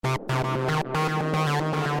Terror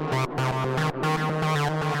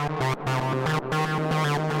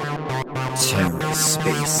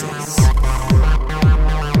Spaces.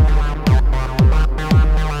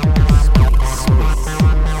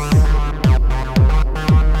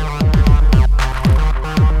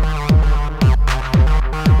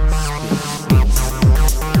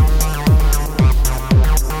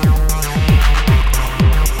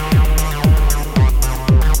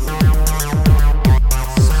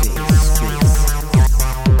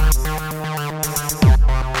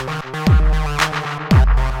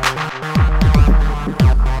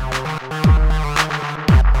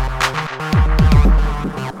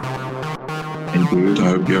 Dude, I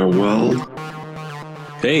hope you're well.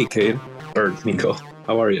 Hey, Cade, or Nico,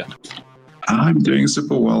 how are you? I'm doing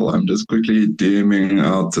super well. I'm just quickly DMing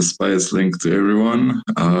out the space link to everyone.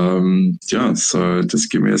 So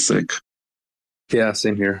just give me a sec. Yeah,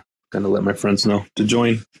 same here. Gonna let my friends know to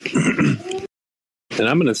join. And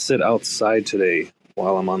I'm gonna sit outside today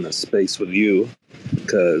while I'm on this space with you,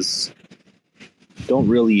 because don't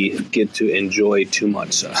really get to enjoy too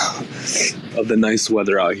much of the nice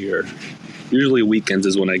weather out here. Usually weekends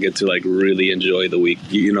is when I get to like really enjoy the week,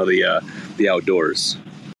 the outdoors.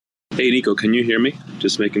 Hey, Nico, can you hear me?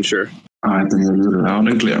 Just making sure. I think you're loud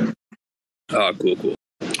and clear. Oh, cool.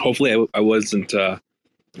 Hopefully I wasn't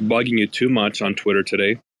bugging you too much on Twitter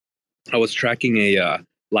today. I was tracking a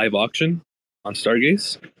live auction on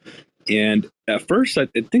Stargaze, and at first I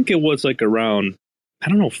think it was like around,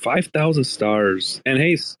 5,000 stars. And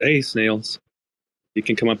hey, snails, you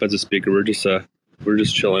can come up as a speaker. We're just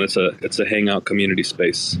chilling. It's a hangout community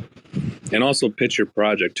space, and also pitch your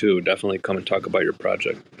project too. Definitely come and talk about your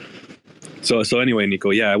project. So anyway,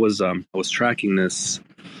 Nico, yeah, I was tracking this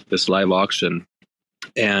live auction,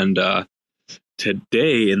 and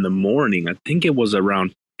today in the morning, I think it was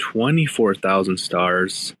around 24,000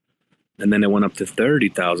 stars, and then it went up to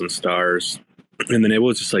 30,000 stars, and then it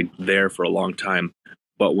was just like there for a long time.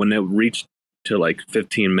 But when it reached to like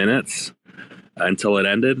 15 minutes until it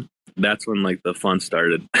ended, that's when like the fun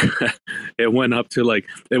started. It went up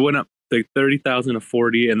 30,000 to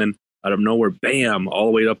 40, and then out of nowhere, bam, all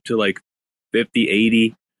the way up to like 50,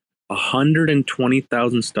 80,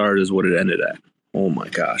 120,000 stars is what it ended at. Oh my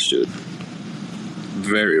gosh, dude.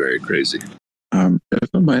 Very, very crazy. If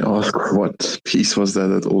I may ask, what piece was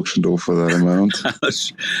that auctioned off for that amount?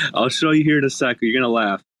 I'll show you here in a sec. You're going to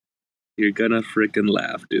laugh. You're going to freaking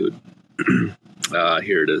laugh, dude.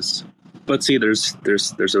 Here it is. But see, there's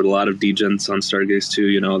a lot of degens on Stargaze too.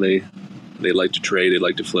 You know, they like to trade. They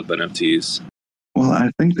like to flip NFTs. Well,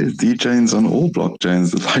 I think there's DJs on all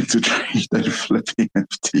blockchains that like to trade and flip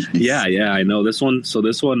NFTs. Yeah, I know. This one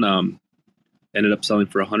ended up selling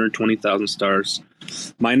for 120,000 stars,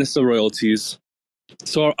 minus the royalties.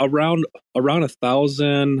 So around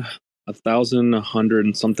 $1,100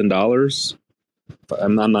 and something dollars.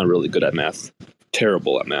 I'm not really good at math.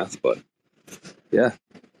 Terrible at math, but yeah.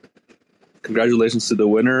 Congratulations to the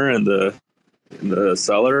winner and the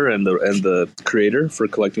seller and the creator for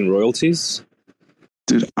collecting royalties.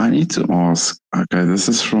 Dude, I need to ask, okay, this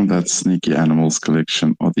is from that Sneaky Animals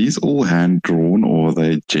collection. Are these all hand-drawn or are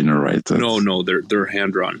they generated? No, they're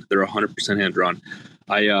hand-drawn. They're 100% hand-drawn.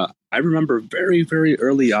 I remember very, very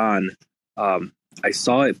early on, I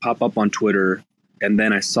saw it pop up on Twitter, and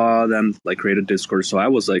then I saw them like create a Discord. So I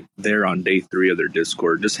was like there on day 3 of their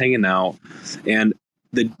Discord, just hanging out. And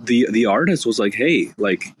the artist was like, hey,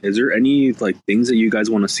 like, is there any like things that you guys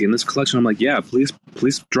want to see in this collection? I'm like, yeah, please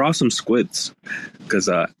draw some squids, because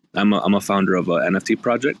I'm a founder of an NFT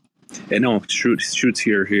project. And no, Shoot's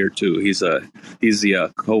here too. He's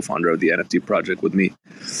the co-founder of the NFT project with me,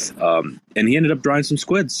 and he ended up drawing some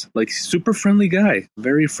squids. Like, super friendly guy,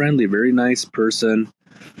 very friendly, very nice person.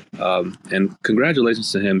 And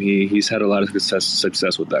congratulations to him. He's had a lot of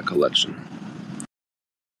success with that collection.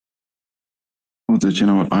 Well, did you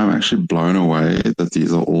know what? I'm actually blown away that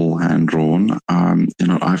these are all hand-drawn.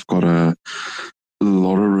 I've got a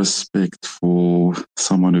lot of respect for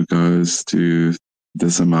someone who goes to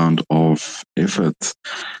this amount of effort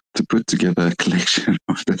to put together a collection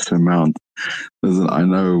of this amount. Listen, I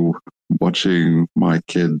know, watching my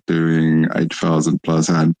kid doing 8,000 plus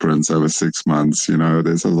handprints over 6 months,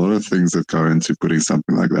 there's a lot of things that go into putting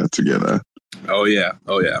something like that together. Oh yeah.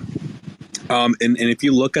 And if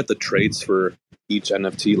you look at the traits for each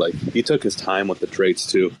NFT, like, he took his time with the traits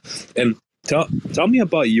too. And tell me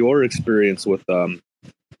about your experience with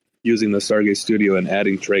using the Stargaze Studio and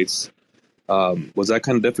adding traits. Was that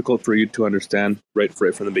kind of difficult for you to understand right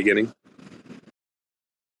from the beginning?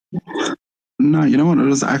 No, you know what? It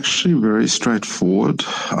was actually very straightforward.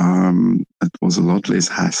 It was a lot less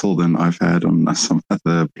hassle than I've had on some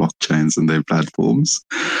other blockchains and their platforms.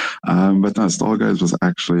 But no, Stargaze was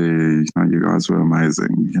actually, you guys were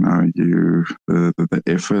amazing. The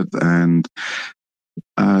effort and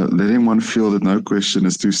letting one feel that no question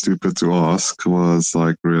is too stupid to ask was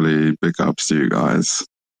like really big ups to you guys.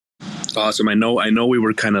 Awesome. I know we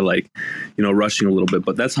were kind of like, rushing a little bit,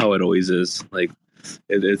 but that's how it always is. Like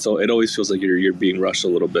it always feels like you're being rushed a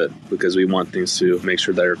little bit because we want things to make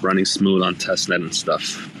sure they're running smooth on testnet and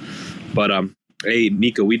stuff. But hey,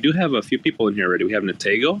 Nico, we do have a few people in here already. We have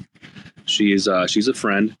Natego. She's a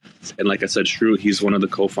friend, and like I said, Shrew, he's one of the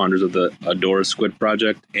co-founders of the Adora Squid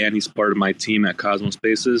project, and he's part of my team at Cosmos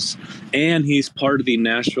Spaces, and he's part of the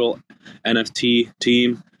Nashville NFT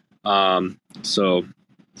team. So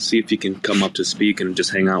see if you can come up to speak and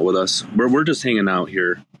just hang out with us. We're just hanging out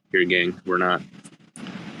here, gang. We're not,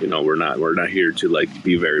 we're not here to like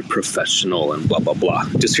be very professional and blah blah blah.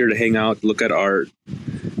 Just here to hang out, look at art,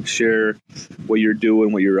 share what you're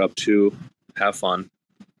doing, what you're up to, have fun.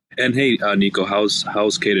 And hey, Nico, how's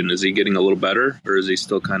Caden? Is he getting a little better, or is he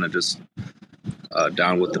still kind of just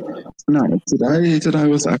down with the? No, today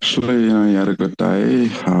was actually, he had a good day.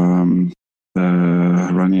 The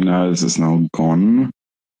runny nose is now gone.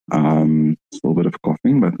 A little bit of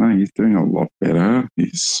coughing, but no, he's doing a lot better.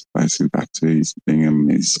 He's basically back to being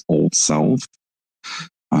his old self.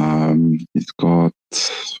 He's got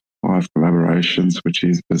 5 collaborations which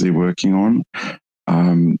he's busy working on.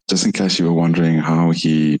 Just in case you were wondering how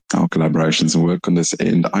collaborations work on this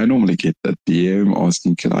end, I normally get a DM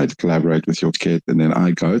asking, can I collaborate with your kid? And then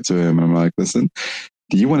I go to him and I'm like, listen,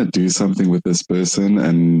 do you want to do something with this person?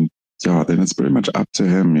 And yeah, then it's pretty much up to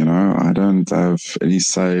him, I don't have any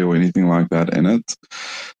say or anything like that in it.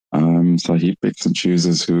 So he picks and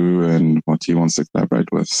chooses who and what he wants to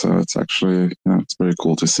collaborate with. So it's actually, it's very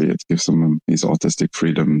cool to see. It gives him his artistic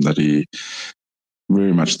freedom that he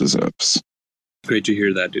very much deserves. Great to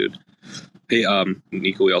hear that, dude. Hey,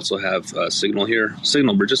 Nico, we also have Signal here.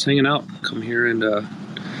 Signal, we're just hanging out. Come here and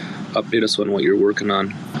update us on what you're working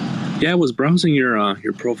on. Yeah, I was browsing your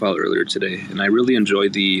profile earlier today, and I really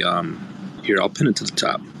enjoyed the here, I'll pin it to the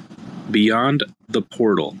top. Beyond the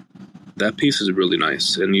Portal. That piece is really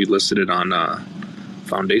nice, and you listed it on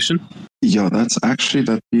Foundation. Yeah, that's actually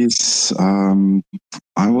that piece.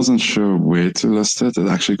 I wasn't sure where to list it. It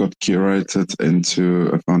actually got curated into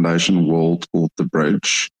a Foundation world called The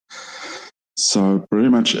Bridge. So pretty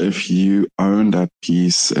much if you own that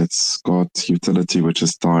piece, it's got utility which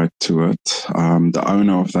is tied to it. The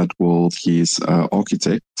owner of that world, he's an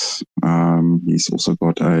architect. He's also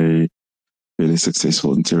got a fairly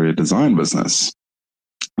successful interior design business.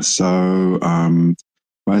 So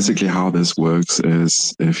basically how this works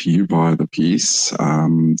is if you buy the piece,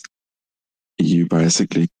 you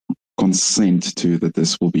basically consent to that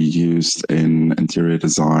this will be used in interior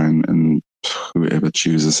design and whoever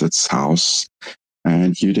chooses its house,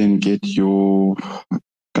 and you then get your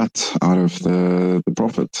cut out of the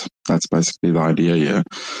profit. That's basically the idea here.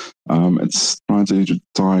 It's trying to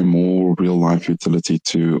tie more real life utility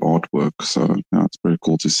to artwork, so it's very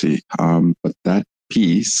cool to see. But that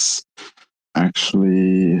piece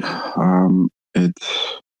actually,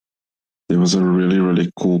 there was a really, really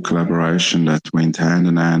cool collaboration that went hand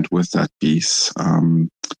in hand with that piece.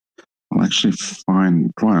 I'll actually try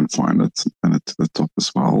and find it and pin it to the top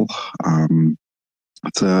as well.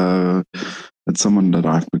 It's someone that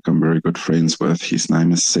I've become very good friends with. His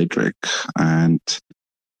name is Cedric, and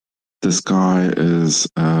this guy is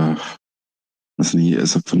he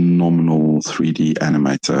is a phenomenal 3D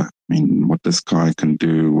animator. I mean, what this guy can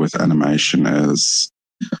do with animation is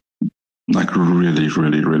like really,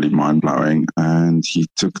 really, really mind-blowing. And he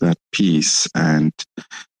took that piece and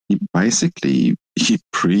he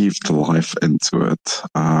breathed life into it.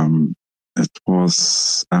 It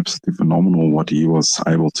was absolutely phenomenal what he was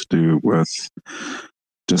able to do with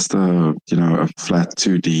just a flat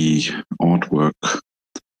 2D artwork.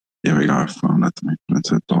 Here we go. I found it. It's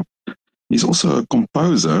the top. He's also a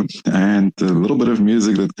composer, and the little bit of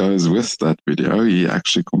music that goes with that video, he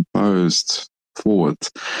actually composed for it.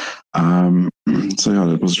 So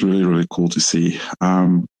yeah, it was really, really cool to see.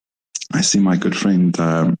 I see my good friend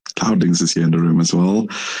Cloudings is here in the room as well.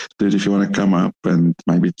 Dude, if you want to come up and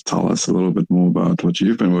maybe tell us a little bit more about what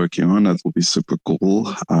you've been working on, that will be super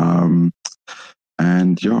cool.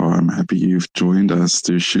 And yeah, I'm happy you've joined us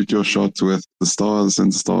to shoot your shot with the stars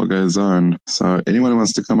and Stargaze Zone. So anyone who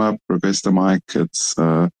wants to come up, request a mic. It's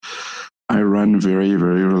I run very,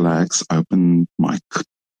 very relaxed, open mic.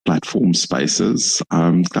 platform spaces.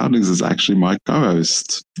 Cloudings is actually my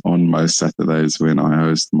co-host on most Saturdays when I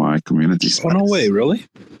host my community space. Oh, no way, really?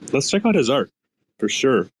 Let's check out his art, for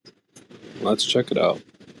sure. Let's check it out.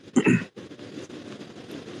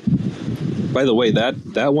 By the way,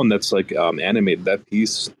 that one that's like animated, that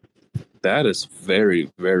piece, that is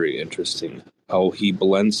very, very interesting. How he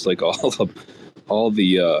blends like all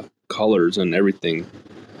the colors and everything.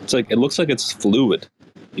 It's like, it looks like it's fluid.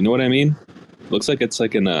 You know what I mean? It looks like it's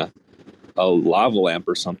like in a lava lamp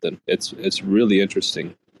or something. It's really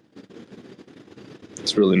interesting.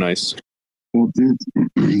 It's really nice. Well, dude,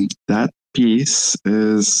 that piece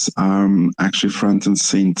is actually front and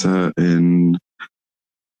center in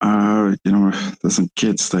listen,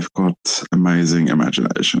 kids, they've got amazing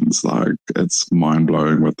imaginations. Like, it's mind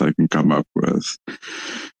blowing what they can come up with.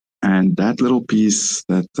 And that little piece,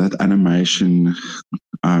 that animation,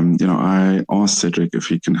 I asked Cedric if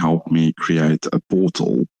he can help me create a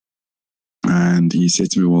portal. And he said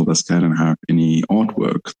to me, well, does Caden have any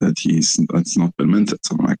artwork that's not been minted?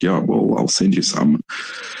 So I'm like, yeah, well, I'll send you some.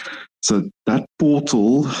 So that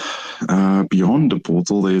portal, beyond the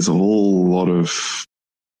portal, there's a whole lot of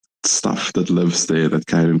stuff that lives there that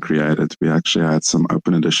Caden created. We actually had some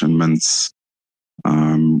open edition mints,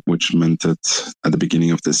 which minted at the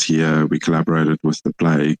beginning of this year. We collaborated with the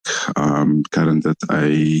Plague. Caden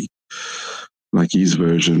did his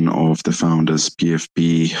version of the founders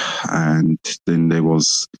PFP, and then there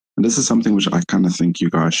was, and this is something which I kind of think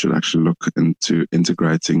you guys should actually look into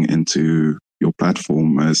integrating into your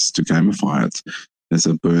platform, is to gamify it. There's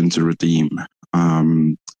a burn to redeem.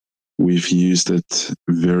 We've used it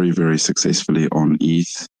very, very successfully on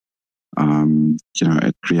ETH.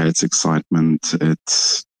 It creates excitement.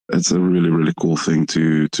 It's a really, really cool thing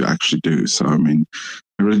to actually do. So, I mean,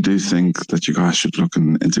 I really do think that you guys should look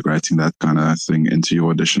in integrating that kind of thing into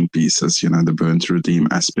your edition pieces, the burn to redeem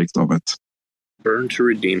aspect of it. Burn to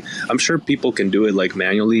redeem. I'm sure people can do it like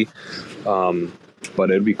manually, but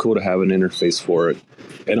it'd be cool to have an interface for it.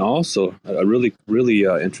 And also, a really, really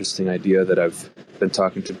interesting idea that I've been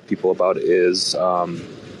talking to people about is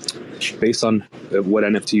based on what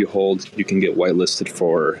NFT you hold, you can get whitelisted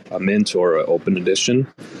for a mint or an open edition.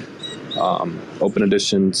 Open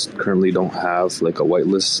editions currently don't have like a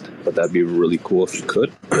whitelist, but that'd be really cool if you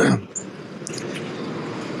could.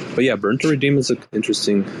 But yeah, burn to redeem is an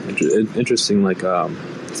interesting like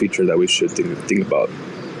feature that we should think about.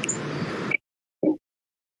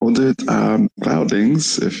 Well, dude,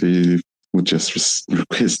 Cloudings, if you would just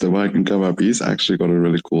request if I can come up, he's actually got a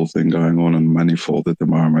really cool thing going on in Manifold at the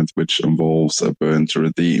moment, which involves a burn to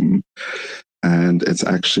redeem. And it's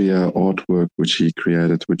actually an artwork which he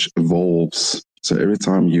created, which evolves. So every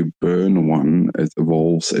time you burn one, it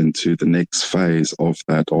evolves into the next phase of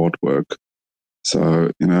that artwork.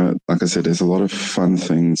 So, like I said, there's a lot of fun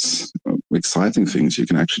things, exciting things you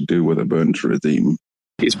can actually do with a burn to redeem.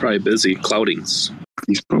 He's probably busy. Cloudings.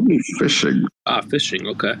 He's probably fishing. Fishing.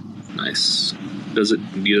 Okay. Nice.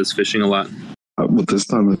 He does fishing a lot? Well, this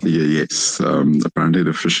time of the year, yes. Apparently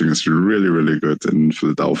the fishing is really, really good in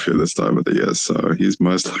Philadelphia this time of the year. So he's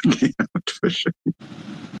most likely out fishing.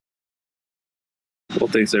 Well,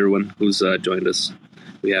 thanks everyone who's joined us.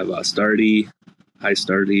 We have Stardy. Hi,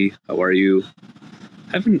 Stardy. How are you?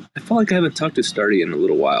 I feel like I haven't talked to Stardy in a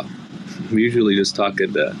little while. We usually just talk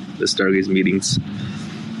at the Stargaze meetings.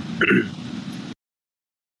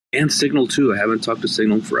 And Signal too. I haven't talked to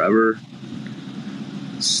Signal forever.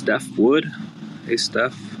 Steph Wood. Hey,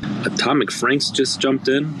 Steph. Atomic Franks just jumped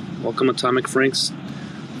in. Welcome, Atomic Franks.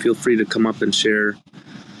 Feel free to come up and share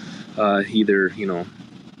either,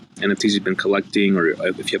 NFTs you've been collecting, or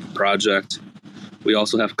if you have a project. We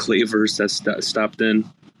also have Clavers that stopped in.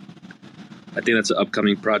 I think that's an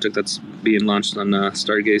upcoming project that's being launched on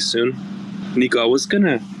Stargaze soon. Nico, I was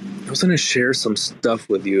gonna share some stuff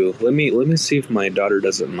with you. Let me see if my daughter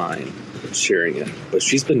doesn't mind sharing it. But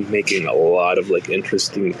she's been making a lot of like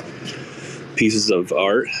interesting pieces of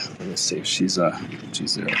art. Let me see if she's there.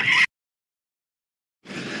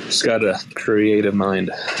 She's got a creative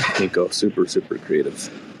mind, Nico. Super, super creative.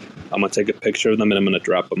 I'm gonna take a picture of them and I'm gonna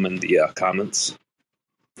drop them in the comments.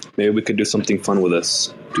 Maybe we could do something fun with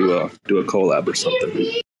this. Do a collab or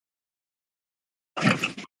something.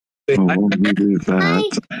 Hi.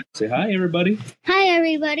 Say hi, everybody. Hi,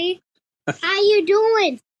 everybody. How you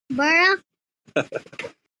doing, Bora?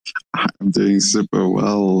 I'm doing super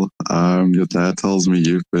well. Your dad tells me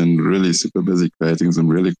you've been really super busy creating some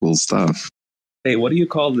really cool stuff. Hey, what do you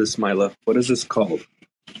call this, Mila? What is this called?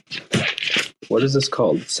 What is this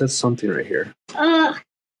called? It says something right here. Huh?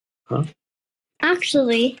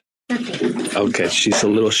 Actually, Nothing. Okay, she's a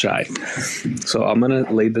little shy. So I'm going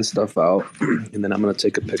to lay this stuff out, and then I'm going to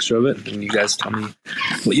take a picture of it, and you guys tell me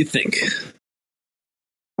what you think.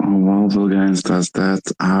 While Bill Gaines does that,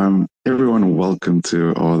 everyone, welcome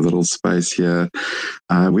to our little space here.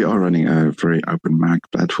 We are running a very open mic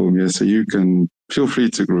platform here, so you can feel free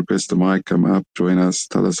to request a mic, come up, join us,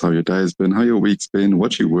 tell us how your day's been, how your week's been,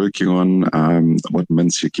 what you're working on, what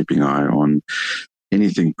mints you're keeping an eye on.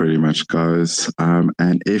 Anything pretty much goes.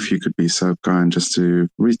 And if you could be so kind just to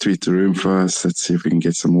retweet the room for us, let's see if we can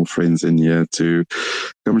get some more friends in here to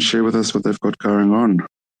come and share with us what they've got going on.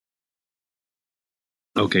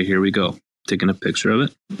 Okay, here we go. Taking a picture of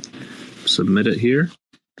it. Submit it here.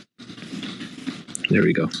 There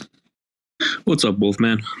we go. What's up,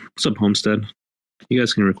 Wolfman? What's up, Homestead? You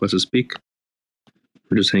guys can request to speak.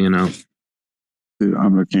 We're just hanging out. Dude,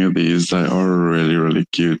 I'm looking at these. They are really, really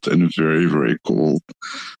cute and very, very cool.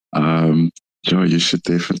 Joe, you should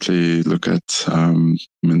definitely look at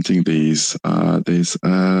minting these. There's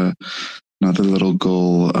another little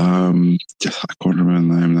girl. I can't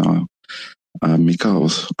remember the name now. Mika,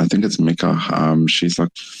 I think it's Mika. She's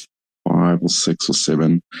like 5 or 6 or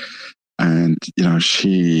 7, and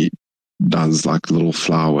she does like little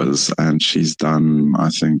flowers, and she's done, I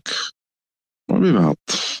think, probably about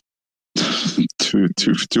two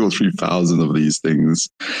or 3,000 of these things,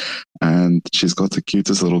 and she's got the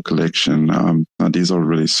cutest little collection. Now these are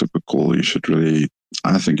really super cool.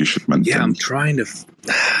 I think you should mint them. I'm trying to.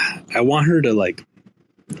 I want her to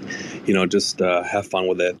just have fun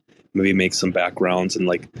with it. Maybe make some backgrounds and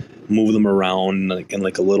move them around in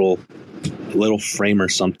a little frame or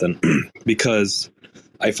something. Because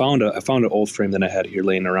I found an old frame that I had here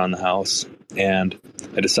laying around the house, and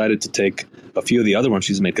I decided to take a few of the other ones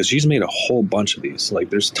she's made, because she's made a whole bunch of these.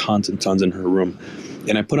 There's tons and tons in her room,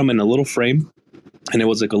 and I put them in a little frame, and it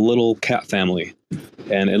was like a little cat family,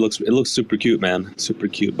 and it looks super cute, man, super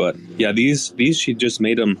cute. But yeah, these she just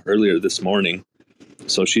made them earlier this morning.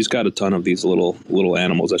 So she's got a ton of these little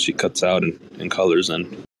animals that she cuts out in colors,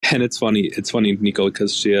 and it's funny, Nico,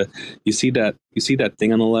 because you see that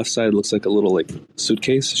thing on the left side. It looks like a little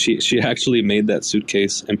suitcase. She actually made that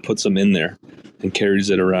suitcase and puts them in there and carries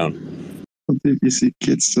it around. You see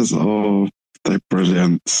kids just they're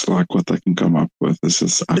brilliant. What they can come up with is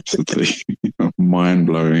just absolutely mind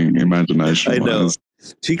blowing imagination. I know.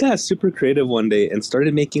 She got super creative one day and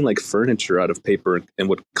started making furniture out of paper, and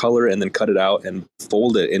would color and then cut it out and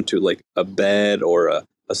fold it into a bed or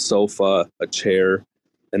a sofa, a chair,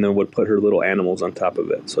 and then would put her little animals on top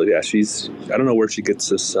of it. So yeah, I don't know where she gets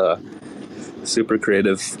this super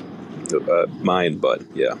creative mind, but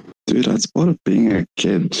yeah. Dude, that's part of being a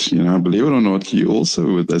kid. Believe it or not, you also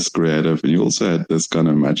were this creative, and you also had this kind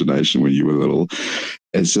of imagination when you were little.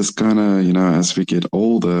 It's just kind of, as we get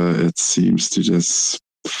older, it seems to just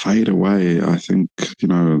fade away. I think,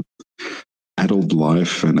 adult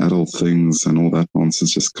life and adult things and all that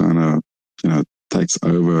nonsense just kind of, takes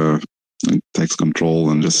over and takes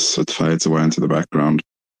control, and just it fades away into the background.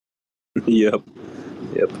 Yep.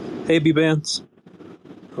 Hey, B-Bands.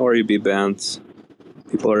 How are you, B-Bands?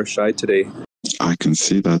 People are shy today. I can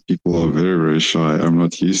see that people are very, very shy. I'm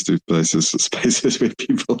not used to spaces where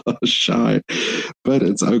people are shy, but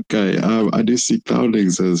it's okay. I do see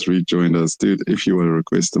Cloudlings has rejoined us. Dude, if you want to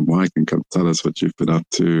request a mic and come tell us what you've been up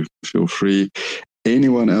to, feel free.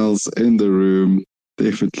 Anyone else in the room,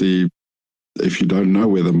 definitely, if you don't know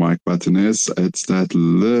where the mic button is, it's that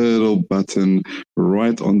little button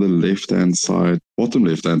right on the left-hand side, bottom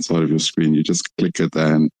left-hand side of your screen. You just click it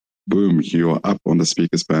and boom, you are up on the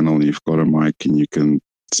speakers panel, and you've got a mic and you can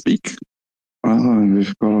speak. And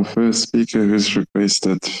we've got our first speaker who's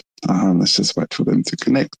requested. Let's just wait for them to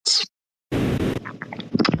connect.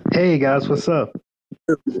 Hey guys, what's up?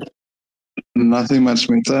 Nothing much,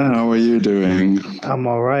 Minta. How are you doing? I'm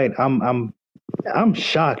all right. I'm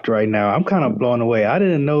shocked right now. I'm kind of blown away. I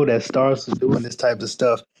didn't know that Stars was doing this type of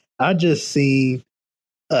stuff. I just seen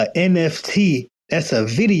a NFT. That's a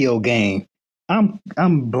video game. I'm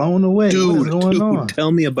blown away. Dude, what is going on?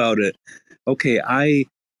 Tell me about it. Okay,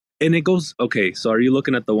 so are you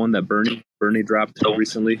looking at the one that Bernie dropped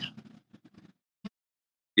recently?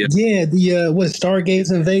 Yeah, the what,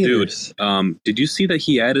 Stargaze Invaders. Dude, did you see that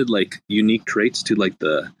he added unique traits to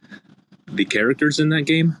the characters in that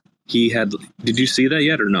game? Did you see that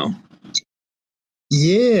yet or no?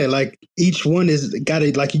 Yeah, each one is got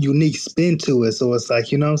a unique spin to it. So it's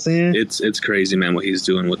you know what I'm saying? It's crazy, man, what he's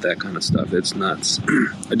doing with that kind of stuff. It's nuts.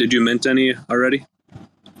 Did you mint any already?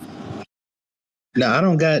 No, I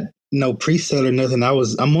don't got no pre-sale or nothing.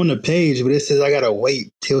 I'm on the page, but it says I gotta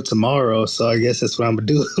wait till tomorrow. So I guess that's what I'm gonna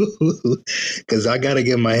do because I gotta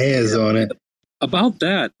get my hands on it. About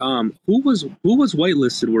that, who was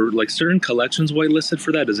whitelisted? Were like certain collections whitelisted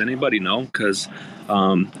for that? Does anybody know? Because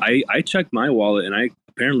I checked my wallet and I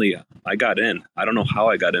got in. I don't know how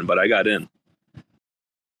I got in, but I got in.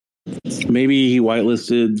 Maybe he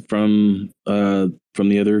whitelisted from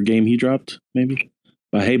the other game he dropped. Maybe.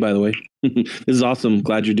 Hey, by the way, this is awesome.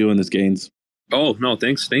 Glad you're doing this, Gaines. Oh no,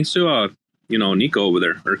 thanks to Nico over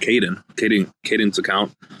there, or Caden's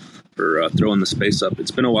account for throwing the space up.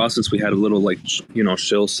 It's been a while since we had a little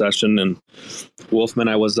chill session. And Wolfman,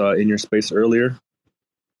 I was in your space earlier.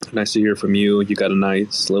 Nice to hear from you. You got a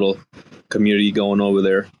nice little community going over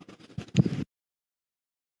there.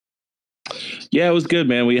 Yeah, it was good,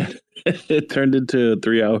 man. It turned into a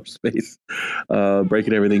 3-hour space,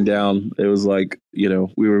 breaking everything down. It was like, we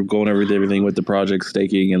were going over everything with the project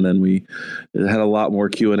staking, and then we had a lot more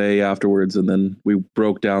Q&A afterwards, and then we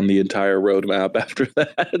broke down the entire roadmap after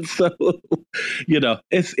that. So,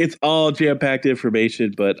 it's all jam-packed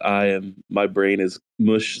information, but my brain is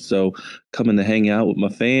mush. So coming to hang out with my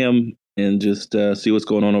fam and just see what's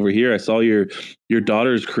going on over here. I saw your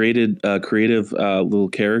daughter's creative little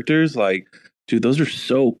characters. Like, dude, those are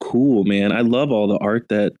so cool, man. I love all the art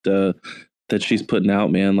that she's putting out,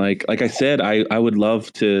 man. Like I said, I would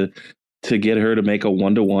love to get her to make a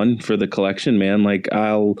 1-to-1 for the collection, man. Like,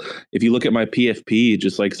 if you look at my PFP,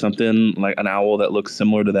 just like something like an owl that looks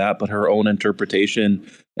similar to that, but her own interpretation,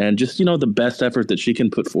 and just, the best effort that she can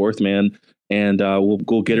put forth, man. And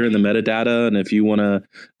we'll get her in the metadata. And if you want to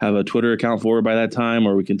have a Twitter account for her by that time,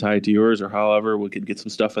 or we can tie it to yours, or however, we could get some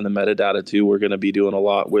stuff in the metadata too. We're going to be doing a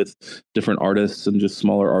lot with different artists and just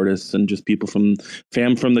smaller artists and just people from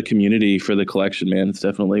the community for the collection, man. It's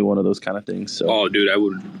definitely one of those kind of things. So, oh, dude, I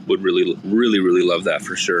would really, really, really love that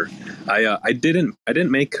for sure. I didn't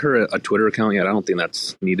make her a Twitter account yet. I don't think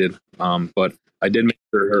that's needed. But I did make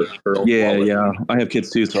her own wallet. Yeah. I have kids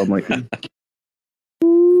too, so I'm like.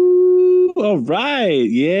 All right.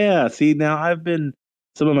 Yeah. See, now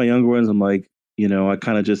some of my younger ones, I'm like, I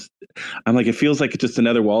kind of I'm like, it feels like it's just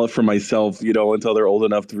another wallet for myself, until they're old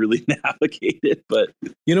enough to really navigate it. But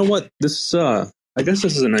you know what? I guess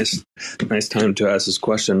this is a nice time to ask this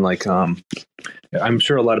question. Like, I'm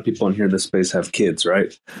sure a lot of people in here in this space have kids,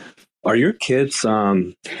 right? Are your kids,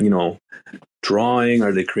 drawing?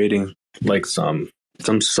 Are they creating like some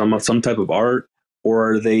type of art?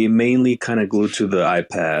 Or are they mainly kind of glued to the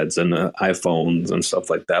iPads and the iPhones and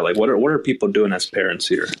stuff like that? Like, what are people doing as parents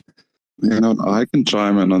here? I can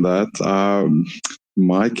chime in on that.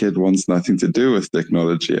 My kid wants nothing to do with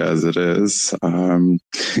technology as it is.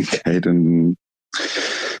 Caden,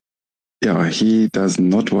 he does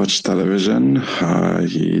not watch television.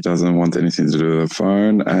 He doesn't want anything to do with the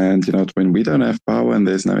phone. And, when we don't have power and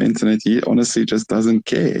there's no internet, he honestly just doesn't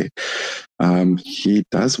care. He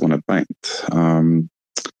does want to paint.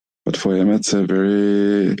 But for him, it's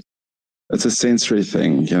a sensory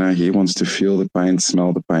thing. He wants to feel the paint,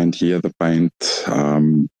 smell the paint, hear the paint. It's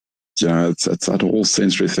that whole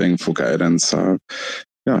sensory thing for Caden. So,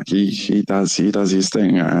 he does his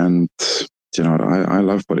thing. And, I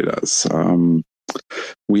love what he does.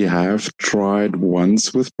 We have tried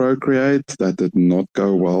once with Procreate. That did not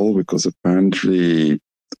go well because apparently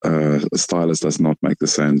a stylus does not make the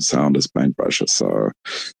same sound as paintbrushes. So,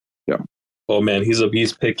 yeah. Oh man, he's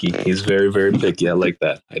picky. He's very, very picky. I like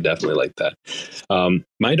that. I definitely like that.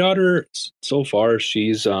 My daughter, so far,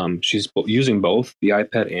 she's using both the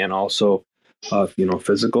iPad and also,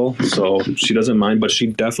 physical. So she doesn't mind, but she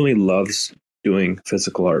definitely loves doing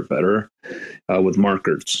physical art better with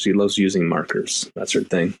markers. She loves using markers. That's her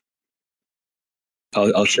thing.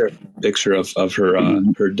 I'll share a picture of her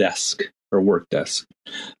her desk, her work desk.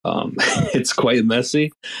 It's quite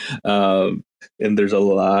messy. And there's a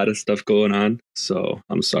lot of stuff going on. So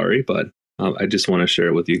I'm sorry, but I just want to share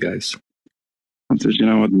it with you guys. You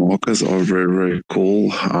know what? Markers are very, very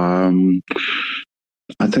cool.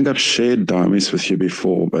 I think I've shared Dimes with you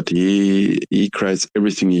before, but he creates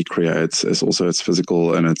everything he creates. It's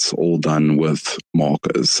physical and it's all done with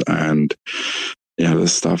markers. And the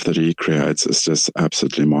stuff that he creates is just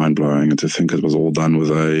absolutely mind-blowing. And to think it was all done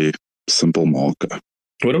with a simple marker.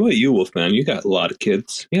 What about you, Wolfman? You got a lot of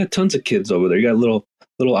kids. You got tons of kids over there. You got little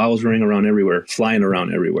owls running around everywhere, flying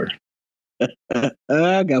around everywhere.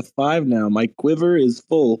 I got 5 now. My quiver is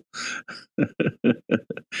full.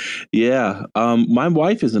 Yeah. My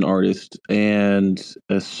wife is an artist. And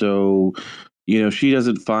so she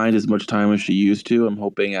doesn't find as much time as she used to. I'm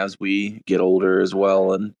hoping as we get older as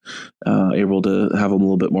well and able to have a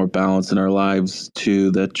little bit more balance in our lives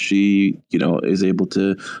too, that she, is able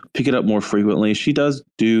to pick it up more frequently. She does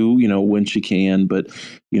do, when she can, but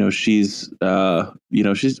she's,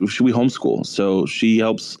 we homeschool, so she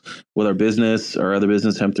helps with our other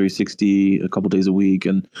business, Hemp 360, a couple days a week,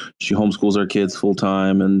 and she homeschools our kids full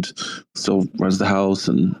time, and so runs the house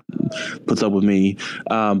and puts up with me.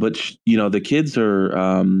 But the kids are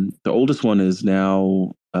the oldest one is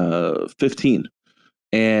now 15,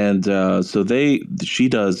 and so she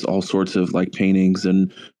does all sorts of like paintings,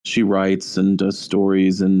 and she writes and does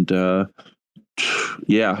stories, and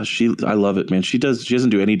yeah, I love it, man. She doesn't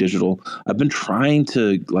do any digital. I've been trying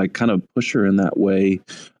to like kind of push her in that way,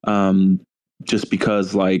 just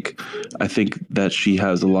because like I think that she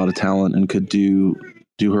has a lot of talent and could do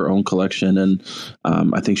her own collection, and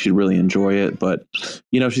I think she'd really enjoy it. But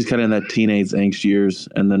she's kind of in that teenage angst years,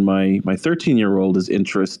 and then my 13-year-old is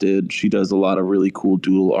interested. She does a lot of really cool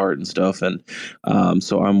doodle art and stuff, and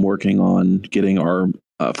so I'm working on getting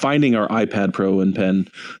finding our iPad Pro and pen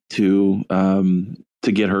to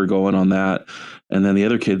get her going on that. And then the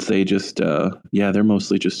other kids, they just they're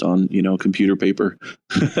mostly just on computer paper,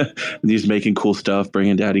 just making cool stuff,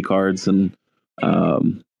 bringing daddy cards, and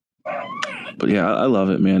but yeah, I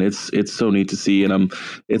love it, man. It's so neat to see, and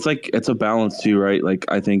it's a balance too, right? Like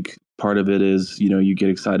I think part of it is you get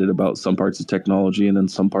excited about some parts of technology, and then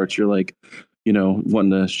some parts you're like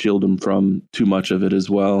wanting to shield them from too much of it as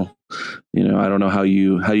well. I don't know how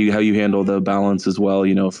you handle the balance as well.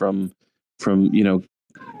 From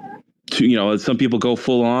to some people go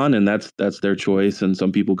full on, and that's their choice, and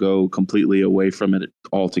some people go completely away from it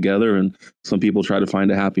altogether, and some people try to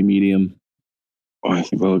find a happy medium. I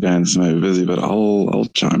think Wolfgang's maybe busy, but I'll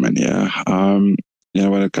chime in here. When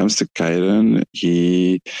it comes to Caden,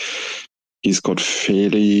 he's got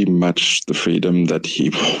fairly much the freedom that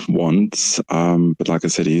he wants. But like I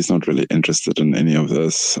said, he's not really interested in any of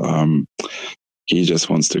this. He just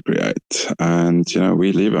wants to create, and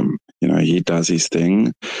we leave him. He does his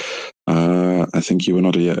thing. I think you were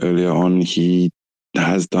not here earlier on. He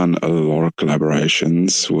has done a lot of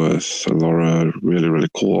collaborations with a lot of really, really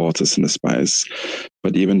cool artists in the space.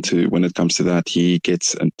 But even when it comes to that, he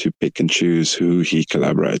gets to pick and choose who he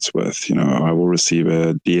collaborates with. I will receive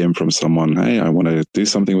a DM from someone, hey, I want to do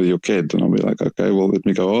something with your kid. And I'll be like, okay, well, let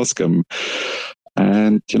me go ask him.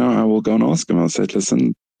 And, I will go and ask him. I'll say,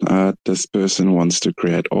 listen, this person wants to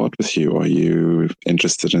create art with you. Are you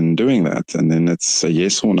interested in doing that? And then it's a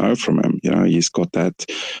yes or no from him. He's got that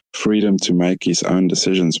freedom to make his own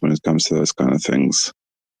decisions when it comes to those kind of things.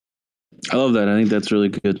 I love that. I think that's really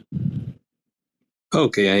good.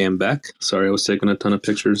 Okay, I am back. Sorry, I was taking a ton of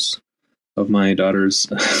pictures of my daughter's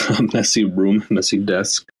messy room, messy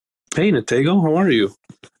desk. Hey, Natego, how are you?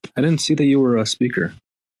 I didn't see that you were a speaker.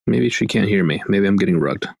 Maybe she can't hear me. Maybe I'm getting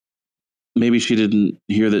rugged. Maybe she didn't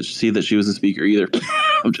see that she was a speaker either.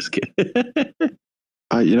 I'm just kidding.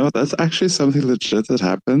 That's actually something legit that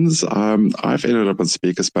happens. I've ended up on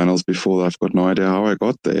speakers panels before. I've got no idea how I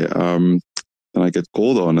got there. And I get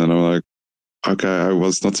called on, and I'm like, okay, I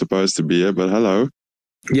was not supposed to be here, but hello.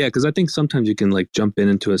 Yeah, because I think sometimes you can like jump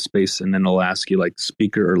into a space and then it'll ask you like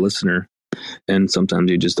speaker or listener, and sometimes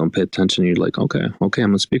you just don't pay attention. You're like, okay,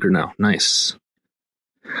 I'm a speaker now. Nice.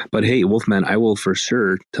 But hey, Wolfman, I will for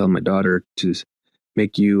sure tell my daughter to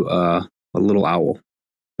make you a little owl.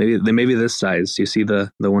 Maybe this size. You see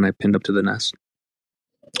the one I pinned up to the nest?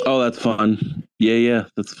 Oh, that's fun. Yeah,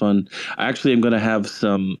 that's fun. I actually am going to have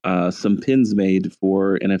some pins made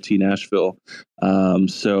for NFT Nashville.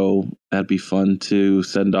 So that'd be fun to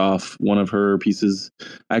send off one of her pieces.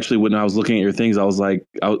 Actually, when I was looking at your things, I was like,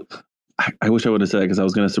 I wish I would have said that, because I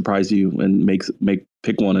was going to surprise you and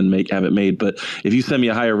pick one and have it made. But if you send me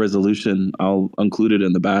a higher resolution, I'll include it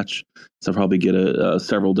in the batch. So I'll probably get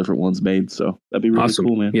several different ones made. So that'd be really awesome.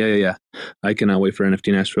 Cool, man. Yeah. I cannot wait for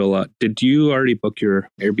NFT Nashville. Did you already book your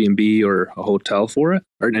Airbnb or a hotel for it?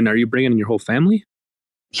 And are you bringing in your whole family?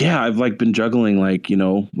 Yeah, I've been juggling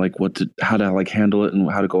how to handle it and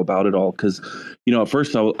how to go about it all. Because, at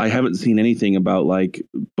first I haven't seen anything about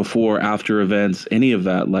before, after events, any of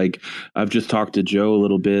that. I've just talked to Joe a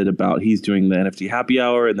little bit about he's doing the NFT happy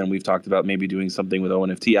hour. And then we've talked about maybe doing something with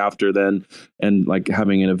ONFT after then, and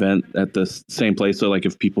having an event at the same place. So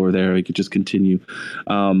if people are there, we could just continue.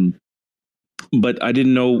 But I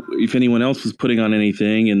didn't know if anyone else was putting on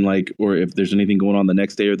anything, and or if there's anything going on the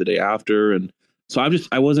next day or the day after. And so I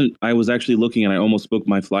was actually looking, and I almost booked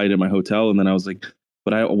my flight and my hotel. And then I was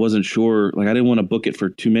but I wasn't sure, I didn't want to book it for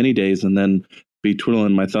too many days and then be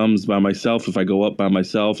twiddling my thumbs by myself if I go up by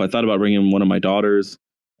myself. I thought about bringing one of my daughters,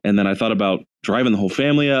 And then I thought about driving the whole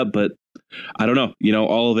family up, but I don't know.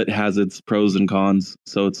 All of it has its pros and cons.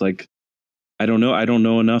 So it's like, I don't know. I don't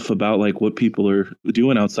know enough about like what people are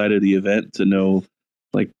doing outside of the event to know,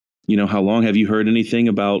 like, how long. Have you heard anything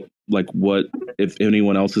about like what, if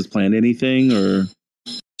anyone else has planned anything or?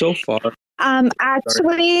 So far,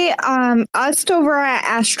 Actually, us over at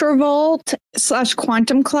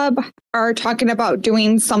Astrovault/Quantum Club are talking about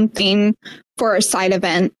doing something for a side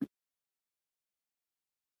event.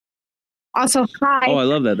 Also, hi. Oh, I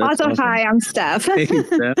love that. That's also, awesome. hi, I'm Steph. Hey,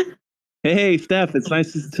 Steph. Hey, Steph. It's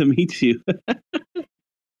nice to meet you.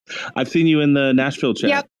 I've seen you in the Nashville chat.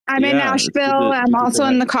 Yep, I'm in Nashville. I'm also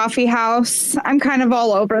in the coffee house. I'm kind of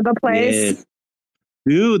all over the place. Yeah.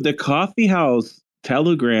 Dude, the coffee house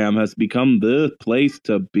Telegram has become the place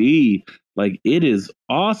to be. Like, it is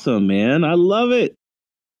awesome, man. I love it.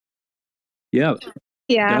 Yeah,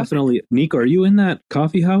 Yeah, definitely. Nico, are you in that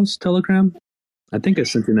coffee house Telegram? I think I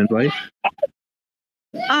sent you an invite.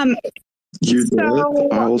 You did. So-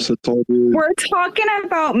 I also told you. we're talking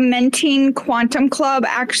about minting Quantum Club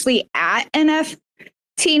actually at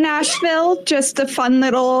NFT Nashville. Just a fun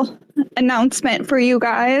little announcement for you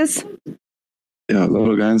guys. Yeah,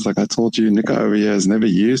 little guys, like I told you, Nico over here has never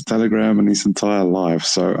used Telegram in his entire life.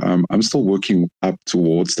 So I'm still working up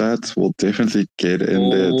towards that. We'll definitely get in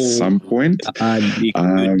there at some point. You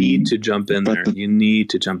need to jump in but there. You need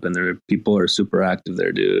to jump in there. People are super active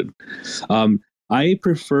there, dude. I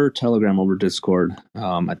prefer Telegram over Discord.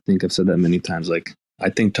 I think I've said that many times. Like, I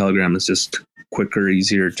think Telegram is just quicker,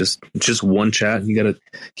 easier. Just one chat you got to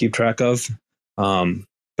keep track of.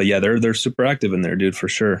 But yeah, they're super active in there, dude, for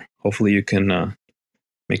sure. Hopefully you can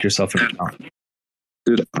make yourself an account.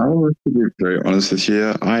 Dude, I want to be very honest with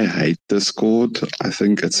you. I hate Discord. I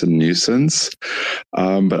think it's a nuisance.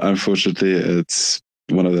 But unfortunately, it's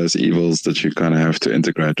one of those evils that you kind of have to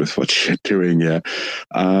integrate with what you're doing. Yeah.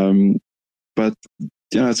 But,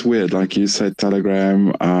 it's weird. Like you said,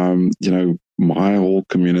 Telegram, my whole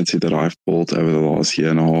community that I've built over the last year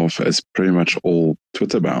and a half is pretty much all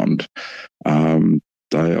Twitter bound.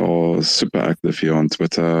 They are super active here on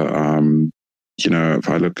Twitter. If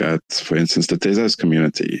I look at, for instance, the Tezos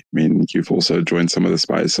community, I mean, you've also joined some of the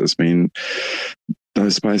spaces. I mean,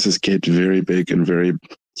 those spaces get very big and very,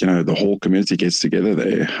 the whole community gets together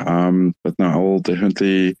there. But no, I'll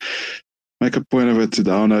definitely make a point of it to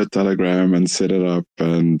download Telegram and set it up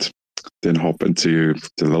and then hop into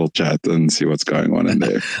the little chat and see what's going on in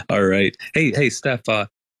there. All right. Hey, Steph,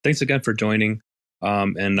 thanks again for joining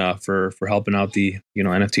and for helping out the,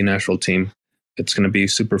 NFT Nashville team. It's going to be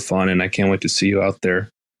super fun, and I can't wait to see you out there.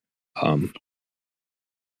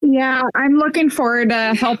 Yeah, I'm looking forward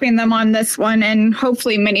to helping them on this one and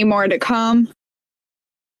hopefully many more to come.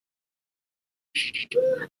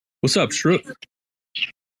 What's up, Shrew?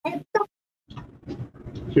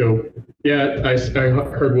 Yo, yeah, I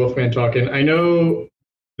heard Wolfman talking. I know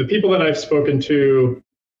the people that I've spoken to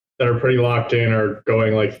that are pretty locked in are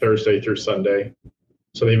going like Thursday through Sunday.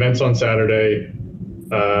 So the event's on Saturday.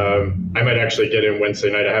 I might actually get in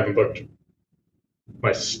Wednesday night. I haven't booked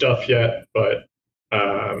my stuff yet, but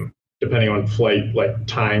depending on flight like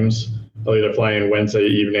times, I'll either fly in Wednesday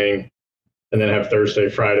evening and then have Thursday,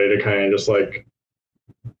 Friday to kind of just like,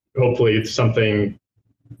 hopefully something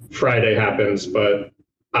Friday happens, but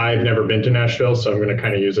I've never been to Nashville, so I'm going to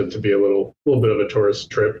kind of use it to be a little bit of a tourist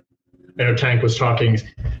trip. I know Tank was talking,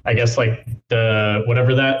 I guess like the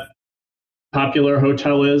whatever that popular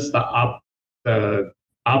hotel is, the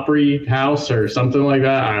Opry House or something like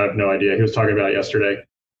that. I have no idea. He was talking about it yesterday.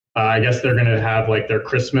 I guess they're going to have like their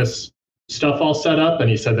Christmas stuff all set up, and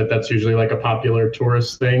he said that that's usually like a popular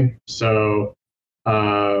tourist thing. So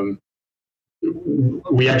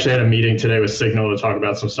we actually had a meeting today with Signal to talk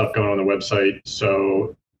about some stuff going on the website.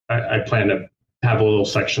 So I plan to have a little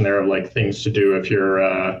section there of like things to do if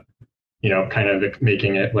you're, kind of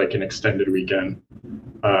making it like an extended weekend.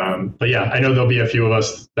 But yeah, I know there'll be a few of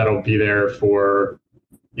us that'll be there for,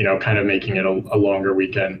 kind of making it a longer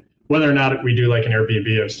weekend. Whether or not we do like an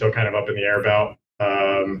Airbnb, I'm still kind of up in the air about.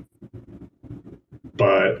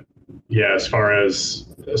 But yeah, as far as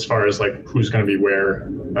like who's going to be where,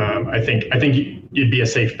 I think you'd be a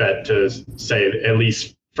safe bet to say at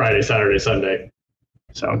least Friday, Saturday, Sunday.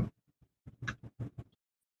 So,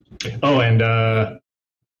 and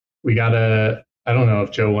we got I don't know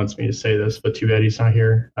if Joe wants me to say this, but too bad he's not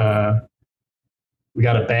here. We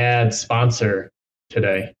got a bad sponsor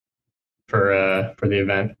today for the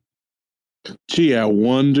event. Gee, I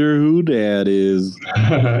wonder who that is.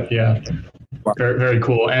 Yeah. Very, very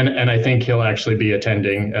cool. And I think he'll actually be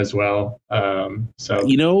attending as well. So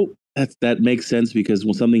that makes sense because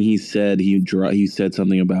something he said, he said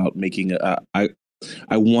something about making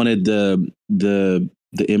I wanted the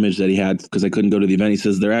image that he had because I couldn't go to the event. He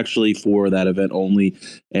says they're actually for that event only,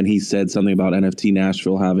 and he said something about NFT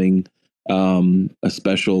Nashville having a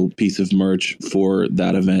special piece of merch for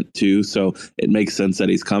that event too. So it makes sense that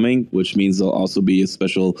he's coming, which means there'll also be a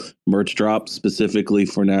special merch drop specifically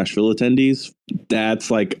for Nashville attendees.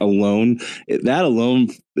 That's like that alone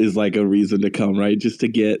is like a reason to come, right? Just to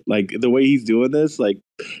get like the way he's doing this, like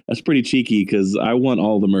that's pretty cheeky because I want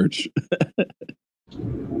all the merch.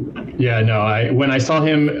 Yeah, no, when I saw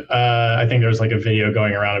him, I think there was like a video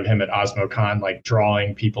going around of him at OsmoCon, like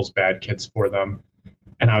drawing people's bad kits for them.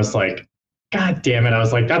 And I was like, God damn it. I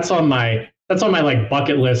was like, that's on my like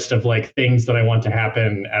bucket list of like things that I want to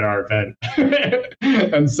happen at our event.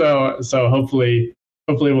 And so hopefully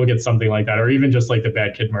we'll get something like that, or even just like the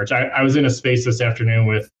bad kid merch. I was in a space this afternoon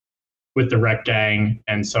with the Rec Gang.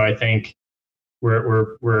 And so I think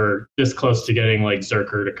we're this close to getting like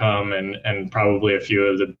Zerker to come and probably a few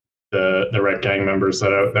of the Rec Gang members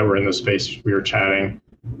that were in the space we were chatting.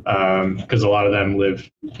 Because a lot of them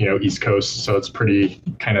live, East Coast, so it's pretty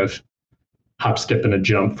kind of hop, skip, and a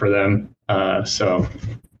jump for them. So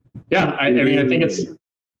yeah, I mean, I think it's,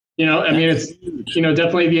 it's,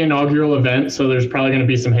 definitely the inaugural event. So there's probably going to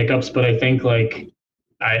be some hiccups, but I think like,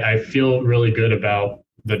 I feel really good about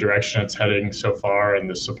the direction it's heading so far and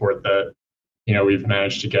the support that, we've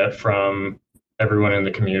managed to get from everyone in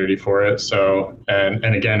the community for it. So, and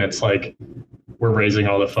again, it's like, we're raising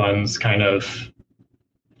all the funds kind of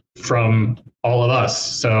from all of us.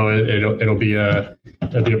 So it'll be a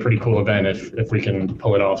pretty cool event if we can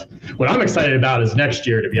pull it off. What I'm excited about is next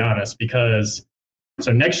year, to be honest, because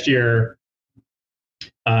so next year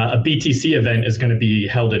a BTC event is going to be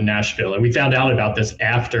held in Nashville, and we found out about this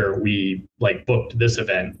after we like booked this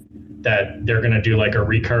event, that they're going to do like a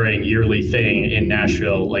recurring yearly thing in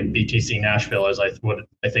Nashville, like BTC Nashville, as I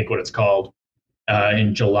think what it's called,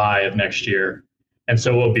 in July of next year. And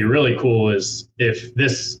so what would be really cool is if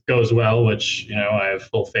this goes well, which, I have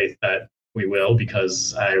full faith that we will,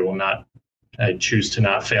 because I choose to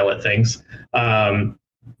not fail at things, to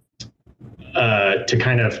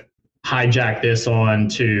kind of hijack this on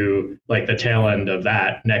to like the tail end of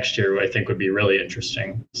that next year, I think would be really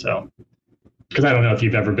interesting. So, because I don't know if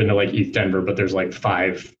you've ever been to like ETH Denver, but there's like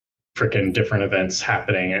 5 freaking different events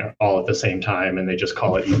happening all at the same time, and they just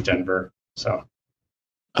call it ETH Denver. So.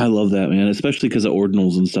 I love that, man, especially because of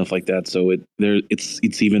ordinals and stuff like that. So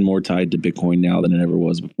it's even more tied to Bitcoin now than it ever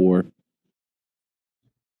was before.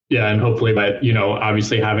 Yeah, and hopefully by,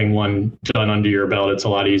 obviously having one done under your belt, it's a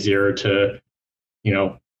lot easier to,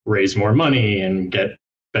 raise more money and get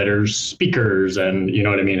better speakers, and you know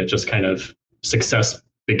what I mean? It just kind of success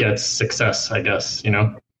begets success, I guess,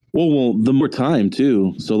 Well, the more time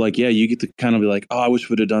too. So like, yeah, you get to kind of be like, oh, I wish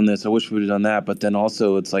we'd have done this. I wish we'd have done that. But then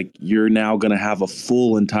also it's like, you're now going to have a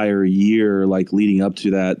full entire year, like leading up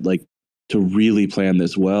to that, like to really plan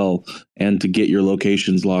this well and to get your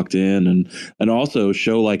locations locked in and also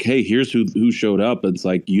show like, hey, here's who showed up. It's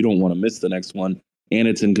like, you don't want to miss the next one. And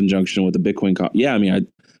it's in conjunction with the Bitcoin. Yeah. I mean,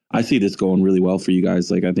 I see this going really well for you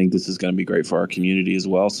guys. Like, I think this is going to be great for our community as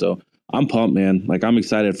well. So I'm pumped, man. Like, I'm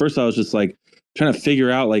excited. At first I was just like, trying to figure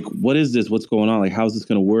out like, what is this? What's going on? Like, how's this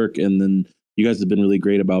going to work? And then you guys have been really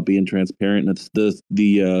great about being transparent. And it's the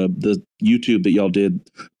YouTube that y'all did,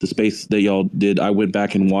 the space that y'all did. I went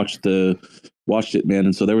back and watched it, man.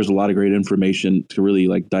 And so there was a lot of great information to really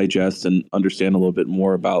like digest and understand a little bit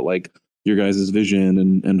more about like your guys' vision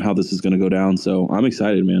and how this is going to go down. So I'm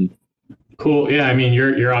excited, man. Cool. Yeah. I mean,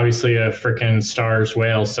 you're obviously a freaking stars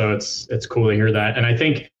whale. So it's cool to hear that. And I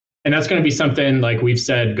think, and that's going to be something like we've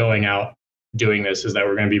said going out, doing this, is that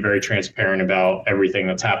we're going to be very transparent about everything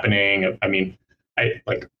that's happening. I mean,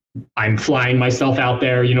 I'm flying myself out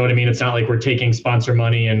there, you know what I mean? It's not like we're taking sponsor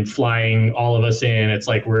money and flying all of us in. It's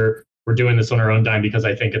like we're doing this on our own dime because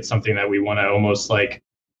I think it's something that we want to almost like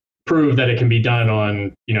prove that it can be done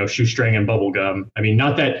on, shoestring and bubble gum. I mean,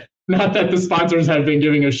 not that the sponsors have been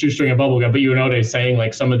giving us shoestring and bubble gum, but you know what I'm saying?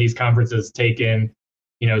 Like some of these conferences take in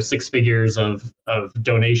 6 figures of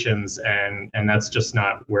donations, and that's just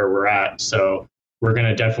not where we're at. So we're going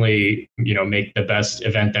to definitely, make the best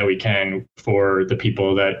event that we can for the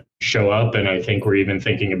people that show up. And I think we're even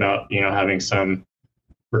thinking about, having some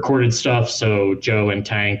recorded stuff so Joe and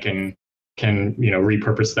Tank can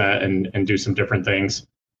repurpose that and do some different things.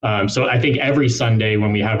 So I think every Sunday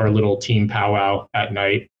when we have our little team powwow at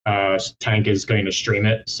night, Tank is going to stream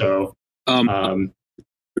it. So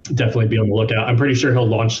definitely be on the lookout. I'm pretty sure he'll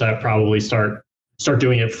launch that, probably start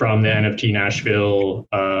doing it from the NFT Nashville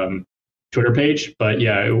Twitter page. But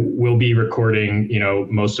yeah, we'll be recording,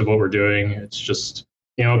 most of what we're doing. It's just,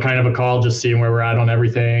 kind of a call, just seeing where we're at on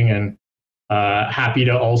everything. And happy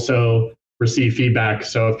to also receive feedback.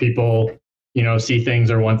 So if people, see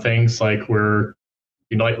things or want things, like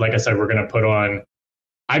like I said, we're going to put on.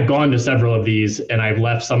 I've gone to several of these and I've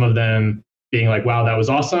left some of them being like, wow, that was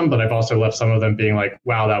awesome. But I've also left some of them being like,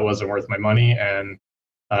 wow, that wasn't worth my money. And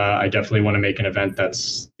I definitely want to make an event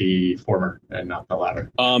that's the former and not the latter.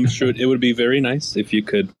 Sure. It would be very nice if you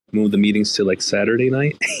could move the meetings to like Saturday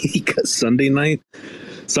night, because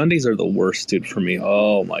Sundays are the worst, dude, for me.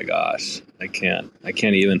 Oh my gosh. I can't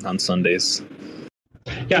even on Sundays.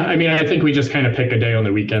 Yeah, I mean, I think we just kind of pick a day on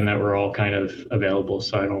the weekend that we're all kind of available.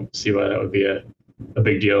 So I don't see why that would be a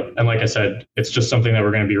big deal. And like I said, it's just something that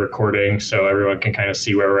we're going to be recording so everyone can kind of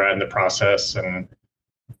see where we're at in the process. And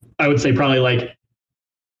I would say probably like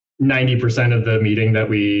 90% of the meeting that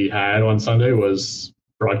we had on Sunday was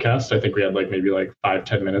broadcast. I think we had maybe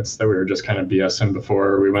 5-10 minutes that we were just kind of BSing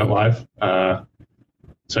before we went live.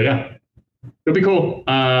 So yeah, it'll be cool.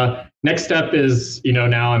 Next step is,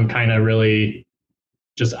 now I'm kind of really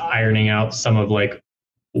just ironing out some of what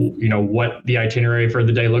the itinerary for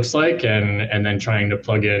the day looks like, and then trying to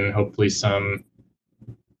plug in hopefully some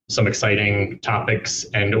exciting topics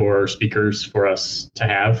and or speakers for us to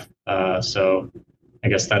have. So I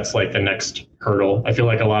guess that's the next hurdle. I feel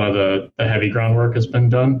like a lot of the heavy groundwork has been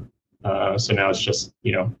done. So now it's just,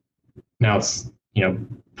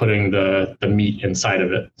 putting the meat inside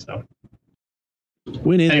of it. So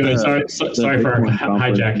anyway, sorry for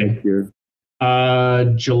hijacking.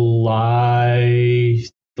 July,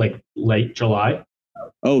 late July.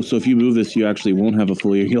 Oh, so if you move this, you actually won't have a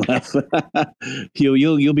full year. You'll have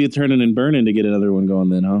you'll be turning and burning to get another one going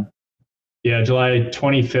then, huh? Yeah, July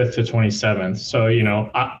 25th to 27th. So,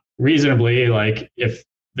 reasonably, if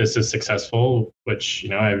this is successful, which,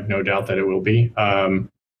 I have no doubt that it will be,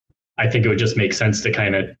 I think it would just make sense to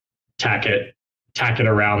kind of tack it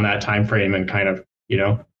around that time frame and kind of,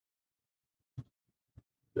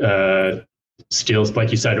 steals,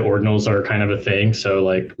 like you said, ordinals are kind of a thing. So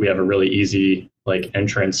we have a really easy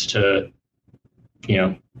entrance to,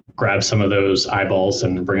 grab some of those eyeballs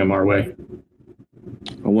and bring them our way.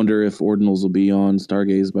 I wonder if ordinals will be on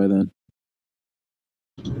Stargaze by then.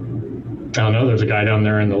 I don't know. There's a guy down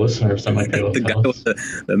there in the listeners that might be able to tell us.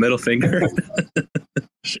 The middle finger.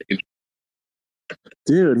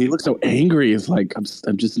 Dude, he looks so angry. It's like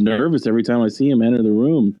I'm just nervous every time I see him enter the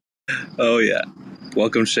room. Oh yeah.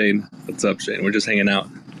 Welcome, Shane. What's up, Shane? We're just hanging out.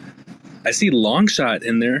 I see Longshot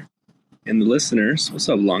in there in the listeners. What's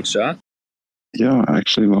up, Longshot? Yeah,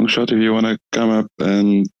 actually, Longshot, if you want to come up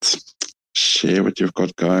and share what you've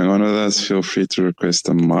got going on with us, feel free to request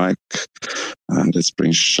a mic. Let's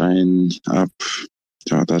bring Shane up.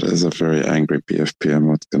 Yeah, that is a very angry PFP. I'm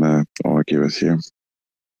not going to argue with you.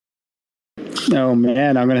 Oh,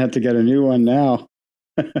 man, I'm going to have to get a new one now.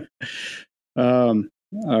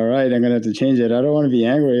 All right, I'm gonna have to change it. I don't want to be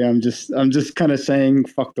angry. I'm just kind of saying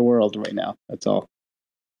fuck the world right now. That's all.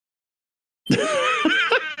 I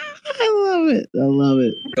love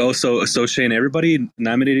it. Oh, so Shane, everybody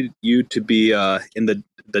nominated you to be in the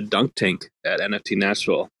dunk tank at NFT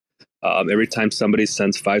Nashville. Every time somebody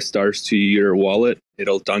sends 5 stars to your wallet,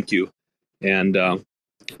 it'll dunk you, and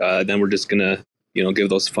then we're just gonna give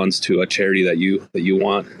those funds to a charity that you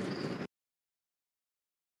want.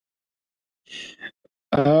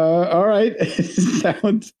 All right. This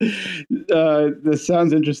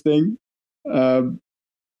sounds interesting. I'm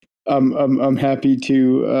happy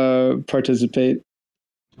to participate.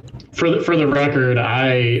 For the record,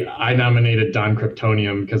 I nominated Don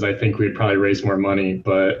Kryptonium because I think we'd probably raise more money,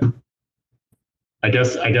 but I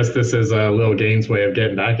guess this is a Lil Gaines way of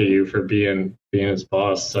getting back at you for being his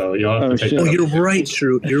boss. So you'll have to take. Oh, you're right,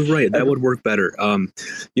 Shrew. You're right. That would work better.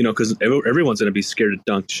 Because everyone's going to be scared to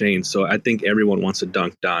dunk Shane. So I think everyone wants to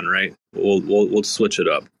dunk Don, right? We'll switch it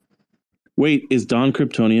up. Wait, is Don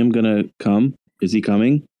Kryptonium going to come? Is he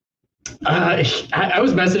coming? I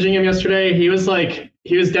was messaging him yesterday. He was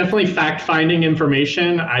definitely fact finding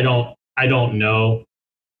information. I don't know.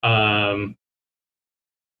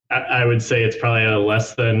 I would say it's probably a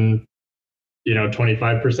less than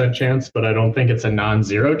 25% chance, but I don't think it's a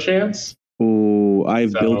non-zero chance. Oh,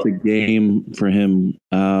 I've built a game for him.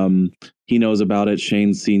 He knows about it.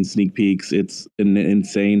 Shane's seen sneak peeks. It's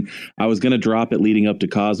insane. I was going to drop it leading up to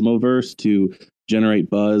Cosmoverse to generate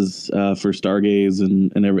buzz for Stargaze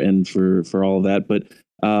and for all of that. But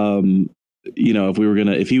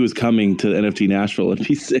if he was coming to NFT Nashville, it'd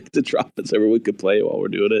be sick to drop it so everyone could play while we're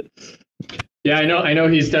doing it. Yeah, I know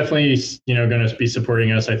he's definitely going to be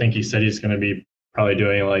supporting us. I think he said he's going to be probably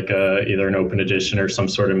doing either an open edition or some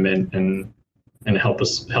sort of mint and help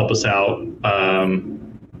us out.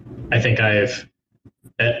 I think I've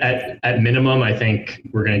at minimum, I think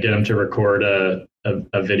we're going to get him to record a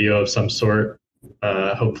video of some sort,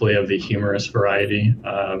 hopefully of the humorous variety.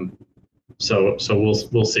 So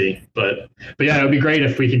we'll see, but yeah, it would be great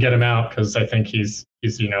if we could get him out, because I think he's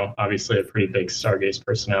obviously a pretty big Stargaze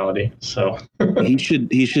personality. So he should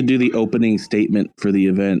do the opening statement for the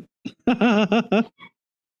event.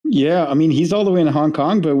 Yeah, I mean, he's all the way in Hong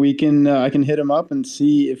Kong, but we can I can hit him up and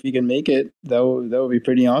see if he can make it. That would be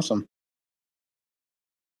pretty awesome.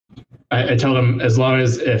 I told him, as long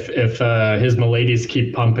as if his miladies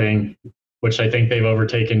keep pumping, which I think they've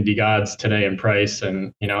overtaken DeGods today in price,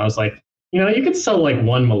 and I was like, you could sell like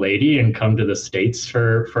one milady and come to the States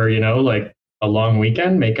for like a long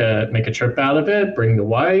weekend, make a trip out of it, bring the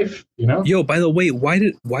wife, Yo, by the way, why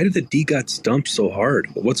did the DGOTs dump so hard?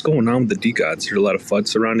 What's going on with the DGOTs? There's a lot of FUD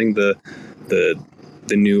surrounding the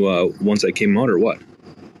new ones that came out, or what?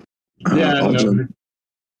 Yeah, no,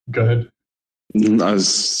 go ahead. I was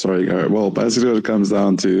sorry, Gary. Well, basically, what it comes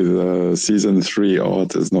down to, the season 3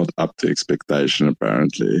 art is not up to expectation,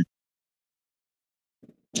 apparently.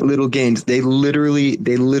 Little gains. They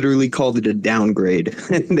literally called it a downgrade.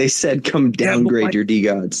 They said, "Come downgrade your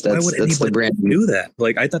DGods." That's the brand. Do that?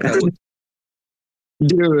 Like, I thought that was.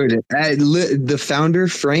 Dude, the founder,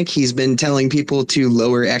 Frank, he's been telling people to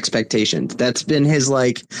lower expectations. That's been his,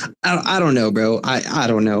 like, I don't know, bro. I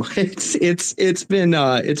don't know. It's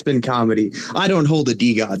been comedy. I don't hold a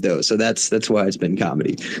DGod though, so that's why it's been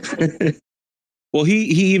comedy. Well, he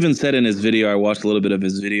even said in his video, I watched a little bit of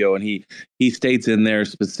his video, and he states in there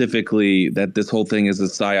specifically that this whole thing is a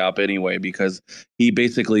psyop anyway, because he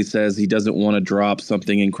basically says he doesn't want to drop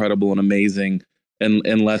something incredible and amazing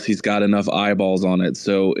unless he's got enough eyeballs on it.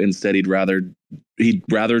 So instead, he'd rather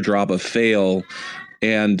drop a fail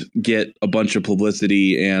and get a bunch of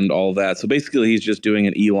publicity and all that. So basically, he's just doing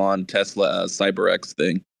an Elon Tesla CyberX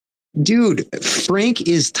thing. Dude, Frank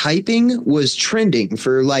is typing was trending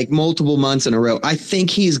for like multiple months in a row. I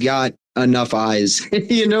think he's got enough eyes.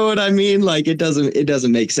 You know what I mean? Like, it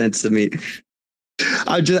doesn't make sense to me.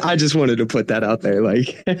 I just wanted to put that out there.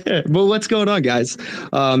 Like, but what's going on, guys?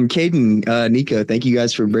 Caden, Nico, thank you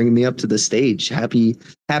guys for bringing me up to the stage. Happy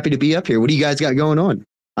to be up here. What do you guys got going on?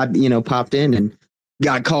 I popped in and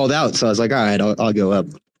got called out, so I was like, all right, I'll go up.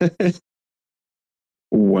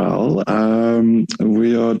 Well,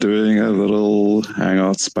 we are doing a little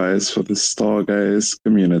hangout space for the Stargaze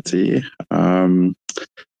community.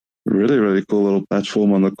 Really, really cool little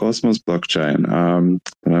platform on the Cosmos blockchain.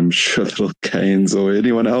 And I'm sure little Canes or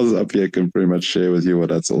anyone else up here can pretty much share with you what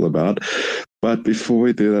that's all about. But before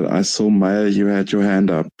we do that, I saw Maya, you had your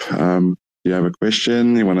hand up. Do you have a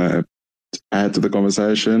question? You want to add to the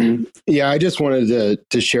conversation? Yeah, I just wanted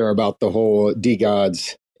to share about the whole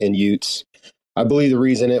DGods and Utes. I believe the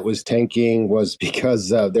reason it was tanking was because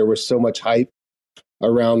there was so much hype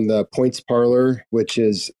around the points parlor, which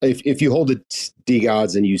is if you hold the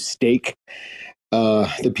DGods and you stake the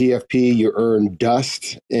PFP, you earn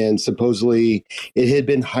dust. And supposedly it had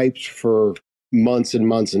been hyped for months and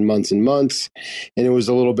months and months and months. And it was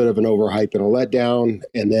a little bit of an overhype and a letdown.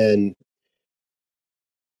 And then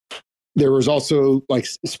there was also like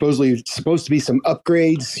supposed to be some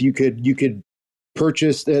upgrades. You could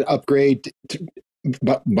purchase an upgrade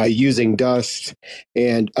by using dust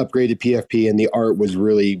and upgrade to PFP, and the art was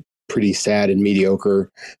really pretty sad and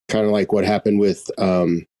mediocre, kind of like what happened with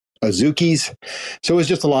Azuki's. So it was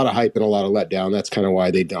just a lot of hype and a lot of letdown. That's kind of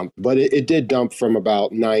why they dumped. But it did dump from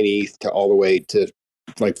about 9 ETH to all the way to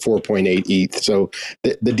like 4.8 ETH. So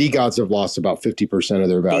the DGods have lost about 50% of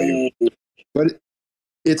their value. But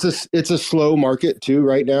it's a slow market too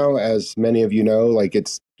right now, as many of you know. Like,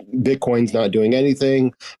 it's Bitcoin's not doing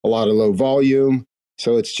anything, a lot of low volume.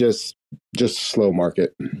 So it's just a slow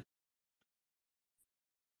market. Well,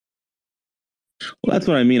 that's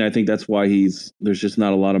what I mean. I think that's why there's just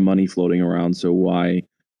not a lot of money floating around. So why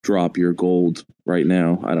drop your gold right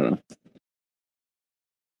now? I don't know.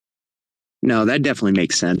 No, that definitely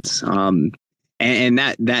makes sense. And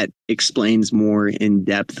that explains more in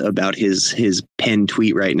depth about his pen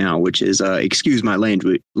tweet right now, which is, excuse my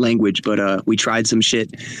language, but we tried some shit.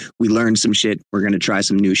 We learned some shit. We're going to try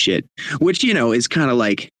some new shit, which, is kind of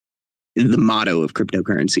like the motto of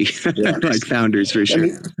cryptocurrency, yeah. Like founders for sure. I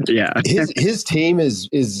mean, yeah. His team is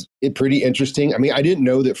pretty interesting. I mean, I didn't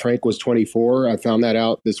know that Frank was 24. I found that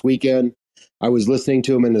out this weekend. I was listening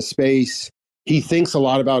to him in the space. He thinks a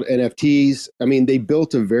lot about NFTs. I mean, they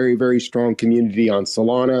built a very, very strong community on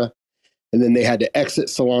Solana, and then they had to exit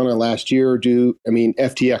Solana last year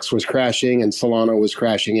FTX was crashing and Solana was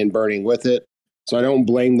crashing and burning with it. So I don't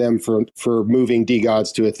blame them for moving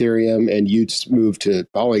DGods to Ethereum and Utes moved to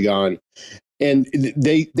Polygon. and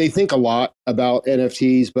they think a lot about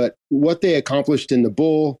NFTs, but what they accomplished in the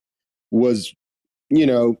bull was,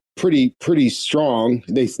 pretty strong.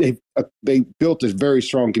 They built a very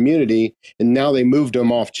strong community, and now they moved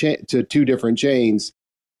them off to two different chains.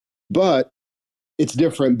 But it's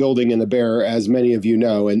different building in the bear, as many of you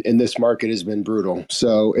know, and this market has been brutal.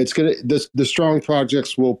 So it's the strong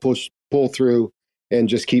projects will pull through and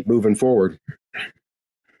just keep moving forward.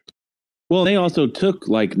 Well, they also took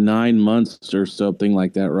like 9 months or something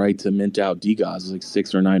like that, right, to mint out DGOS, like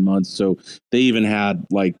 6 or 9 months. So they even had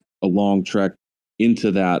like a long trek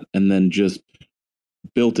into that and then just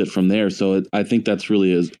built it from there. So I think that's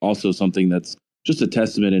really is also something that's just a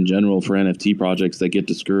testament in general for NFT projects that get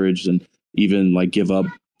discouraged and even like give up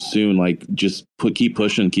soon. Like just keep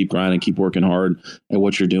pushing, keep grinding, keep working hard at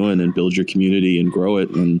what you're doing and build your community and grow it.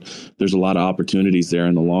 And there's a lot of opportunities there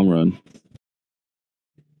in the long run.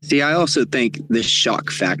 See, I also think the shock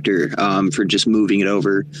factor for just moving it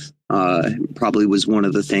over probably was one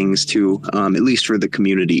of the things too, at least for the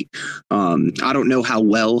community. I don't know how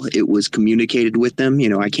well it was communicated with them.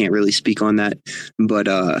 I can't really speak on that, but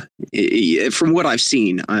from what I've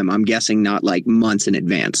seen, I'm guessing not like months in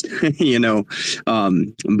advance.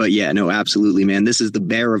 But yeah, no, absolutely, man. This is the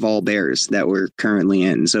bear of all bears that we're currently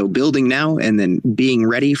in. So building now and then being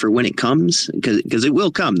ready for when it comes, because it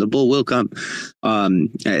will come. The bull will come.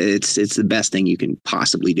 It's the best thing you can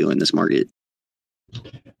possibly do in this market.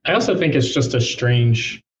 I also think it's just a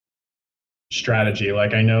strange strategy.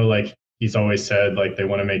 Like, I know, like, he's always said, like, they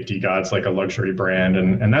want to make DGODs like a luxury brand,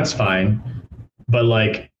 and that's fine. But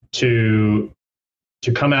like to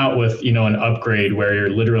come out with, an upgrade where you're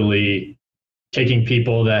literally taking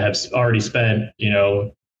people that have already spent,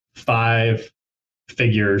 5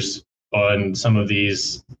 figures on some of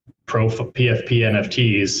these pro PFP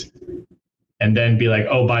NFTs, and then be like,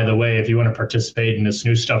 oh, by the way, if you want to participate in this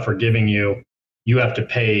new stuff we're giving you, you have to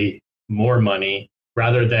pay more money,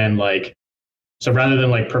 rather than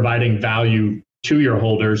providing value to your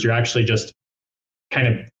holders, you're actually just kind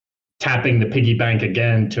of tapping the piggy bank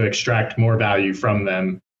again to extract more value from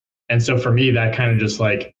them. And so for me, that kind of just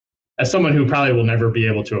like, as someone who probably will never be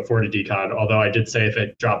able to afford a DCOD, although I did say if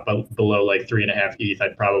it dropped below like 3.5 ETH,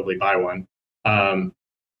 I'd probably buy one.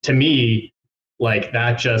 To me, like,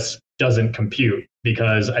 that just doesn't compute,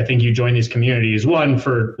 because I think you join these communities, one,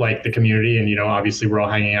 for like the community, and obviously we're all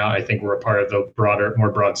hanging out. I think we're a part of the more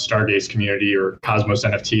broad Stargaze community, or Cosmos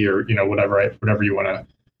NFT, or whatever you want to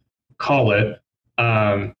call it.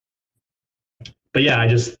 But yeah, I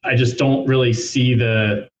just don't really see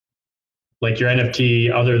the, like, your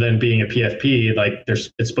NFT, other than being a PFP, like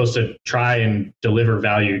it's supposed to try and deliver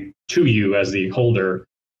value to you as the holder,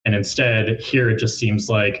 and instead here it just seems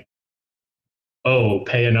like, oh,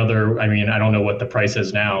 pay another. I mean, I don't know what the price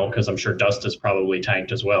is now, because I'm sure Dust is probably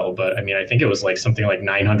tanked as well. But I mean, I think it was like something like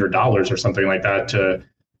 $900 or something like that to,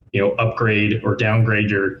 upgrade or downgrade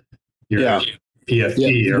your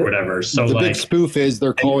PFP or whatever. So the like, big spoof is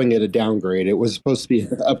they're calling it a downgrade. It was supposed to be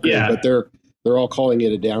an upgrade, but they're all calling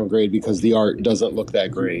it a downgrade because the art doesn't look that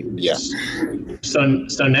great. Yes.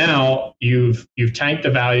 So now you've tanked the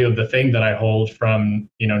value of the thing that I hold from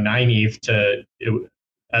 9 ETH to.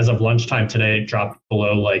 As of lunchtime today, it dropped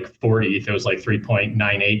below like 4 ETH. It was like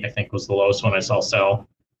 3.98, I think, was the lowest one I saw sell.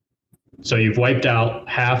 So you've wiped out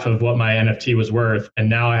half of what my NFT was worth, and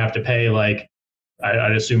now I have to pay, like,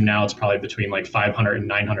 I'd assume now it's probably between like $500 and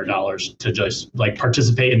 $900 to just like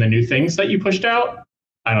participate in the new things that you pushed out.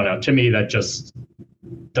 I don't know. To me, that just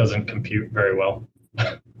doesn't compute very well.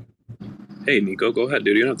 Hey, Nico, go ahead,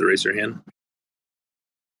 dude. You don't have to raise your hand.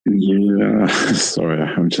 Yeah, sorry,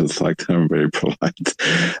 I'm just like, I'm very polite.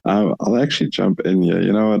 I'll actually jump in here.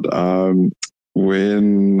 You know what?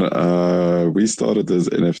 When we started this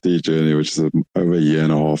NFT journey, which is over a year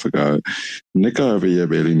and a half ago, Nico over here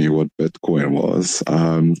barely knew what Bitcoin was.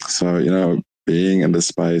 So, being in the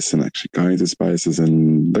space and actually going to spaces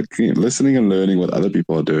and listening and learning what other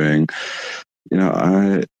people are doing,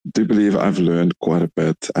 I do believe I've learned quite a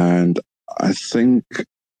bit. And I think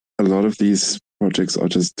a lot of these projects are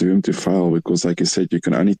just doomed to fail because, like you said, you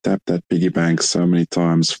can only tap that piggy bank so many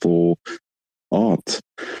times for art.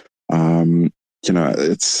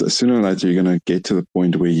 It's sooner or later you're going to get to the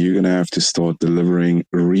point where you're going to have to start delivering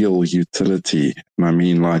real utility. And I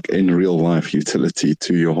mean, like, in real life utility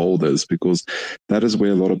to your holders, because that is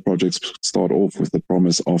where a lot of projects start off, with the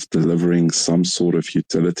promise of delivering some sort of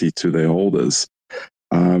utility to their holders.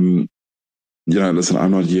 Listen,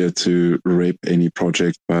 I'm not here to rep any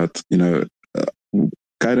project, but,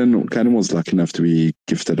 Caden was lucky enough to be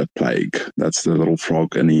gifted a plague. That's the little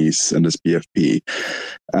frog in his PFP.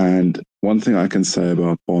 And one thing I can say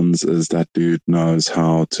about Bonds is that dude knows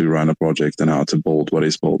how to run a project and how to build what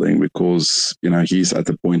he's building, because, you know, he's at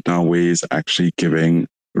the point now where he's actually giving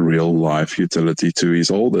real life utility to his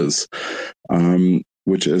holders,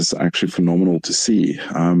 which is actually phenomenal to see.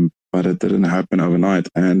 But it didn't happen overnight.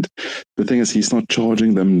 And the thing is, he's not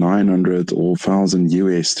charging them 900 or 1,000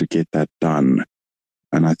 US to get that done.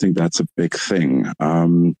 And I think that's a big thing.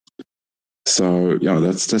 So, yeah,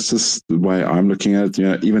 that's just the way I'm looking at it. You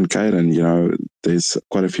know, even Caden, you know, there's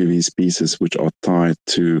quite a few of these pieces which are tied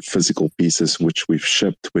to physical pieces which we've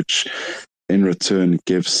shipped, which in return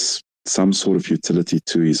gives some sort of utility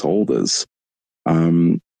to his holders.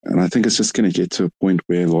 And I think it's just going to get to a point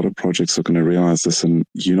where a lot of projects are going to realize this, and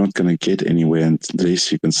you're not going to get anywhere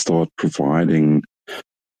unless you can start providing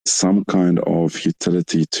some kind of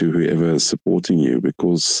utility to whoever is supporting you,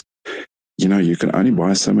 because, you know, you can only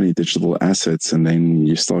buy so many digital assets, and then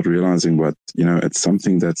you start realizing, but, you know, it's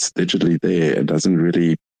something that's digitally there. It doesn't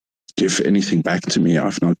really give anything back to me.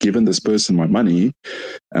 I've now given this person my money,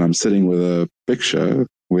 and I'm sitting with a picture,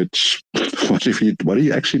 which what do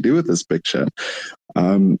you actually do with this picture?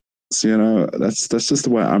 So, you know, that's just the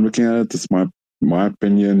way I'm looking at it. It's my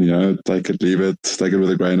opinion, you know, take it, leave it, take it with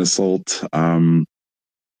a grain of salt.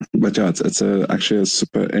 But yeah, it's actually a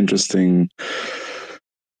super interesting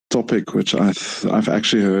topic, which I've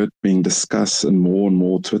actually heard being discussed in more and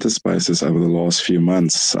more Twitter spaces over the last few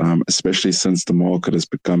months, especially since the market has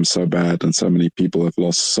become so bad and so many people have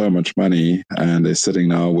lost so much money, and they're sitting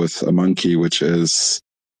now with a monkey which is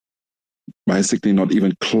basically not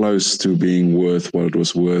even close to being worth what it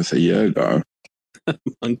was worth a year ago.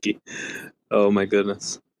 Monkey. Oh my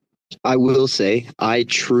goodness. I will say, I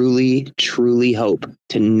truly, truly hope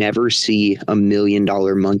to never see $1 million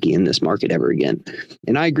monkey in this market ever again.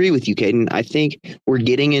 And I agree with you, Caden. I think we're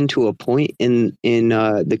getting into a point in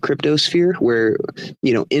the crypto sphere where,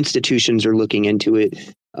 you know, institutions are looking into it.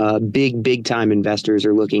 Big time investors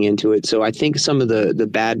are looking into it. So I think some of the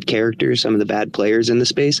bad characters, some of the bad players in the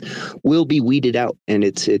space will be weeded out, and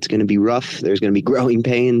it's going to be rough. There's going to be growing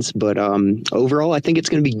pains, but overall, I think it's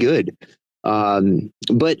going to be good.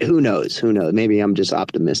 But who knows? Maybe I'm just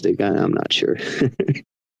optimistic. I'm not sure.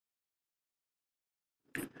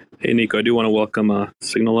 Hey, Nico, I do want to welcome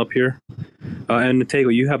Signal up here. And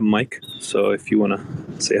Natego, you have a mic, so if you want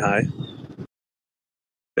to say hi.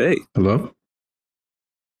 Hey. Hello?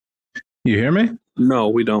 You hear me? No,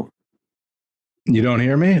 we don't. You don't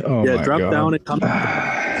hear me? Oh, yeah, my drop God. down and come.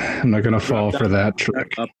 I'm not going to fall for that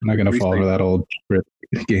trick. I'm not going to fall for that old trick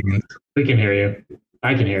game. We can hear you.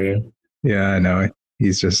 I can hear you. Yeah, I know.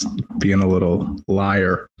 He's just being a little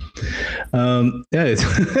liar. Yeah,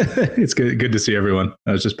 it's good to see everyone.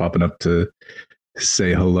 I was just popping up to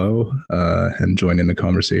say hello and join in the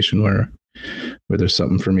conversation where there's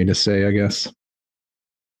something for me to say, I guess.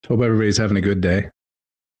 Hope everybody's having a good day.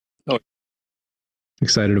 Oh,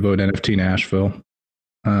 excited about NFT Nashville.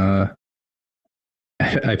 I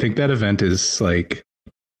think that event is like,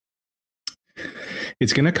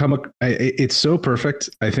 it's going to come. It's so perfect.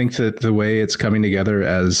 I think that the way it's coming together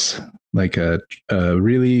as like a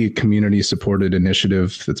really community supported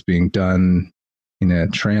initiative that's being done in a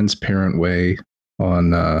transparent way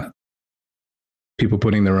on people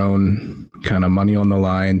putting their own kind of money on the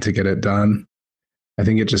line to get it done. I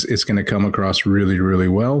think it's going to come across really, really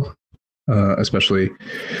well, especially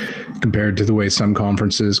compared to the way some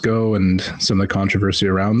conferences go and some of the controversy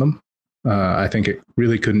around them. I think it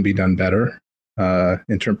really couldn't be done better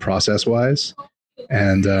in term process wise,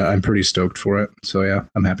 and I'm pretty stoked for it. So yeah,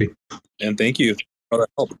 I'm happy. And thank you for that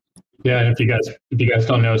help. Yeah, and if you guys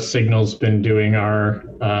don't know, Signal's been doing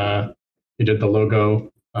he did the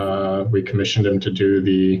logo. We commissioned him to do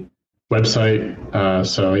the website.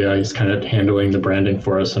 So yeah, he's kind of handling the branding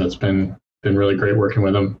for us, and it's been really great working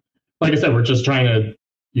with him. Like I said, we're just trying to,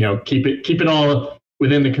 you know, keep it all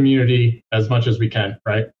within the community as much as we can,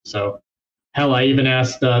 right? So hell, I even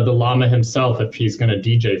asked the llama himself if he's going to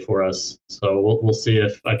DJ for us. So we'll see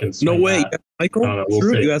if I can. No way, that. Michael. We'll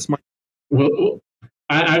True, see. you asked Mike.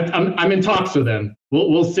 I'm in talks with him.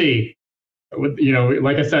 We'll see. You know,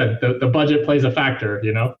 like I said, the budget plays a factor.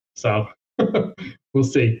 You know, so we'll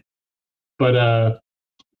see. But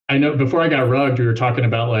I know before I got rugged, we were talking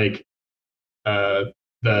about like the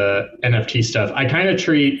NFT stuff. I kind of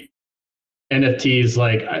treat NFTs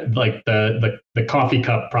like the coffee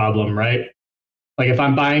cup problem, right? Like if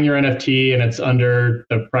I'm buying your NFT and it's under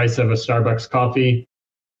the price of a Starbucks coffee,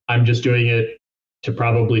 I'm just doing it to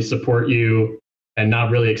probably support you and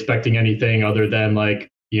not really expecting anything other than like,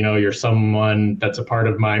 you know, you're someone that's a part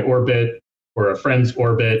of my orbit a friend's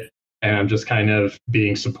orbit, and I'm just kind of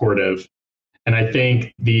being supportive. And I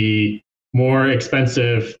think the more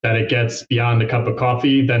expensive that it gets beyond a cup of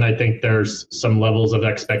coffee, then I think there's some levels of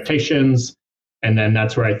expectations. And then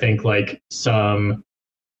that's where I think like some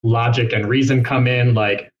logic and reason come in,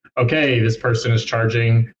 like, okay, this person is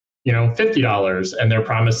charging, $50 and they're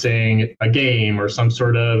promising a game or some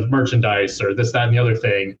sort of merchandise or this, that, and the other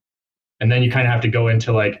thing. And then you kind of have to go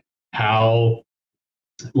into like, how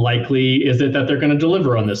likely is it that they're going to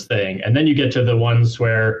deliver on this thing? And then you get to the ones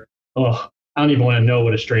where, I don't even want to know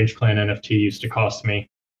what a Strange Clan NFT used to cost me.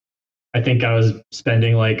 I think I was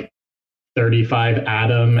spending like 35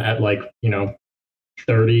 Atom at like,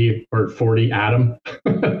 30 or 40 Atom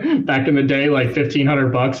back in the day, like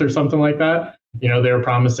 $1,500 or something like that. They were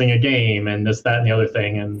promising a game and this, that, and the other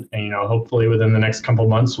thing. And hopefully within the next couple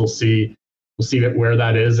months, we'll see where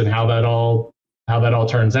that is and how that all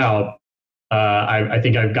turns out. I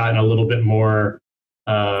think I've gotten a little bit more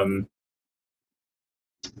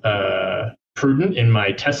prudent in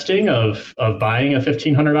my testing of buying a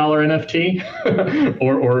 $1,500 NFT,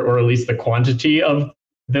 or at least the quantity of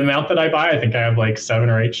the amount that I buy. I think I have like 7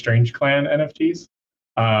 or 8 Strange Clan NFTs.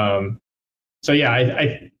 So yeah,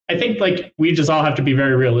 I think like we just all have to be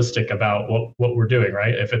very realistic about what we're doing,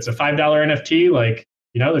 right? If it's a $5 NFT, like,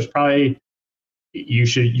 there's probably,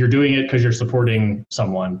 you're doing it because you're supporting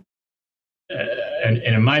someone. And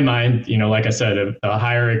in my mind, like I said, if the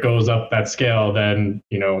higher it goes up that scale, then,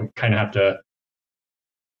 kind of have to,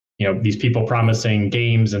 these people promising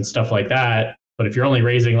games and stuff like that. But if you're only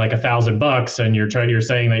raising like $1,000 and you're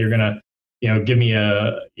saying that you're going to, give me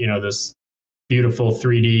this beautiful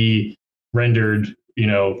 3D rendered,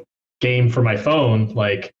 game for my phone,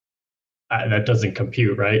 like that doesn't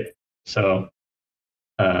compute, right? So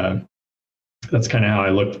that's kind of how I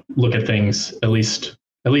look at things, at least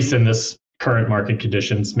in this current market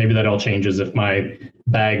conditions. Maybe that all changes if my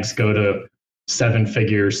bags go to 7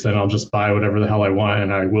 figures, then I'll just buy whatever the hell I want,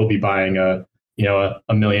 and I will be buying a $1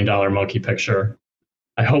 million monkey picture.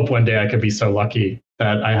 I hope one day I could be so lucky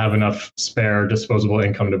that I have enough spare disposable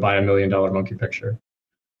income to buy $1 million monkey picture.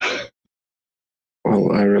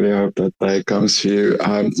 Well, I really hope that day comes for you.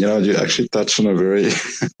 You actually touched on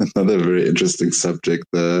another very interesting subject,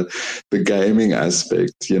 the gaming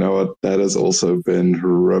aspect. That has also been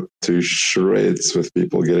ripped to shreds with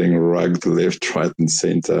people getting rugged left, right, and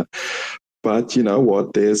center. But you know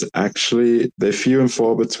what? They're few and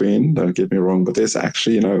far between. Don't get me wrong, but there's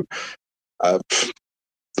actually,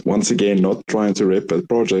 once again, not trying to rep a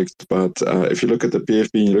project, but if you look at the PFP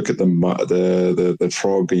and you look at the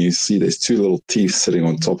frog and you see there's 2 little teeth sitting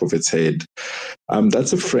on top of its head,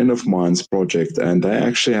 that's a friend of mine's project, and they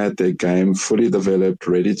actually had their game fully developed,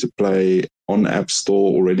 ready to play on App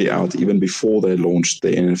Store, already out even before they launched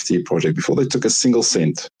the NFT project, before they took a single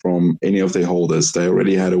cent from any of their holders. They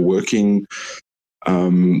already had a working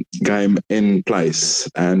game in place,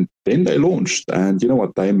 and then they launched, and you know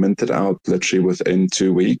what, they minted out literally within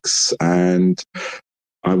 2 weeks, and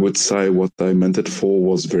I would say what they minted for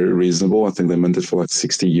was very reasonable. I think they minted for like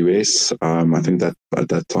 60 US. I think that at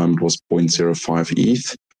that time it was 0.05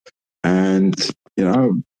 ETH, and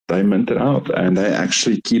they minted out, and they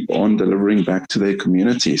actually keep on delivering back to their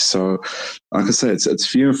community. So, like I say, it's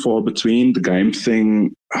few and far between. The game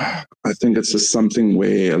thing, I think it's just something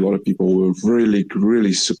where a lot of people were really,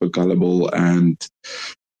 really super gullible and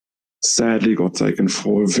sadly got taken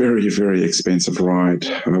for a very, very expensive ride,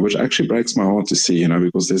 which actually breaks my heart to see,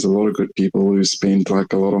 because there's a lot of good people who spent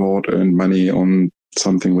like a lot of hard-earned money on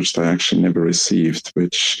something which they actually never received,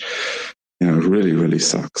 which, really, really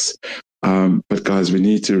sucks. But guys, we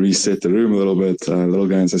need to reset the room a little bit. Little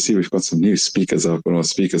guys, I see we've got some new speakers up on our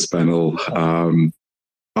speakers panel.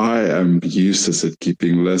 I am useless at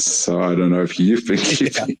keeping lists, so I don't know if you've been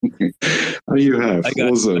keeping. Oh, you have.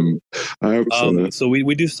 Awesome. I hope so. So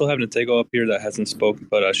we do still have Natego up here that hasn't spoken,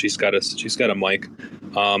 but she's got a mic.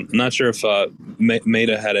 I'm not sure if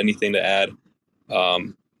Maida had anything to add.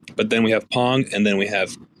 But then we have Pong, and then we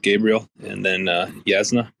have Gabriel, and then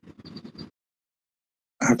Yasna.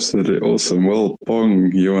 Absolutely awesome. Well,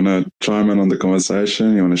 Pong, you want to chime in on the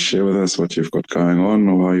conversation? You want to share with us what you've got going on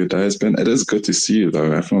or how your day has been? It is good to see you,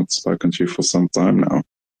 though. I've not spoken to you for some time now.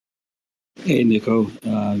 Hey, Nico,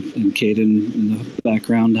 and Caden in the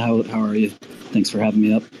background. How are you? Thanks for having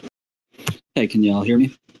me up. Hey, can you all hear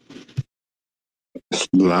me?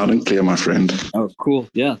 Loud and clear, my friend. Oh, cool.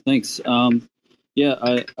 Yeah, thanks. Yeah,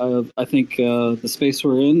 I think the space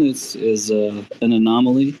we're in is an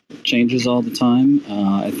anomaly. It changes all the time.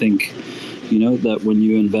 I think, that when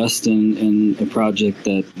you invest in a project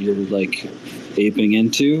that you're like aping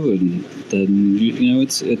into, and then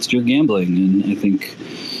it's you're gambling. And I think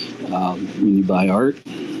when you buy art,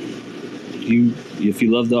 if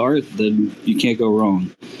you love the art, then you can't go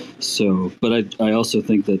wrong. So, but I also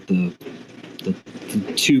think that the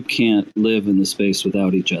two can't live in the space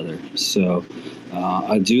without each other. So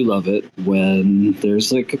I do love it when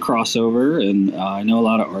there's like a crossover, and I know a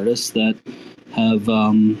lot of artists that have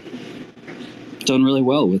done really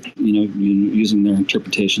well with using their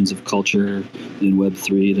interpretations of culture in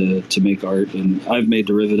Web3 to make art. And I've made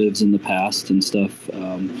derivatives in the past and stuff.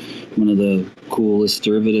 One of the coolest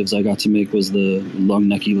derivatives I got to make was the long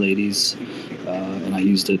necky ladies, and I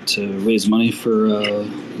used it to raise money for a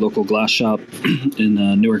local glass shop in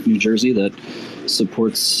Newark, New Jersey that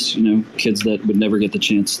supports kids that would never get the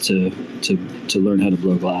chance to learn how to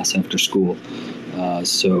blow glass after school.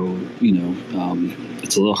 So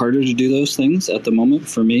it's a little harder to do those things at the moment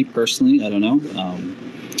for me personally. I don't know,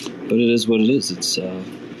 but it is what it is. It's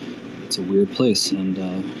a weird place, and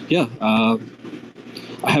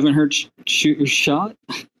I haven't heard Shoot Your Shot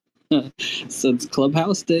since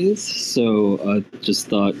Clubhouse days, so I just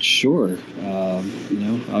thought, sure,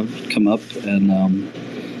 I've come up and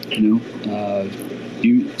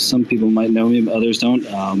some people might know me, but others don't.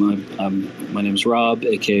 My name's Rob,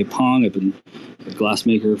 aka Pong. I've been a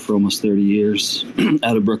glassmaker for almost 30 years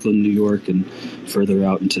out of Brooklyn, New York, and further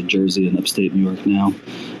out into Jersey and upstate New York now.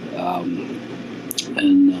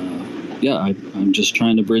 I'm just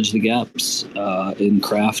trying to bridge the gaps in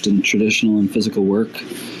craft and traditional and physical work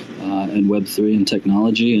and Web3 and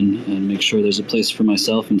technology, and make sure there's a place for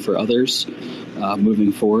myself and for others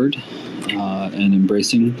moving forward and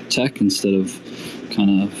embracing tech instead of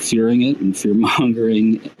kind of fearing it and fear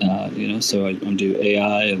mongering. So I'm do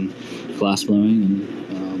AI and glass blowing, and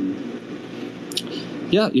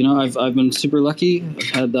I've been super lucky. I've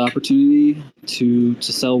had the opportunity to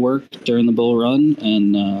sell work during the bull run,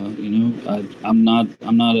 and I'm not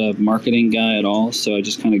a marketing guy at all, so I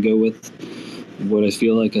just kind of go with what I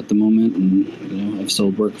feel like at the moment. And I've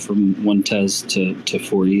sold work from 1 Tez to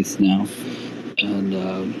 4 ETH now, and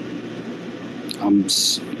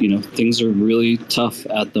things are really tough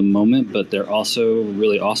at the moment, but they're also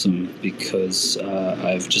really awesome because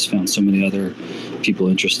I've just found so many other people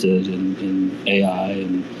interested in AI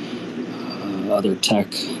and other tech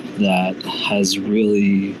that has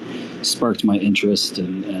really sparked my interest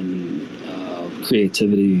and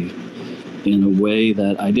creativity in a way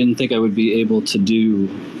that I didn't think I would be able to do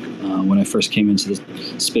when I first came into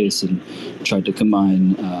the space and tried to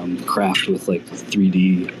combine craft with like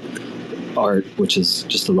 3D art, which is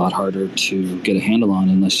just a lot harder to get a handle on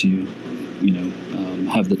unless you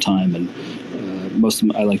have the time. And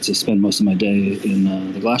I like to spend most of my day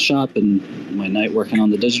in the glass shop and my night working on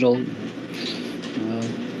the digital.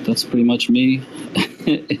 That's pretty much me.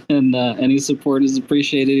 And any support is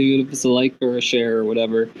appreciated, even if it's a like or a share or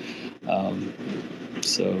whatever.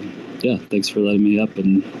 So yeah, thanks for letting me up,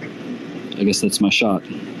 and I guess that's my shot.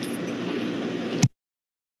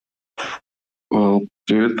 Well,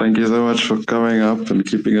 dude, thank you so much for coming up and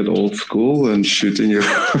keeping it old school and shooting your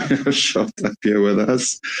shot up here with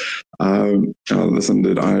us. Listen,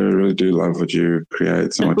 dude, I really do love what you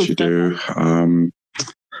create and what you do.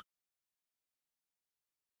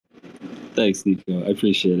 Thanks, Nico. I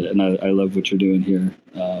appreciate it. And I love what you're doing here.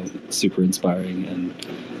 Super inspiring, and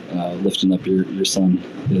lifting up your son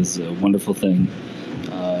is a wonderful thing.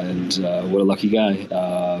 And what a lucky guy.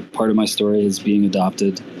 Part of my story is being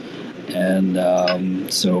adopted.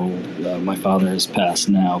 And so my father has passed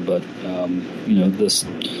now, but this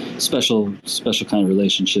special kind of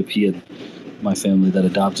relationship. My family that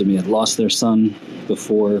adopted me had lost their son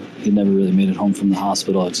before. He never really made it home from the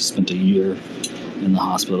hospital. I just spent a year in the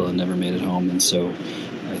hospital and never made it home. And so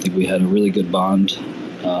I think we had a really good bond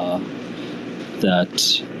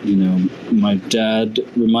that, my dad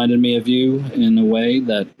reminded me of you in a way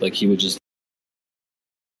that like he would just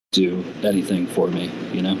do anything for me,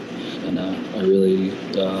 and I really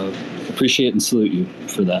appreciate and salute you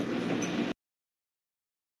for that.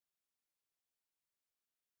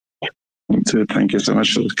 So thank you so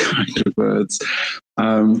much for the kind words.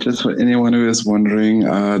 Just for anyone who is wondering,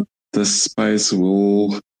 this space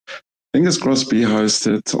will, fingers crossed, be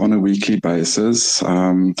hosted on a weekly basis.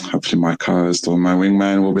 Hopefully my co-host or my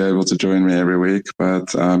wingman will be able to join me every week. But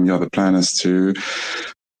the plan is to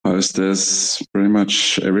host this pretty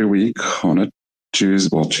much every week on a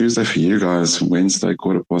Tuesday for you guys, Wednesday,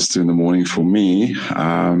 2:15 in the morning for me.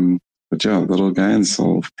 But yeah, little gains,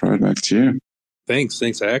 I'll throw it back to you. Thanks.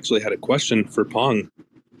 I actually had a question for Pong.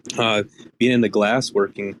 Being in the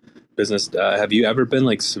glassworking business, have you ever been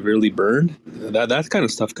like severely burned? That kind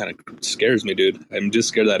of stuff kind of scares me, dude. I'm just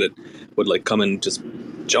scared that it would like come and just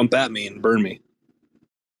jump at me and burn me.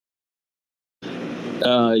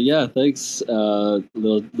 Yeah, thanks,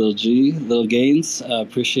 little G, little Gains.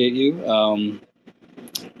 Appreciate you.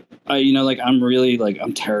 I'm really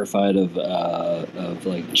I'm terrified of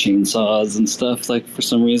like chainsaws and stuff for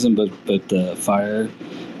some reason, but the fire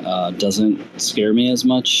doesn't scare me as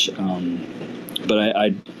much. But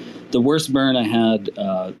I the worst burn I had,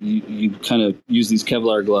 you kind of use these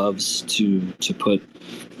Kevlar gloves to put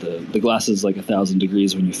the glass is 1,000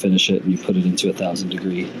 degrees when you finish it, and you put it into a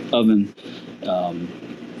 1,000-degree oven.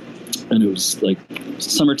 And it was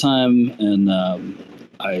summertime, and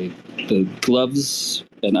the gloves,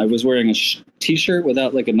 and I was wearing a t-shirt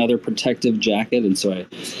without another protective jacket, and so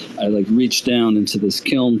I reached down into this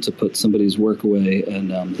kiln to put somebody's work away, and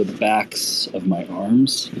the backs of my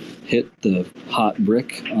arms hit the hot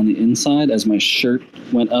brick on the inside as my shirt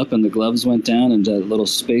went up and the gloves went down, and that little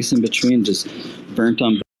space in between just burnt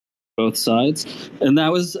on both sides. And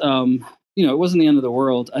that was it wasn't the end of the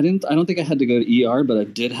world. I don't think I had to go to ER, but I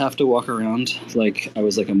did have to walk around like I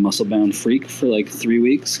was a muscle-bound freak for 3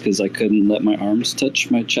 weeks because I couldn't let my arms touch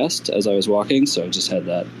my chest as I was walking. So I just had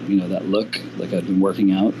that, that look like I'd been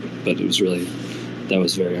working out, but that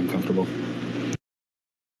was very uncomfortable.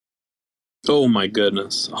 Oh my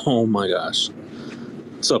goodness. Oh my gosh.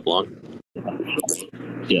 What's up, Long?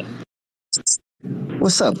 Yeah.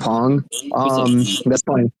 What's up, Pong? That's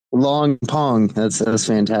funny. Long Pong. That's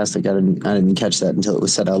fantastic. I didn't catch that until it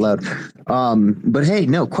was said out loud. But hey,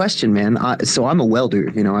 no question, man. So I'm a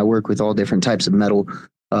welder. I work with all different types of metal.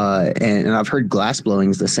 And I've heard glass blowing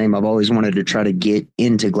is the same. I've always wanted to try to get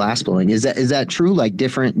into glass blowing. Is that true? Like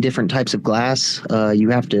different types of glass, you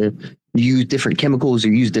have to use different chemicals or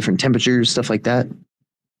use different temperatures, stuff like that.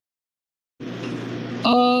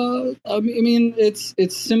 I mean, it's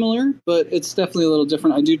similar, but it's definitely a little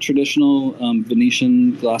different. I do traditional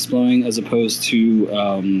Venetian glass blowing as opposed to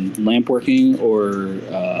lamp working or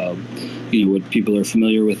what people are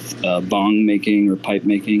familiar with bong making or pipe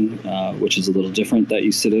making, which is a little different. That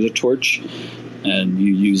you sit at a torch and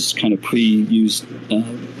you use kind of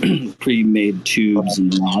pre-made tubes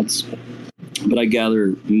and rods. But I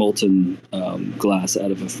gather molten glass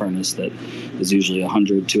out of a furnace that is usually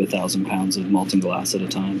 100 to 1,000 pounds of molten glass at a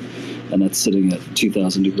time, and that's sitting at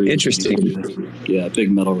 2,000 degrees. Interesting. Yeah,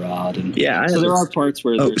 big metal rod, and so there are parts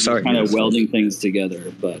where they're kind of welding things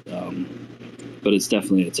together, but it's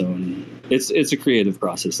definitely its own. It's a creative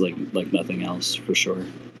process, like nothing else, for sure.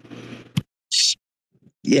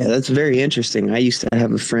 Yeah, that's very interesting. I used to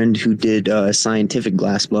have a friend who did scientific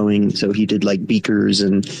glass blowing, so he did beakers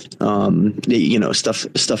and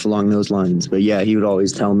stuff along those lines. But yeah, he would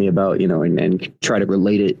always tell me about and try to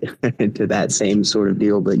relate it to that same sort of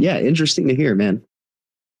deal. But yeah, interesting to hear, man.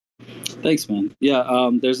 Thanks, man.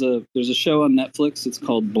 Yeah, there's a show on Netflix. It's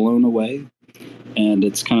called Blown Away, and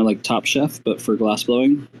it's kind of like Top Chef, but for glass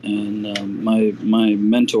blowing. And my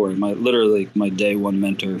mentor, my day one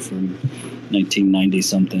mentor from 1990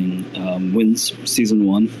 something, wins season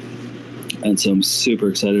 1, and so I'm super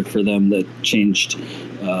excited for them. That changed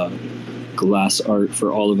glass art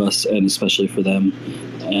for all of us, and especially for them.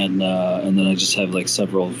 And then I just have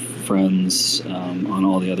several friends on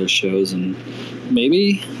all the other shows, and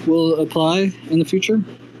maybe we'll apply in the future.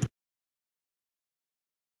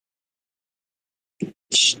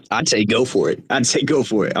 I'd say go for it.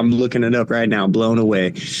 I'm looking it up right now. Blown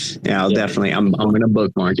Away. Yeah, definitely. I'm going to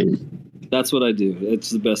bookmark it. That's what I do.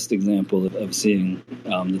 It's the best example of seeing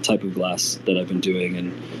the type of glass that I've been doing,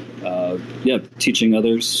 and teaching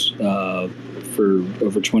others for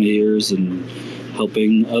over 20 years and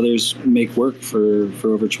helping others make work for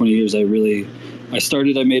over 20 years. I made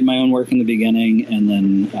my own work in the beginning, and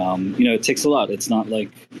then it takes a lot. It's not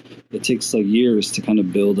it takes years to kind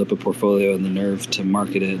of build up a portfolio and the nerve to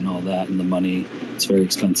market it and all that, and the money. It's very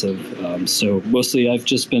expensive. So mostly I've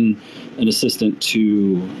just been an assistant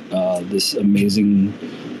to this amazing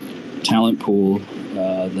talent pool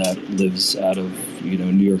that lives out of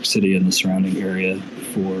New York City and the surrounding area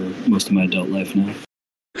for most of my adult life now.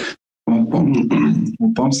 Well,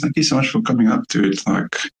 Bob, thank you so much for coming up to it. I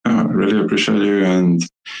really appreciate you, and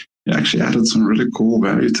you actually added some really cool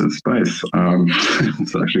value to the space.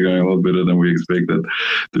 It's actually going a lot better than we expected,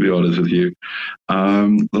 to be honest with you.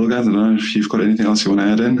 Little guys, I don't know if you've got anything else you want to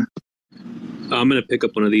add in? I'm going to pick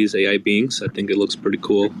up one of these AI beings. I think it looks pretty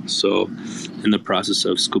cool. So in the process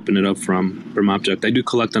of scooping it up from object. I do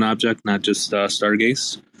collect an object, not just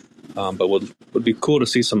Stargaze. But would be cool to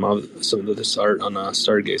see some of this art on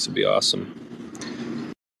Stargaze. Would be awesome.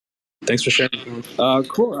 Thanks for sharing.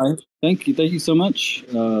 Cool. Thank you so much.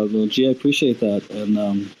 Well, G, I appreciate that,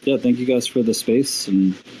 and thank you guys for the space.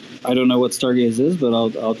 And I don't know what Stargaze is, but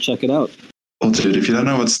I'll check it out. Well, dude, if you don't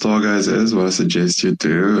know what Stargaze is, what I suggest you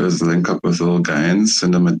do is link up with Little Gains,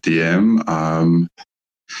 send them a DM.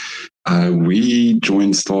 We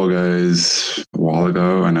joined Stargaze a while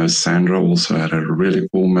ago. I know Sandra also had a really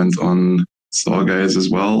cool mint on Stargaze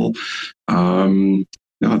as well.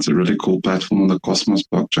 Yeah, it's a really cool platform on the Cosmos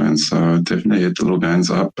blockchain. So definitely hit the Little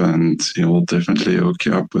Gains up and he will definitely hook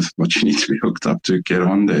you up with what you need to be hooked up to get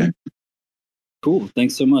on there. Cool.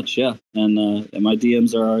 Thanks so much. Yeah. And my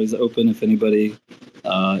DMs are always open if anybody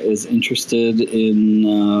is interested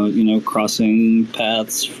in, crossing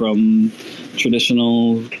paths from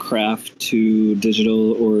traditional craft to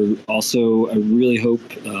digital, or also I really hope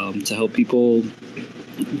to help people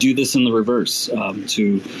do this in the reverse,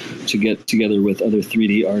 to get together with other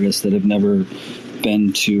 3D artists that have never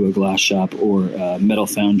been to a glass shop or a metal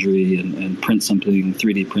foundry and print something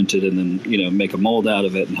 3D printed and then, make a mold out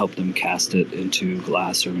of it and help them cast it into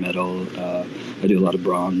glass or metal. I do a lot of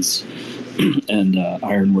bronze and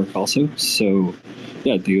iron work also. So,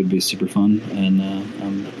 yeah, I think it would be super fun. And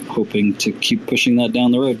I'm hoping to keep pushing that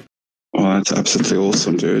down the road. Well, that's absolutely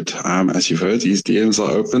awesome, dude. As you've heard, these DMs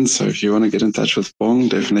are open, so if you want to get in touch with Bong,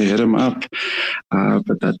 definitely hit him up.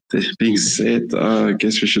 But that being said, I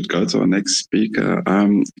guess we should go to our next speaker.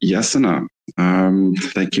 Yasina,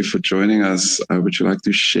 thank you for joining us. Would you like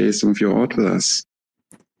to share some of your art with us?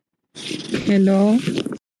 Hello.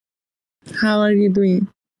 How are you doing?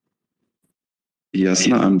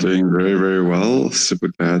 Yasina, I'm doing very, very well. Super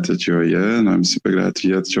glad that you're here, and I'm super glad to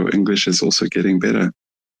hear that your English is also getting better.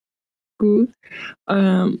 Good.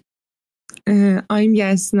 I'm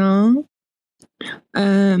Yasna.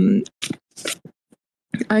 I'm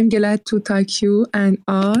glad to talk to you and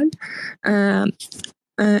all.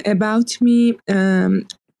 About me,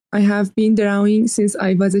 I have been drawing since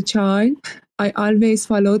I was a child. I always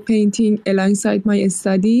followed painting alongside my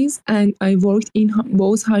studies, and I worked in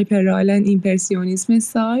both hyperreal and impressionism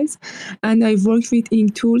styles. And I worked with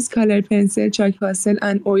ink tools, color pencil, chalk pastel,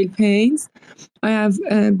 and oil paints. I have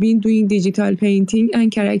been doing digital painting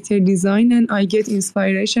and character design, and I get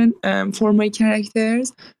inspiration for my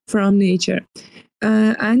characters from nature.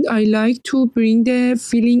 And I like to bring the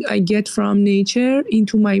feeling I get from nature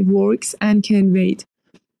into my works and convey it.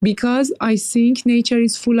 Because I think nature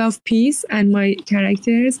is full of peace, and my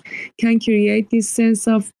characters can create this sense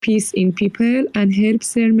of peace in people and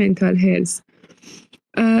helps their mental health.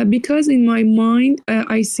 Because in my mind,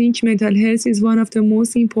 I think mental health is one of the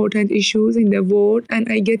most important issues in the world, and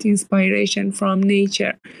I get inspiration from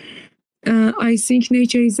nature. I think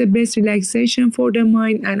nature is the best relaxation for the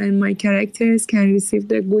mind, and my characters can receive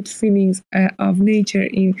the good feelings of nature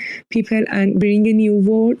in people and bring a new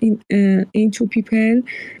world into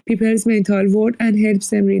people's mental world and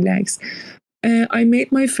helps them relax. I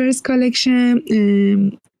made my first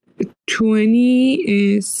collection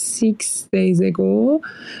 26 days ago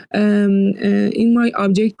in my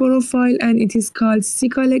object profile, and it is called C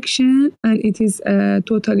Collection, and it is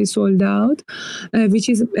totally sold out, which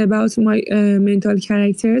is about my mental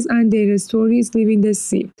characters and their stories living the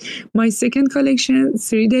sea. My second collection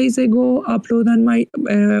 3 days ago upload on my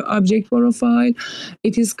object profile.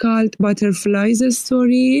 It is called Butterflies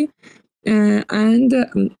Story, and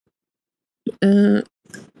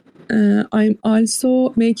I'm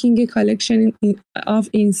also making a collection of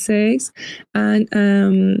insects and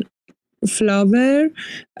flower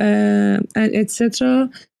and etc.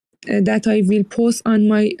 That I will post on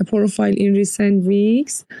my profile in recent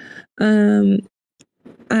weeks. And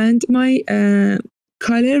my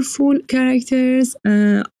colorful characters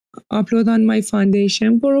upload on my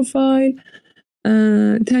foundation profile.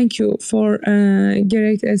 Thank you for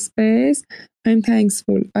great space. I'm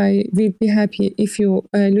thankful. I will be happy if you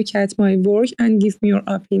look at my work and give me your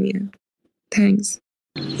opinion. Thanks.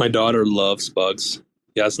 My daughter loves bugs.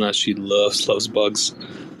 Yasna, she loves bugs.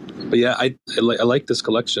 But yeah, I like this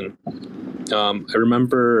collection. I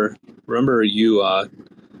remember you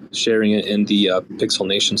sharing it in the Pixel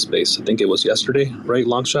Nation space. I think it was yesterday, right?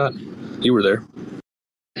 Longshot, you were there.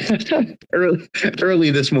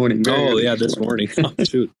 early this morning. Oh yeah, this morning. Oh,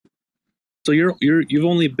 shoot. So you've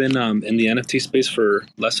only been in the NFT space for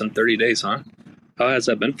less than 30 days, huh? How has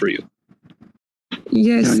that been for you?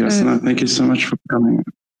 Yes. Yasna, thank you so much for coming.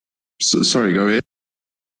 Sorry, go ahead.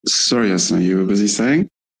 Sorry, Yasna, you were busy saying?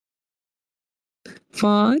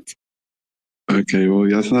 What? Okay, well,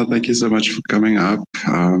 Yasna, thank you so much for coming up.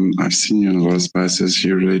 I've seen you in a lot of spaces.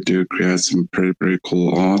 You really do create some pretty, pretty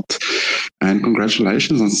cool art. And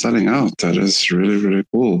congratulations on selling out. That is really, really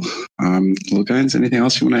cool. Little Gains, anything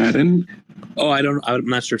else you want to add in? Oh, I'm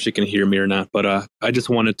not sure if she can hear me or not, but I just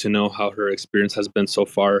wanted to know how her experience has been so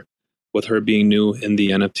far with her being new in the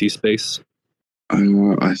NFT space.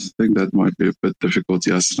 I think that might be a bit difficult.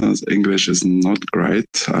 Yasna's English is not great.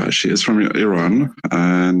 She is from Iran,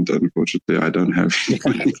 and unfortunately, I don't have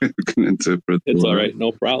anyone who can interpret. It's all right.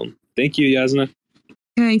 No problem. Thank you, Yasna.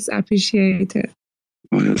 Thanks, appreciate it.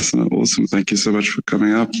 Well, yes, awesome. Thank you so much for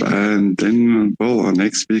coming up. And then, well, our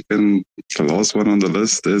next speaker, and the last one on the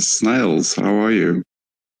list is Snails. How are you?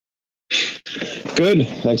 Good.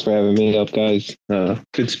 Thanks for having me up, guys.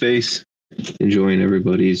 Good space. Enjoying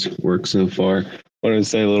everybody's work so far. Wanted to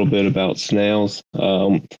say a little bit about Snails.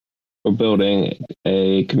 We're building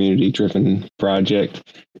a community-driven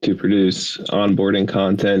project to produce onboarding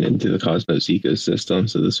content into the Cosmos ecosystem.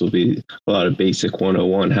 So this will be a lot of basic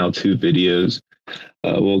 101 how-to videos.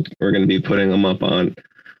 We're going to be putting them up on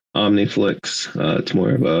OmniFlix. It's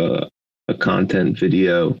more of a content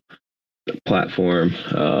video platform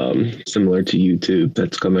similar to YouTube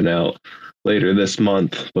that's coming out later this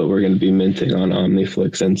month, but we're going to be minting on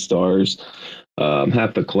OmniFlix and Stars.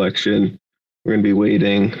 Half the collection. We're going to be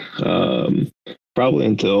waiting probably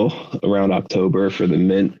until around October for the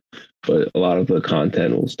mint, but a lot of the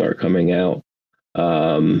content will start coming out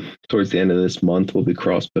towards the end of this month. We'll be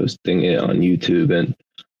cross-posting it on YouTube and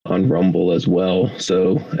on Rumble as well,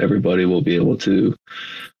 so everybody will be able to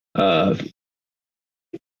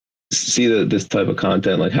see this type of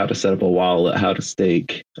content, like how to set up a wallet, how to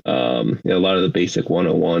stake, a lot of the basic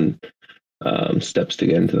 101 steps to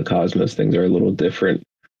get into the Cosmos. Things are a little different.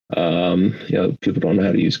 People don't know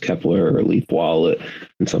how to use Kepler or Leap Wallet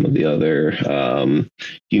and some of the other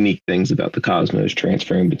unique things about the Cosmos,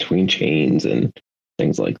 transferring between chains and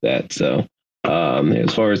things like that. So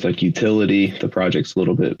as far as like utility, the project's a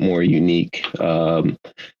little bit more unique.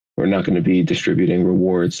 We're not going to be distributing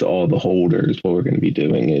rewards to all the holders. What we're going to be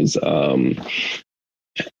doing is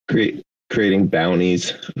creating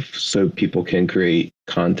bounties so people can create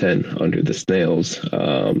content under the Snails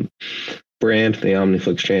brand, the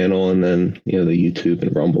OmniFlix channel, and then the YouTube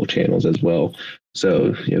and Rumble channels as well.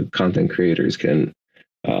 So content creators can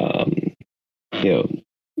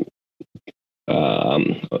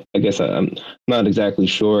I guess I'm not exactly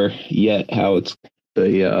sure yet how it's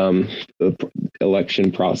the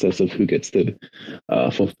election process of who gets to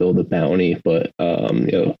fulfill the bounty, but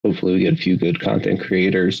hopefully we get a few good content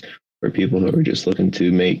creators or people who are just looking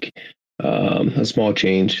to make a small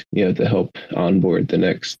change, to help onboard the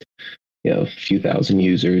next few thousand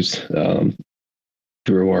users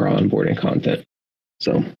through our onboarding content.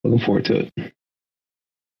 So looking forward to it.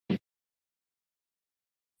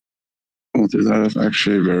 Well, that is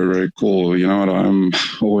actually very, very cool. You know what? I'm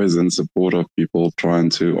always in support of people trying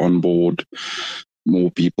to onboard more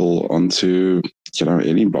people onto,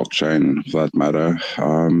 any blockchain for that matter.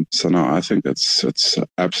 So no, I think it's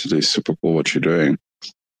absolutely super cool what you're doing.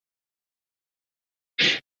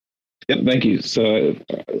 Yep, thank you. So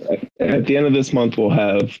at the end of this month, we'll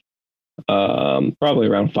have probably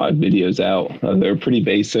around 5 videos out. They're pretty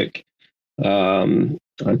basic. I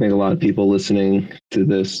think a lot of people listening to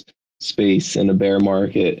this space in a bear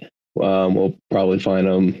market will probably find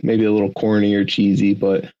them maybe a little corny or cheesy,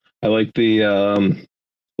 but I like the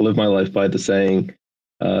live my life by the saying,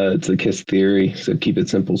 it's a KISS theory, so keep it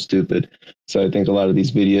simple, stupid. So I think a lot of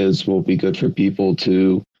these videos will be good for people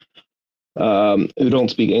who don't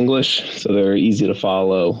speak English, so they're easy to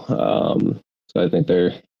follow. So I think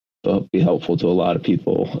they'll be helpful to a lot of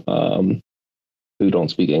people who don't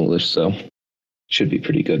speak English, so should be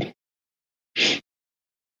pretty good.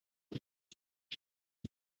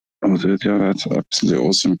 Oh, dude, yeah, that's absolutely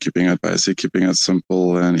awesome. Keeping it basic, keeping it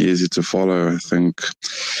simple and easy to follow. I think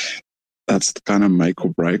that's the kind of make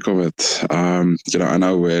or break of it. I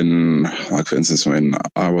know when, like, for instance, when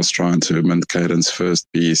I was trying to mint Caden's first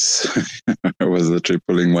piece, I was literally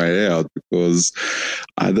pulling my hair out because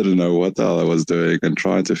I didn't know what the hell I was doing and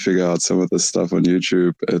trying to figure out some of the stuff on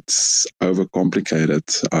YouTube. It's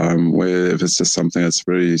overcomplicated. Where if it's just something that's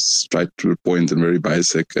very straight to the point and very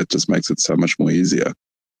basic, it just makes it so much more easier.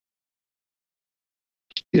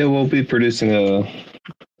 Yeah, we'll be producing a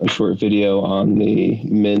short video on the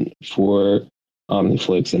mint for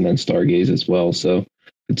OmniFlix and then Stargaze as well. So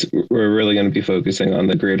we're really going to be focusing on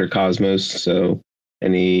the greater Cosmos. So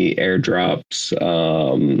any airdrops,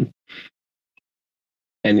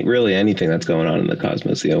 and really anything that's going on in the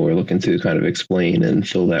Cosmos, we're looking to kind of explain and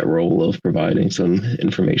fill that role of providing some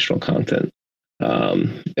informational content.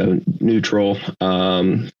 Neutral.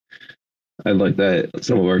 I like that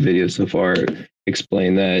some of our videos so far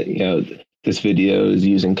explain that, this video is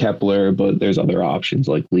using Kepler, but there's other options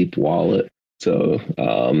like Leap Wallet. So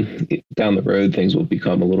down the road, things will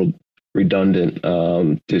become a little redundant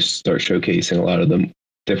to start showcasing a lot of the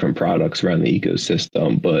different products around the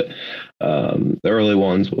ecosystem. But the early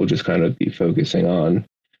ones will just kind of be focusing on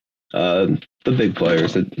the big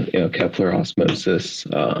players, Kepler, Osmosis,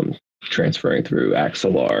 transferring through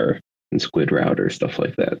Axelar and Squid Router, stuff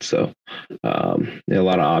like that. So a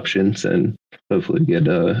lot of options, and hopefully get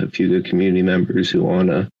a few good community members who want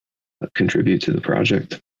to contribute to the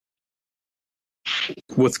project.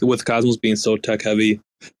 With Cosmos being so tech heavy,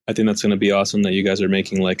 I think that's going to be awesome that you guys are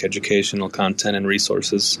making like educational content and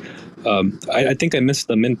resources. I think I missed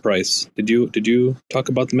the mint price. Did you talk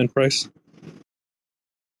about the mint price?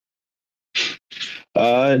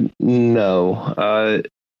 No.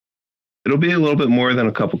 It'll be a little bit more than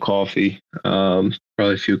a cup of coffee. Probably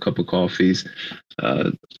a few cup of coffees.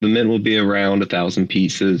 The mint will be around 1,000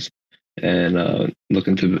 pieces, and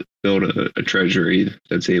looking to build a treasury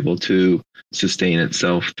that's able to sustain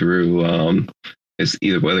itself through it's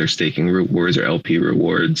either whether staking rewards or LP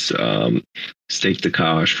rewards, stake to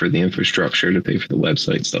Kosh for the infrastructure to pay for the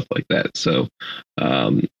website, stuff like that. So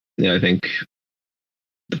I think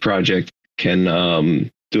the project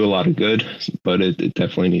can do a lot of good, but it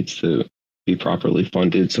definitely needs to be properly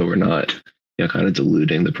funded, so we're not kind of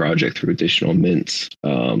diluting the project through additional mints.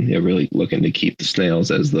 Really looking to keep the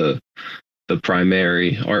snails as the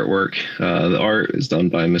primary artwork. The art is done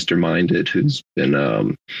by Mr. Minded, who's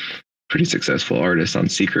been pretty successful artist on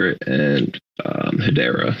Secret and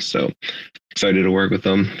Hedera. So excited to work with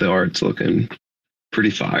them. The art's looking pretty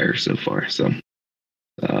fire so far. So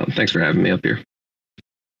thanks for having me up here.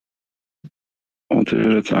 Oh,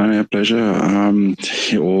 dude, it's only a pleasure.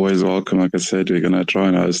 You're always welcome. Like I said, we're going to try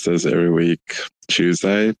and host this every week,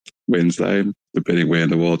 Tuesday, Wednesday, depending where in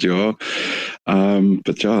the world you are.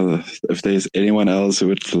 But yeah, if there's anyone else who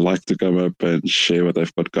would like to come up and share what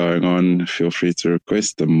they've got going on, feel free to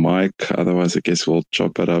request the mic. Otherwise, I guess we'll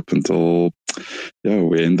chop it up until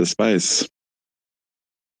we're in the space.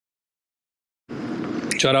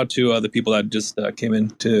 Shout out to the people that just came in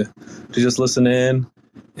to just listen in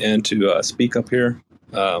and to speak up here.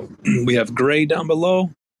 We have Gray down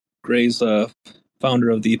below. Gray's founder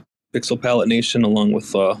of the Pixel Palette Nation, along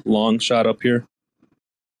with Long Shot up here.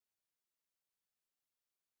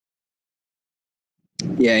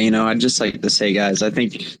 Yeah, I'd just like to say, guys, I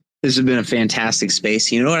think this has been a fantastic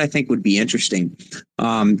space. You know what I think would be interesting?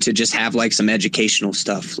 To just have like some educational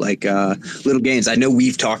stuff, like little games. I know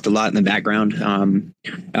we've talked a lot in the background,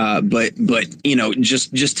 but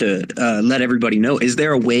just to let everybody know, is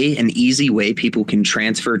there an easy way people can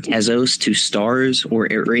transfer Tezos to stars or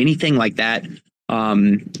anything like that?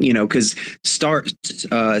 Because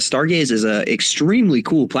Stargaze is a extremely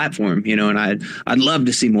cool platform, and I'd love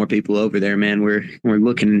to see more people over there, man. We're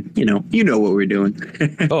looking, you know what we're doing.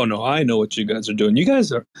 Oh no, I know what you guys are doing. You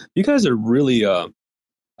guys are really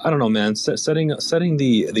I don't know, man, setting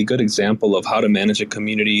the good example of how to manage a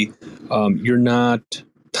community. You're not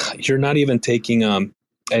even taking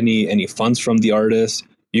any funds from the artists.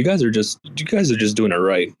 You guys are just doing it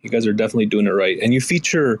right. You guys are definitely doing it right. And you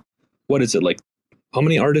feature, what is it, like how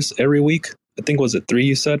many artists every week? I think, was it 3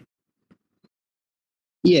 you said?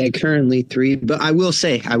 Yeah, currently 3, but I will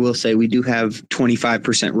say we do have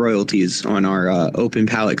 25% royalties on our open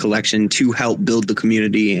palette collection to help build the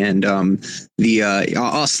community, and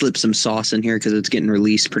I'll slip some sauce in here because it's getting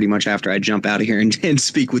released pretty much after I jump out of here and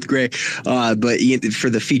speak with Gray. But for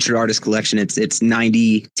the featured artist collection, it's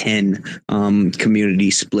 90-10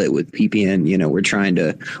 community split with PPN.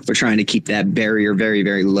 We're trying to keep that barrier very,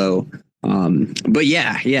 very low. But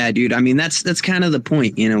yeah, dude. I mean, that's kind of the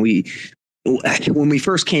point. When we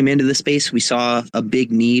first came into the space, we saw a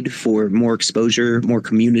big need for more exposure, more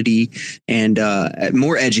community, and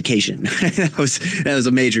more education. that was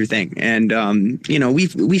a major thing. And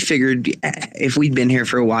we figured if we'd been here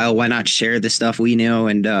for a while, why not share the stuff we know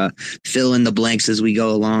and fill in the blanks as we go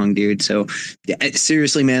along, dude. So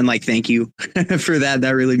seriously, man, like, thank you for that.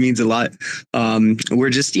 That really means a lot. We're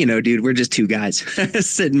just, dude, we're just 2 guys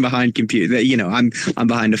sitting behind computer. I'm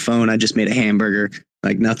behind a phone. I just made a hamburger.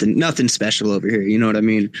 Like nothing special over here. You know what I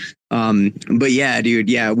mean? But yeah, dude.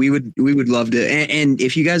 Yeah, we would love to. And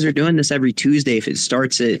if you guys are doing this every Tuesday, if it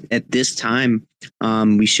starts at this time,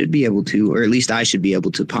 we should be able to, or at least I should be able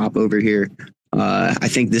to pop over here. I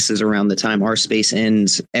think this is around the time our space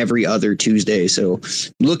ends every other Tuesday. So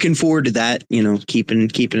looking forward to that,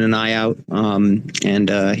 keeping an eye out.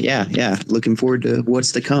 Looking forward to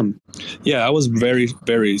what's to come. Yeah, I was very,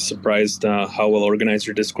 very surprised how well organized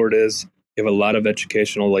your Discord is. You have a lot of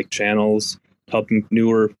educational channels helping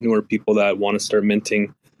newer people that want to start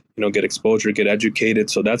minting, get exposure, get educated.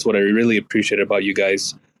 So that's what I really appreciate about you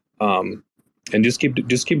guys. And just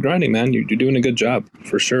keep grinding, man. You're doing a good job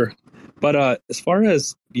for sure. But as far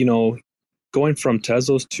as, going from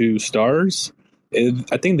Tezos to stars,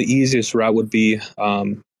 I think the easiest route would be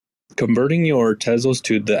converting your Tezos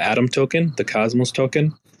to the Atom token, the Cosmos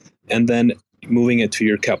token, and then moving it to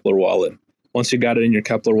your Kepler wallet. Once you got it in your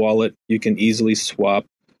Kepler wallet, you can easily swap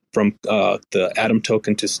from the Atom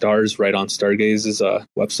token to stars right on Stargaze's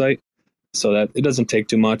website. So that it doesn't take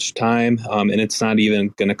too much time, and it's not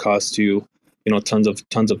even going to cost you, tons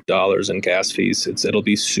of dollars in gas fees. It'll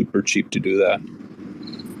be super cheap to do that.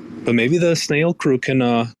 But maybe the Snail crew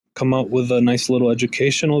can come up with a nice little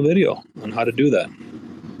educational video on how to do that.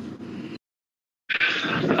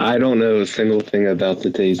 I don't know a single thing about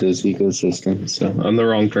the Tezos ecosystem, so I'm the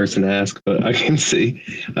wrong person to ask, but I can see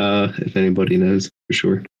if anybody knows for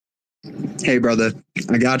sure. Hey, brother,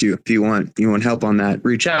 I got you. If you want help on that,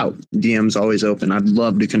 reach out. DM's always open. I'd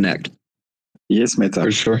love to connect. Yes, Meta.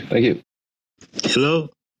 For sure. Thank you. Hello?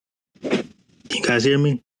 You guys hear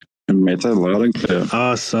me? Meta, loud and clear.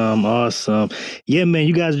 Awesome. Yeah, man,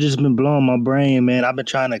 you guys have just been blowing my brain, man. I've been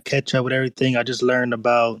trying to catch up with everything. I just learned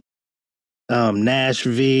about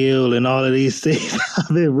Nashville and all of these things. I've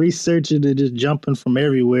been researching and just jumping from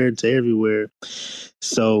everywhere to everywhere.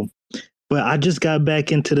 So, but I just got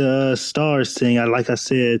back into the stars thing. Like I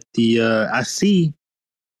said, I see.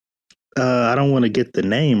 I don't want to get the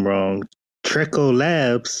name wrong. Treco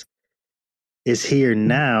Labs is here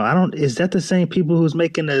now. Is that the same people who's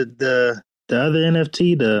making the other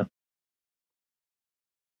NFT,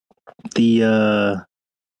 the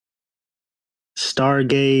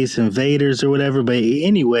Stargaze Invaders or whatever? But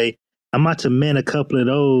anyway, I'm about to mint a couple of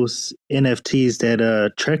those NFTs that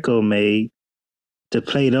Treco made to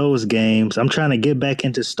play those games. I'm trying to get back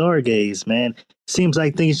into Stargaze, man. Seems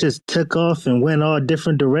like things just took off and went all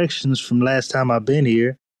different directions from last time I've been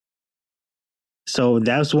here. So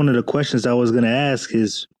that's one of the questions I was going to ask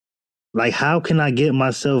is, like, how can I get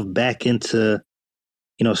myself back into,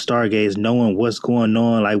 Stargaze, knowing what's going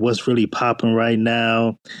on, like what's really popping right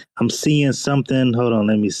now? I'm seeing something. Hold on,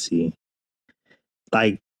 let me see.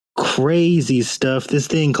 Like crazy stuff. This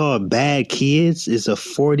thing called Bad Kids is a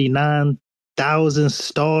 49,000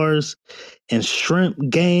 stars and shrimp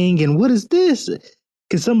gang. And what is this?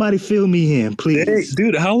 Can somebody fill me in, please? Hey,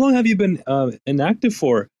 dude, how long have you been inactive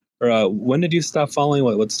for? Or when did you stop following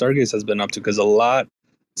what Stargaze has been up to? Because it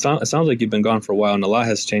sounds like you've been gone for a while, and a lot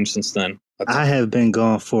has changed since then. I have been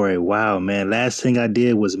gone for a while, man. Last thing I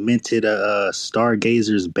did was minted a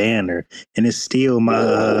Stargazer's banner, and it's still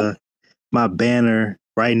my my banner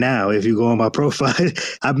right now. If you go on my profile,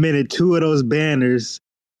 I minted 2 of those banners,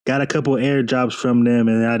 got a couple airdrops from them,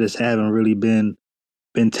 and I just haven't really been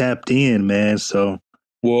tapped in, man. So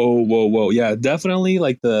whoa, yeah, definitely.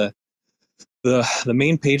 Like the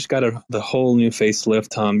main page got the whole new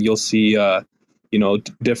facelift. You'll see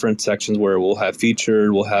different sections where we'll have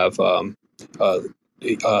featured, we'll have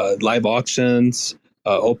live auctions,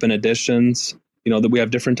 open editions. That we have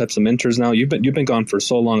different types of minters now. You've been gone for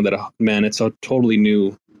so long that man, it's a totally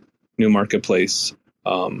new marketplace.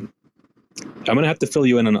 I'm gonna have to fill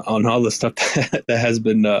you in on all the stuff that has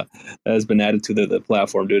been added to the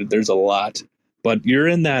platform, dude. There's a lot, but you're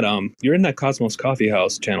in that Cosmos Coffee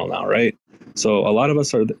House channel now, right? So a lot of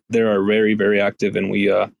us are very, very active, and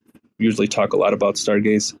we usually talk a lot about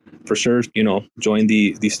Stargaze. For sure, join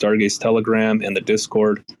the Stargaze Telegram and the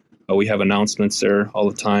Discord. We have announcements there all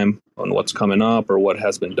the time on what's coming up or what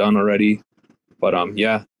has been done already. But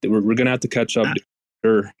yeah, we're gonna have to catch up.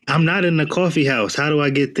 Sure. I'm not in the coffee house. How do I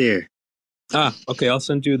get there? Okay. I'll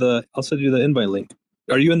send you the invite link.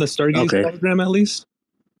 Are you in the Stargaze Telegram at least?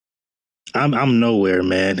 I'm nowhere,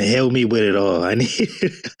 man. Help me with it all. I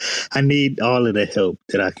need all of the help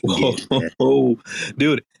that I can get. Oh,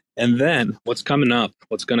 dude. And then what's going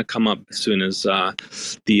to come up soon is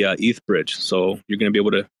the ETH bridge. So you're going to be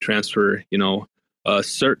able to transfer,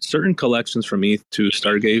 certain collections from ETH to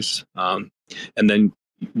Stargaze. And then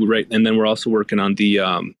we're also working on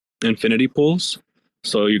the infinity pools.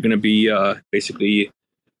 So you're going to be basically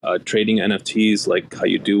trading NFTs like how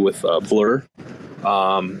you do with Blur.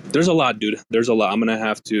 There's a lot, dude. There's a lot. I'm going to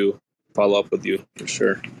have to follow up with you for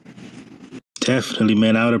sure. Definitely,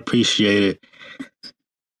 man. I would appreciate it.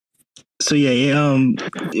 So yeah,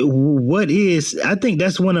 I think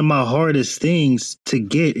that's one of my hardest things to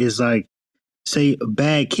get is like, say,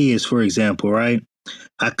 Bad Kids, for example, right?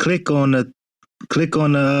 I click on the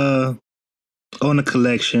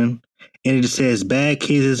collection, and it says Bad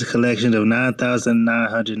Kids is a collection of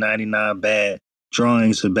 9,999 bad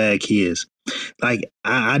drawings of bad kids. Like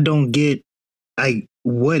I don't get, like,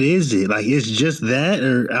 what is it? Like, it's just that,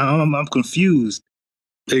 or I'm confused.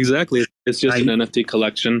 Exactly. It's just an NFT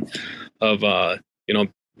collection of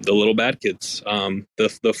the little bad kids.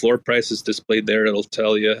 The floor price is displayed there. It'll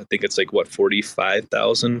tell you. I think it's like what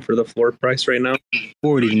 45,000 for the floor price right now.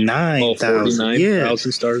 49,000. Yeah.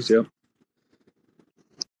 49,000 stars. Yep.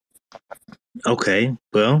 Okay.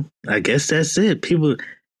 Well, I guess that's it. People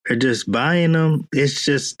are just buying them. It's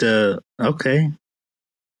just okay.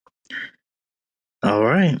 All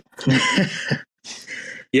right.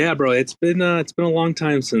 Yeah, bro. It's been a long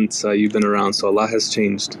time since you've been around, so a lot has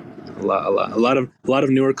changed. A lot of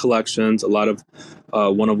newer collections. A lot of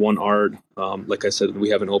one-of-one art. Like I said, we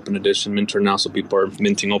have an open edition minter now, so people are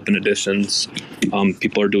minting open editions.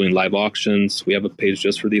 People are doing live auctions. We have a page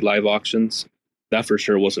just for the live auctions. That for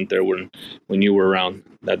sure wasn't there when you were around.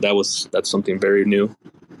 That's something very new.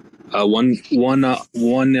 One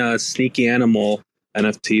sneaky animal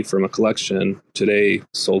NFT from a collection today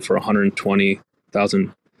sold for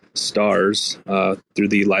 120,000 stars through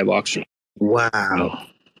the live auction. Wow.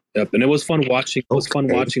 Yep, and it was fun watching. It was fun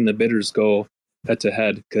watching the bidders go head to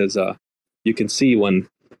head because you can see when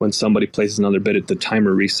somebody places another bid, the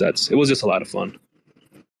timer resets. It was just a lot of fun.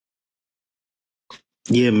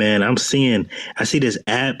 Yeah, man. I see this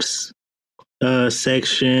apps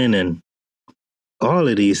section and all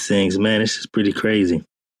of these things, man. It's just pretty crazy.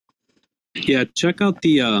 Yeah, check out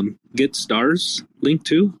the Get Stars link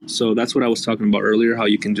too. So that's what I was talking about earlier, how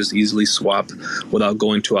you can just easily swap without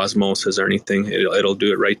going to osmosis or anything. It'll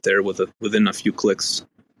do it right there within a few clicks.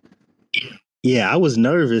 Yeah, I was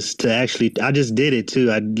nervous I just did it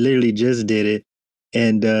too. I literally just did it.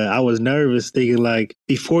 And I was nervous thinking like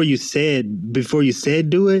before you said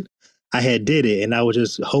do it, I had did it. And I was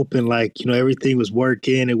just hoping like, everything was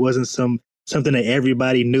working. It wasn't something that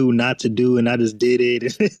everybody knew not to do, and I just did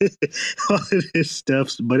it. All of this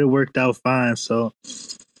stuff, but it worked out fine, so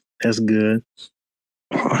that's good.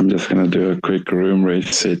 I'm just going to do a quick room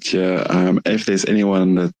reset here. If there's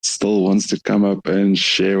anyone that still wants to come up and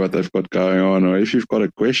share what they've got going on, or if you've got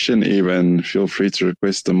a question even, feel free to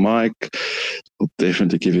request a mic. We'll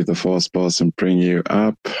definitely give you the fast pass and bring you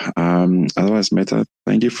up. Otherwise, Meta,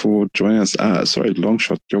 thank you for joining us. Sorry,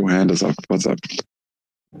 Longshot, your hand is up. What's up?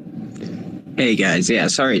 Hey guys, yeah,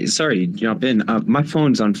 sorry to jump in. My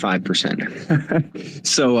phone's on 5%,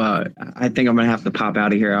 so I think I'm gonna have to pop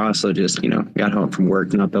out of here. I also just got home from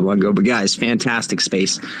work not that long ago. But guys, fantastic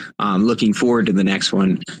space. Looking forward to the next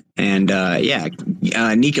one. And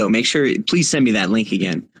Nico, make sure please send me that link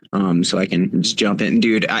again, so I can just jump in.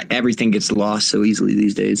 Dude, everything gets lost so easily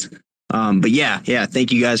these days. But yeah,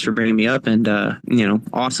 thank you guys for bringing me up, and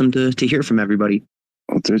awesome to hear from everybody.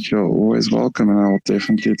 Well, dude, you're always welcome, and I will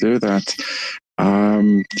definitely do that.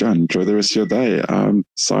 John, enjoy the rest of your day.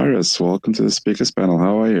 Cyrus, welcome to the speakers panel.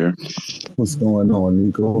 How are you? What's going on,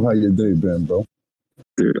 Nico? How your day been, bro?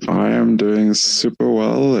 Dude, I am doing super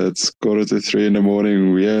well. It's 2:45 in the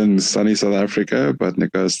morning. We're in sunny South Africa, but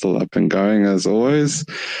Nico's still up and going as always.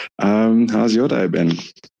 How's your day been?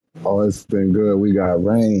 Oh, it's been good. We got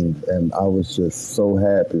rain, and I was just so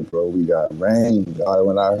happy, bro. We got rain.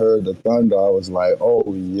 When I heard the thunder, I was like,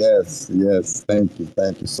 oh, yes. Thank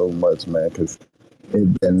you so much, man, because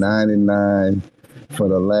it's been 99 for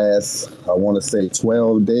the last, I want to say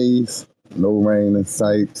 12 days. No rain in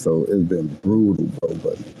sight, so it's been brutal, bro.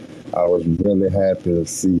 But I was really happy to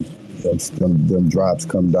see them drops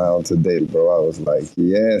come down today, bro. I was like,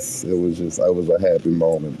 yes. It was a happy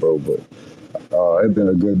moment, bro. But it's been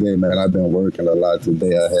a good day, man. I've been working a lot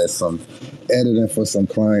today. I had some editing for some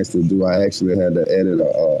clients to do. I actually had to edit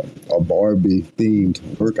a Barbie themed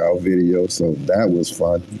workout video, so that was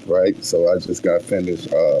fun, right? So I just got finished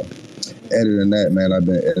editing that, man. I've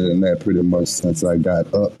been editing that pretty much since I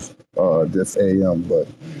got up this AM. But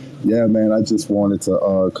yeah, man, I just wanted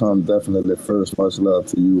to come definitely first. Much love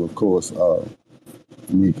to you, of course,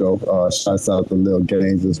 Nico. Shouts out to Lil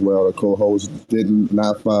Gaines as well. The co-host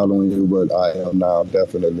not following you, but I am now.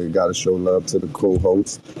 Definitely got to show love to the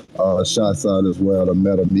co-host. Shouts out as well to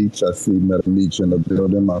Meta Meech. I see Meta Meech in the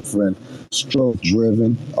building. My friend Stroke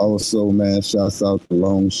Driven. Also, man, shouts out to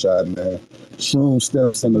Long Shot, man. Shroom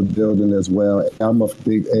Steps in the building as well. I'm a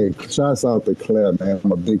big, shouts out to Claire, man.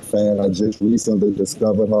 I'm a big fan. I just recently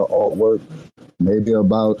discovered her artwork maybe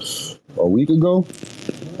about a week ago.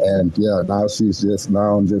 And yeah, now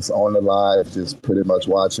I'm just on the live, just pretty much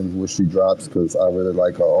watching what she drops because I really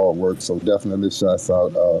like her artwork. So definitely shouts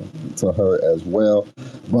out to her as well.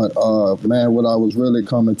 But man, what I was really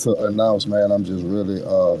coming to announce, man, I'm just really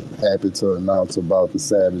happy to announce about the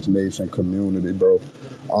Savage Nation community, bro.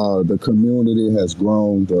 The community has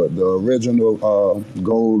grown. The original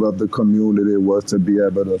goal of the community was to be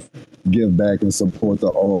able to give back and support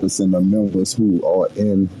the artists and the members who are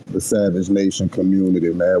in the Savage Nation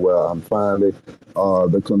community, man. Well, I'm finally,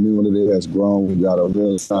 the community has grown. We got a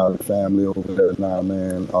real solid family over there now,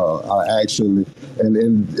 man. I actually, and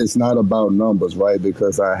it's not about numbers, right?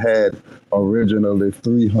 Because I had originally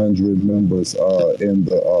 300 members in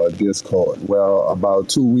the Discord. Well, about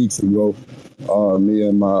 2 weeks ago, me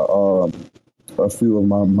and a few of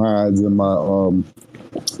my mods in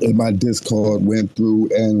my Discord went through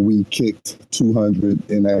and we kicked 200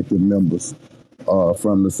 inactive members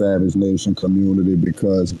from the Savage Nation community,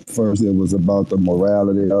 because first it was about the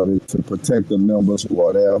morality of it, to protect the members who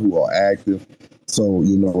are there, who are active. So,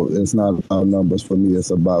 it's not about numbers for me.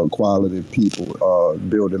 It's about quality people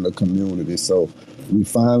building a community. So we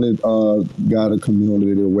finally got a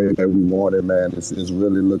community the way that we wanted, man. It's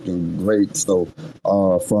really looking great. So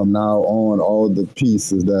from now on, all the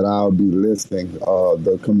pieces that I'll be listing,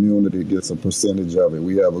 the community gets a percentage of it.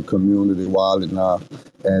 We have a community wallet now,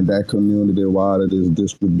 and that community wallet is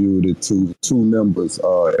distributed to 2 members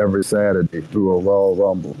every Saturday through a Raw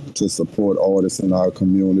Rumble to support artists in our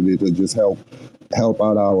community, to just help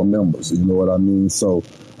out our members. You know what I mean? So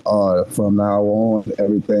from now on,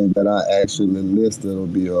 everything that I actually listed will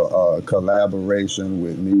be a collaboration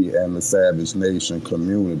with me and the Savage Nation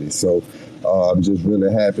community. So I'm just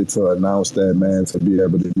really happy to announce that, man, to be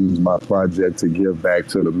able to use my project to give back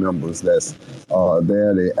to the members that's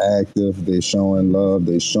there. They active, they showing love,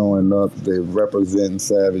 they showing up, they representing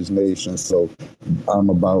Savage Nation. So I'm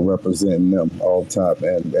about representing them all top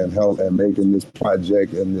and help and making this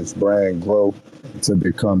project and this brand grow to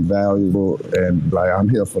become valuable. And like, I'm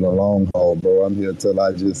here for the long haul, bro. I'm here till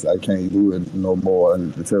I can't do it no more.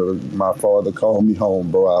 And until my father called me home,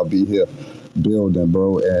 bro, I'll be here building,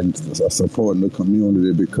 bro, and supporting the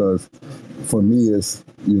community, because for me, it's,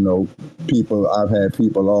 I've had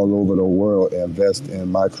people all over the world invest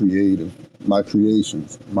in my creations,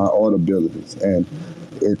 my art abilities. And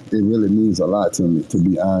it really means a lot to me, to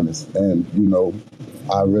be honest. And,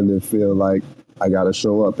 I really feel like I got to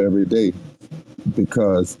show up every day,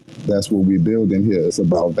 because that's what we're building here. It's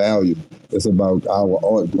about value. It's about our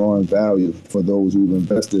art growing value for those who've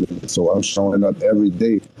invested in it. So I'm showing up every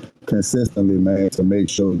day consistently, man, to make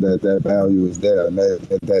sure that that value is there, and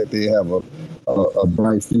that they have a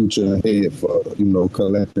bright future ahead for,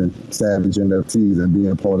 collecting Savage NFTs and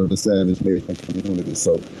being part of the Savage Nation community.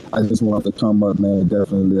 So I just wanted to come up, man, and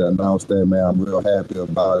definitely announce that, man. I'm real happy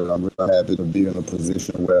about it. I'm real happy to be in a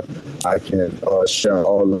position where I can share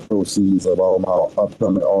all the proceeds of all my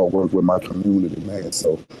upcoming artwork with my community, man.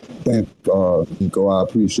 So thank Nico. I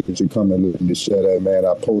appreciate you coming to share that, man.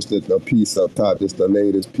 I posted a piece up top. It's the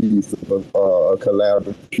latest piece of a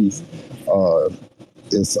collaborative piece.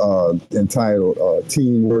 It's entitled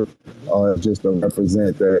Teamwork, just to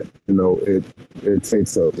represent that, it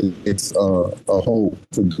takes a whole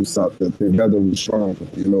to do something. Together we're stronger,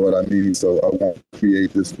 you know what I mean? So I want to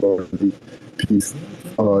create this story piece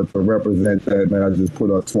to represent that, man. I just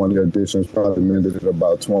put up 20 editions, probably minted it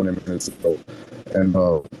about 20 minutes ago. And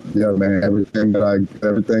yeah, man, everything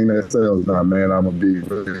that sells now, man, I'm gonna be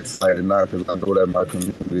really excited now, because I know that my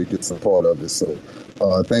community gets a part of it. So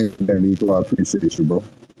thank you, Nico. I appreciate you, bro.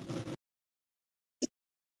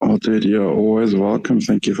 Oh, dude, you're always welcome.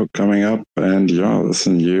 Thank you for coming up. And yeah,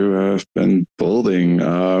 listen, you have been building.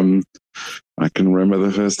 I can remember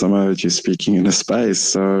the first time I heard you speaking in a space.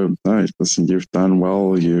 So no, listen, you've done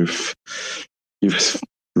well. You've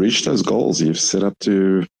reached those goals. You've set up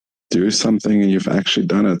to do something, and you've actually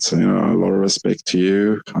done it. So, a lot of respect to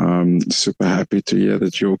you. Super happy to hear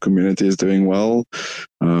that your community is doing well.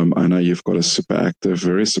 I know you've got a super active,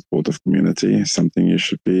 very supportive community, something you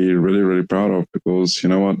should be really, really proud of, because you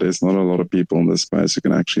know what, there's not a lot of people in this space who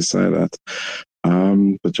can actually say that.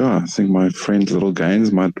 But yeah, I think my friend Little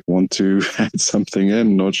Gaines might want to add something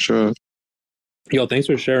in, not sure. Yo, thanks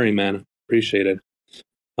for sharing, man. Appreciate it.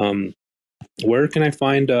 Where can I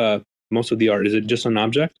find most of the art? Is it just on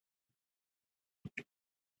Object?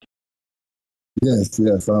 Yes,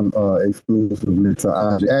 I'm exclusively to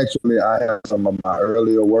Object. Actually, I have some of my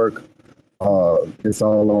earlier work. It's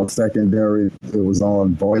all on secondary. It was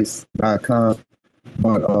on voice.com.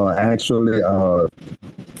 But actually,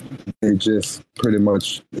 they just pretty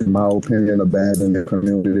much, in my opinion, abandoned the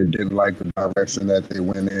community. They didn't like the direction that they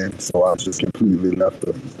went in. So I just completely left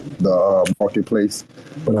the marketplace.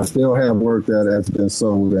 But I still have work that has been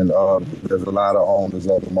sold, and there's a lot of owners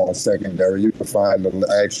of them on secondary. You can find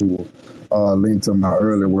the actual link to my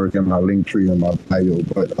early work and my link tree in my bio.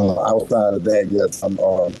 But outside of that, yes,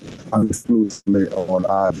 I'm exclusively on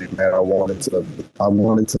Object, man. I wanted to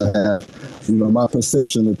have, my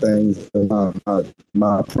perception of things,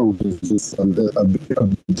 my approach is just a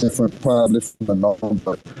different probably from the norm,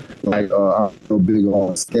 but like I'm so big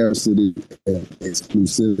on scarcity and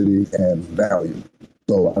exclusivity and value.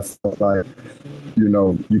 So I felt like,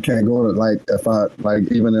 you can't go to, like, if I,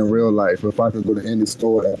 like, even in real life, if I could go to any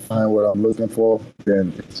store and find what I'm looking for,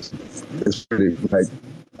 then it's pretty, like,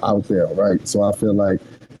 out there, right? So I feel like,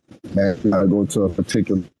 man, you gotta go to a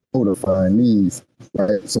particular store to find these,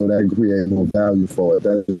 right? So that creates more value for it.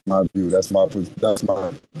 That is my view. That's my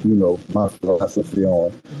my philosophy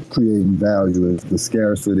on creating value is the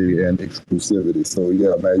scarcity and exclusivity. So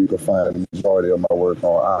yeah, man, you can find the majority of my work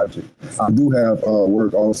on Object. I do have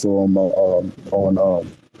work also on my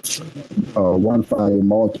One Fire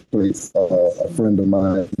Marketplace. A friend of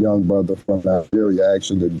mine, young brother from Nigeria,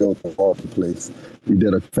 actually built a marketplace. He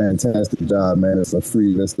did a fantastic job, man. It's a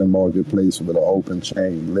free listing marketplace with an open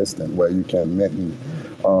chain listing where you can mint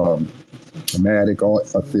Matic or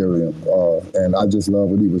Ethereum. And I just love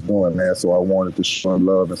what he was doing, man. So I wanted to show him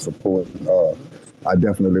love and support. I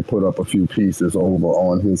definitely put up a few pieces over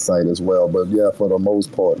on his site as well. But yeah, for the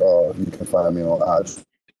most part, you can find me on Object.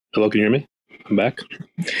 Hello, can you hear me? I'm back.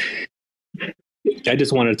 I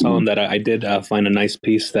just wanted to tell him that I did find a nice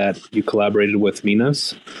piece that you collaborated with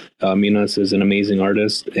Minas. Minas is an amazing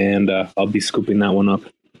artist, and I'll be scooping that one up.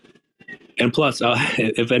 And plus,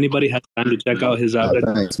 if anybody has time to check out his Object,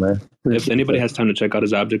 thanks, man. If anybody has time to check out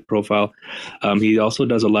his Object profile, he also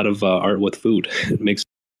does a lot of art with food. It makes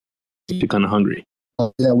you kind of hungry.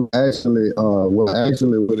 Yeah, we actually,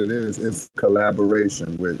 what it is, it's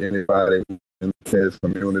collaboration with anybody in the kids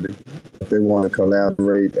community. If they want to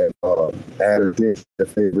collaborate and add a dish, their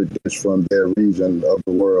favorite dish from their region of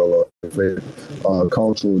the world, or their favorite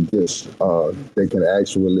cultural dish, they can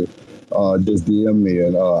actually just DM me,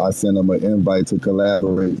 and I send them an invite to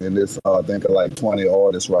collaborate. And it's, I think, like 20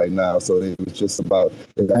 artists right now. So it's just about,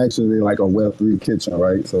 it's actually like a Web3 kitchen,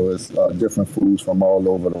 right? So it's different foods from all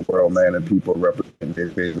over the world, man, and people represent their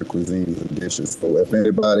favorite cuisines and dishes. So if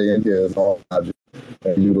anybody in here is on Object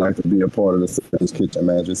and you'd like to be a part of the Stargaze Kitchen,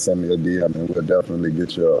 man, just send me a DM and we'll definitely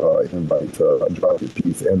get your invite to drop your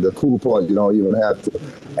piece. And the cool part, you don't even have to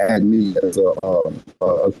add me as a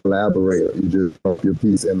collaborator. You just drop your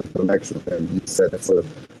piece in the collection and you set it for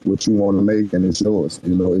what you want to make, and it's yours.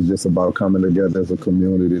 It's just about coming together as a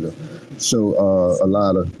community to show a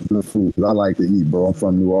lot of good food. I like to eat, bro. I'm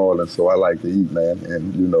from New Orleans, so I like to eat, man.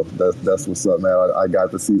 And that's what's up, man. I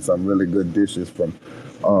got to see some really good dishes from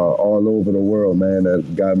all over the world, man,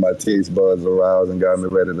 that got my taste buds aroused and got me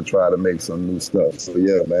ready to try to make some new stuff. So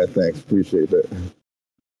yeah, man, thanks. Appreciate that.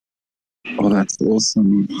 Oh, that's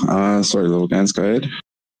awesome. Sorry, little guys, go ahead.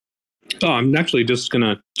 Oh, I'm actually just going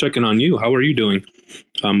to check in on you. How are you doing?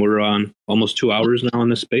 We're on almost 2 hours now in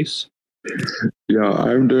this space. Yeah,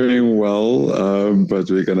 I'm doing well, but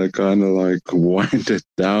we're gonna kind of like wind it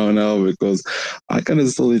down now because I kind of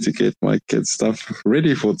still need to get my kids' stuff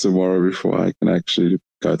ready for tomorrow before I can actually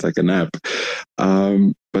go take a nap.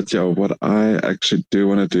 But yeah, what I actually do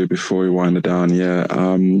want to do before we wind it down,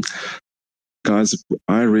 guys,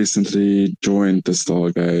 I recently joined the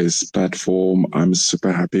Stargaze platform. I'm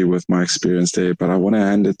super happy with my experience there, but I want to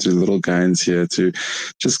hand it to little Gaines here to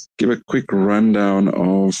just give a quick rundown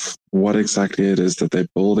of what exactly it is that they're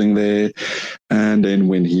building there. And then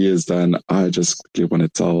when he is done, I just want to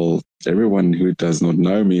tell everyone who does not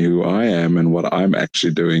know me who I am and what I'm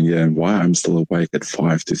actually doing here and why I'm still awake at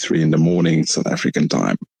 5 to 3 in the morning, South African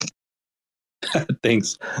time.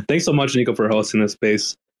 Thanks so much, Nico, for hosting this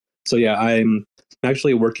space. So yeah, I'm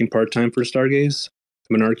actually working part-time for Stargaze.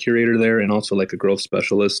 I'm an art curator there and also like a growth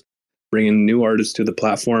specialist, bringing new artists to the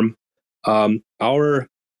platform. Our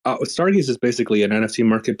Stargaze is basically an NFT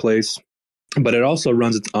marketplace, but it also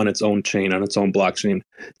runs on its own chain, on its own blockchain.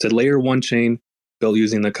 It's a layer 1 chain built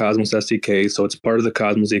using the Cosmos SDK, so it's part of the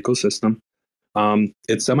Cosmos ecosystem.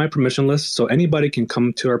 It's semi-permissionless, so anybody can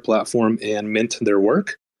come to our platform and mint their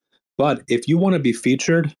work. But if you want to be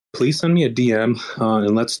featured, please send me a DM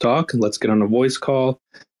and let's talk. Let's get on a voice call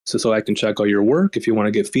so I can check out your work. If you want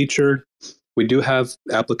to get featured, we do have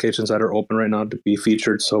applications that are open right now to be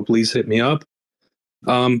featured. So please hit me up.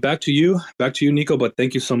 Back to you, Nico. But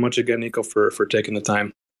thank you so much again, Nico, for taking the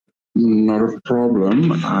time. Not a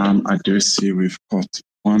problem. I do see we've got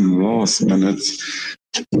one last minute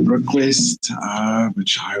request,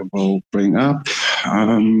 which I will bring up.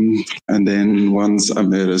 And then once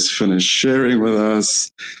Amir is finished sharing with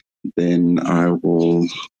us, then I will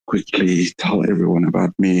quickly tell everyone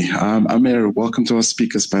about me. Amir, welcome to our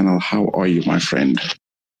speakers panel. How are you, my friend?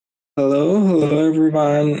 Hello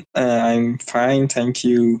everyone. I'm fine, thank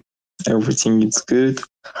you. Everything is good.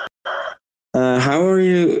 How are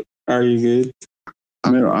you? Are you good?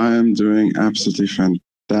 Amir, I am doing absolutely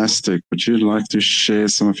fantastic. Would you like to share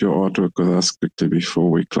some of your artwork with us quickly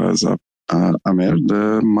before we close up? Amir,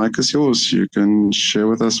 the mic is yours. You can share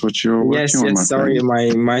with us what you're working on, my Sorry,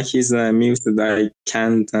 friend. my mic is muted. I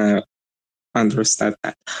can't understand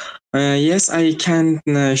that. Yes, I can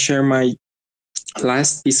share my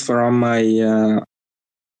last piece from my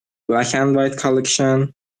black and white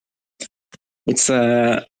collection. It's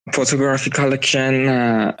a photography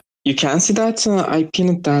collection. You can see that I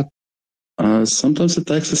pinned that. Sometimes it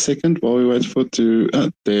takes a second while we wait for it to.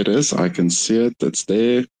 There it is. I can see it. It's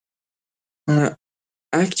there.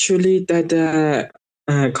 Actually, that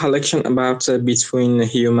collection about between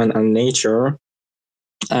human and nature,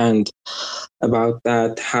 and about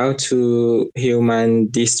that how to human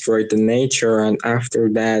destroy the nature, and after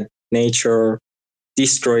that nature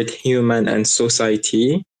destroyed human and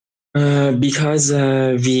society. Because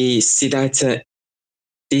we see that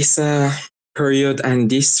this period and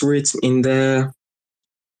this rhythm in the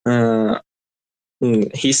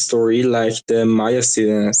history, like the Maya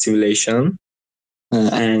civilization,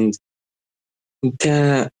 and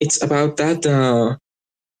it's about that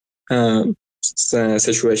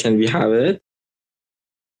situation we have it.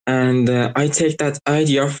 And I take that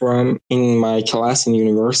idea from in my class in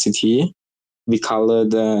university. We call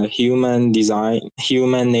it human design,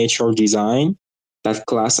 human nature design. That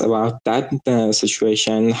class about that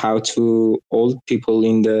situation, how to old people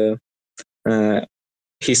in the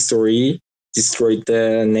history destroyed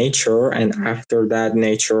the nature, and after that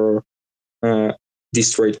nature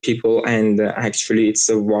destroyed people, and actually it's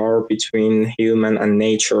a war between human and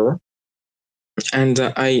nature. And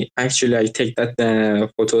I take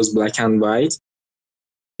that photos black and white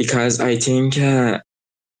because I think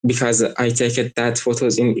because I take it that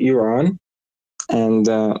photos in Iran, and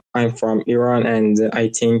I'm from Iran, and I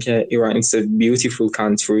think Iran is a beautiful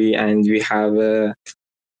country, and we have a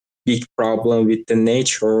big problem with the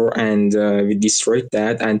nature, and we destroyed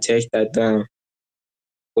that and take that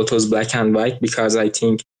photos black and white because I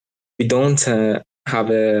think we don't have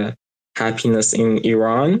a happiness in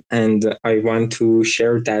Iran, and I want to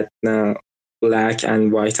share that black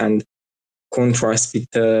and white and contrast with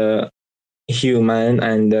the human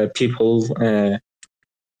and people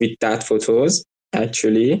with that photos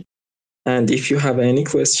actually. And if you have any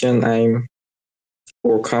question,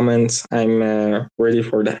 or comments, I'm ready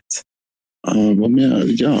for that.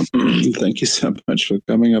 Yeah, thank you so much for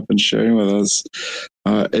coming up and sharing with us.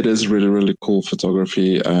 It is really, really cool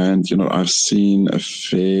photography. And, I've seen a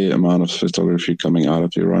fair amount of photography coming out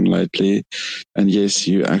of Iran lately. And yes,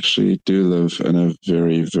 you actually do live in a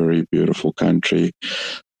very, very beautiful country.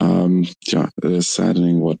 Yeah, it is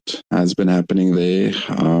saddening what has been happening there.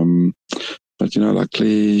 But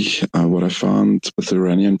luckily, what I found with the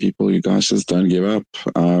Iranian people, you guys just don't give up,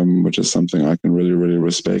 which is something I can really, really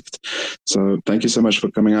respect. So thank you so much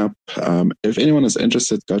for coming up. If anyone is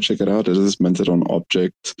interested, go check it out. It is minted on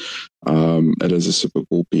Object. It is a super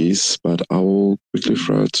cool piece, but I will quickly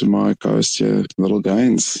throw it to my co-host here, Little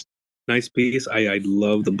Gains. Nice piece. I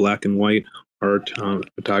love the black and white art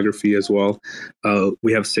photography as well.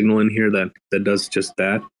 We have Signal in here that does just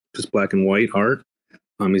that, just black and white art.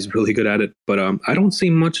 He's really good at it, but I don't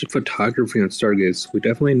see much photography on Stargaze. We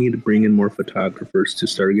definitely need to bring in more photographers to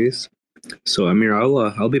Stargaze. So Amir,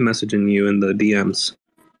 I'll be messaging you in the DMs.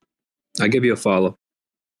 I'll give you a follow.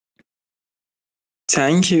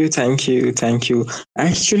 Thank you.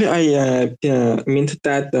 Actually, I minted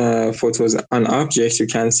that photos on Object. You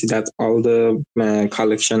can see that all the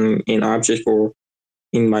collection in Object, or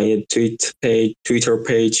in my Twitter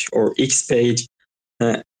page or X page,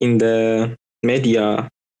 in the media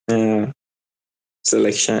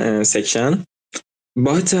selection section.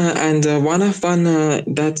 But one of one,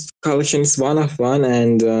 that collection is one of one,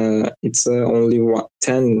 and it's only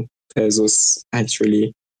 10 pesos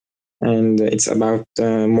actually, and it's about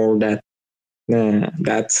more that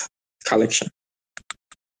collection.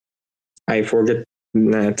 I forget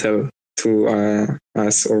tell to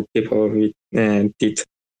us or people with did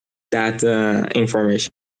that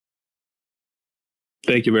information.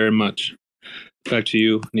 Thank you very much. Back to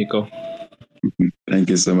you, Nico. Thank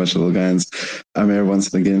you so much, little guys. Amir,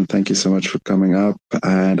 once again, thank you so much for coming up.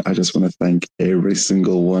 And I just want to thank every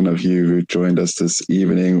single one of you who joined us this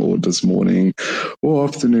evening or this morning or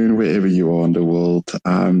afternoon, wherever you are in the world.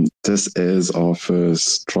 This is our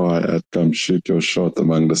first try at Come Shoot Your Shot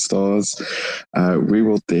Among the Stars. We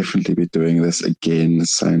will definitely be doing this again,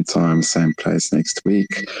 same time, same place next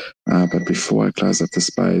week. But before I close up the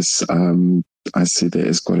space, I see there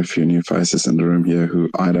is quite a few new faces in the room here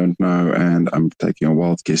who I don't know, and I'm taking a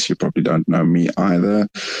wild guess you probably don't know me either.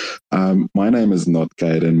 My name is not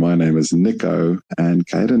Caden, my name is Nico, and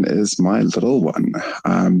Caden is my little one.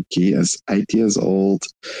 He is 8 years old.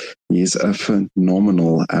 He's a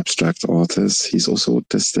phenomenal abstract artist. He's also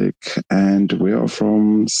autistic, and we are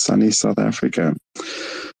from sunny South Africa.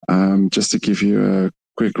 Just to give you a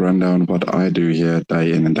quick rundown, what I do here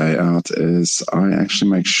day in and day out is I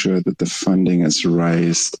actually make sure that the funding is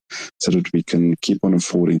raised so that we can keep on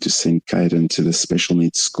affording to send Caden to the special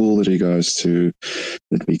needs school that he goes to,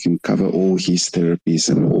 that we can cover all his therapies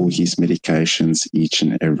and all his medications each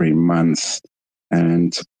and every month.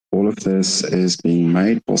 And all of this is being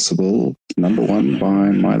made possible, number one,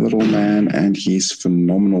 by my little man and his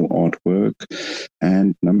phenomenal artwork,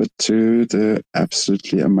 and number two, the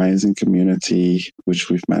absolutely amazing community which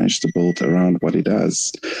we've managed to build around what he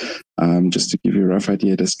does. Just to give you a rough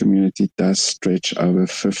idea, this community does stretch over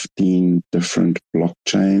 15 different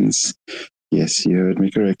blockchains. Yes, you heard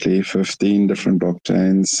me correctly, 15 different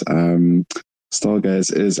blockchains.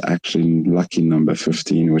 Stargaze is actually lucky number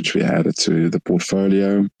 15, which we added to the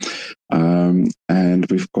portfolio. And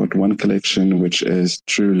we've got one collection which is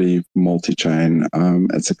truly multi-chain.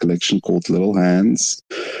 It's a collection called Little Hands.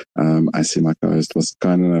 I see my co-host was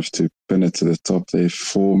kind enough to pin it to the top there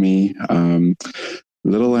for me.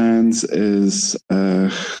 Little Hands is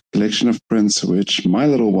a collection of prints which my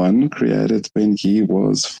little one created when he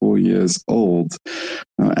was 4 years old.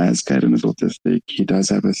 Now, as Caden is autistic, he does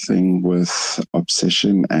have a thing with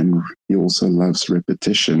obsession, and he also loves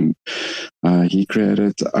repetition. He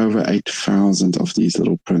created over 8,000 of these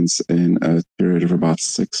little prints in a period of about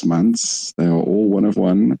 6 months. They are all one of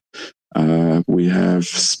one. We have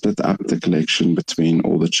split up the collection between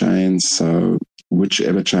all the chains, so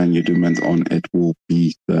whichever chain you do mint on, it will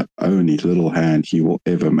be the only little hand he will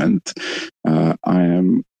ever mint. I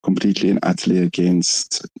am completely and utterly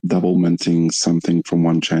against double minting something from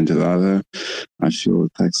one chain to the other. I feel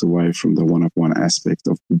it takes away from the one-of-one aspect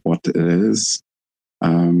of what it is.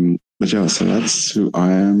 But yeah, so that's who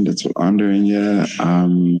I am. That's what I'm doing here.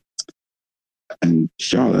 And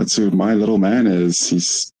yeah, that's who my little man is.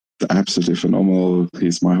 He's absolutely phenomenal.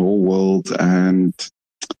 He's my whole world. And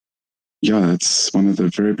yeah, that's one of the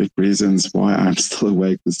very big reasons why I'm still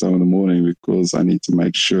awake this time in the morning, because I need to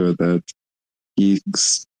make sure that he's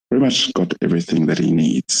pretty much got everything that he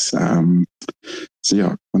needs. So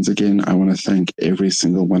yeah, once again, I want to thank every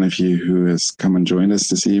single one of you who has come and joined us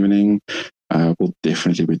this evening. We'll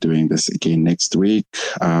definitely be doing this again next week.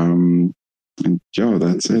 And yeah,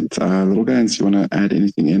 that's it. Little guys, you want to add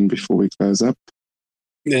anything in before we close up?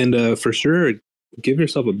 And for sure, give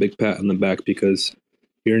yourself a big pat on the back, because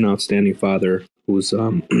you're an outstanding father who's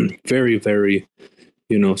very, very,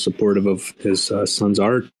 supportive of his son's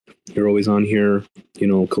art. You're always on here,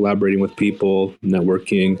 collaborating with people,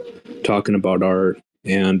 networking, talking about art,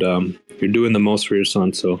 and you're doing the most for your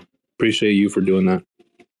son. So appreciate you for doing that.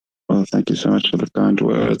 Well, thank you so much for the kind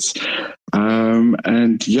words.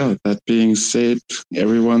 And yeah, that being said,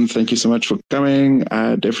 everyone, thank you so much for coming.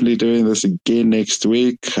 Definitely doing this again next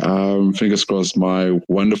week. Fingers crossed my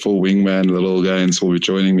wonderful wingman, Little Gaines, will be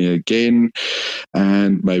joining me again.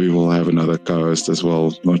 And maybe we'll have another co-host as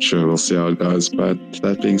well. Not sure. We'll see how it goes. But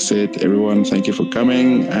that being said, everyone, thank you for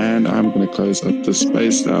coming. And I'm going to close up the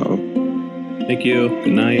space now. Thank you.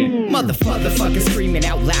 Good night. Motherfuckers screaming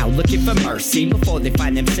out loud, looking for mercy before they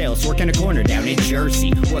find themselves working a corner down in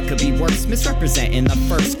Jersey. What could be worse? Misrepresenting the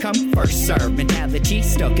first come, first serve mentality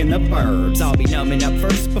stuck in the burbs. I'll be numbing up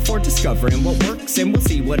first before discovering what works, and we'll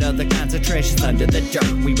see what other kinds of treasures under the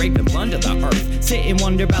dirt. We rape and plunder the earth, sit and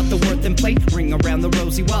wonder about the worth and play. Ring around the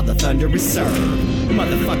rosy while the thunder is served.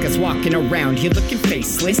 Motherfuckers walking around here looking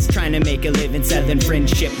faceless, trying to make a living selling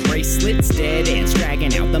friendship bracelets. Dead ends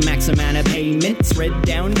dragging out the max amount of payments. Red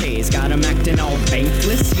down days got them acting all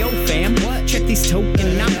bankless. Yo fam, what? Check these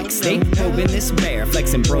tokenomics. They probing this bear,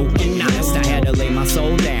 flexing broken honest. I had to lay my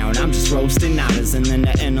soul down, I'm just roasting otters. And then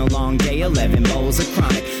to end a long day, 11 bowls of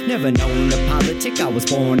chronic. Never known to politic, I was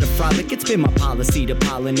born to frolic. It's been my policy to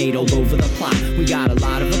pollinate all over the plot. We got a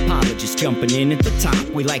lot of apologists jumping in at the top.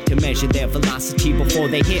 We like to measure their velocity before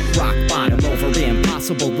they hit rock bottom. Over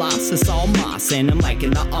impossible loss, it's all moss, and I'm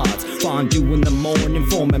liking the odds. Fondue in the morning,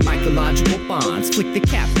 forming mycological response. Flick the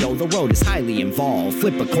cap, yo, the road is highly involved.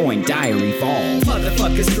 Flip a coin, die or evolve.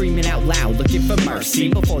 Motherfuckers screaming out loud, looking for mercy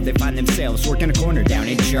before they find themselves working a corner down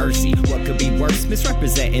in Jersey. What could be worse?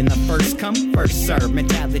 Misrepresenting the first come, first serve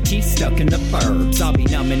mentality stuck in the burbs. I'll be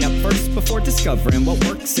numbing up first before discovering what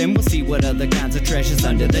works, and we'll see what other kinds of treasures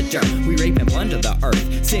under the dirt. We rape and plunder the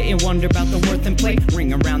earth, sit and wonder about the worth and play.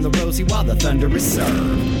 Ring around the rosy while the thunder is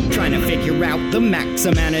served. Trying to figure out the max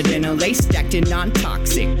amount of dinner lace stacked in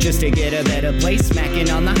non-toxic just to get a better place. Smacking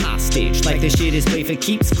on the hostage like the shit is play for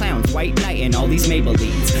keeps. Clowns, white knight, and all these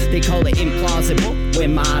Maybellines. They call it implausible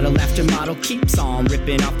when model after model keeps on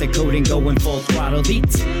ripping off the code and going full throttle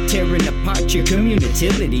beats. Tearing apart your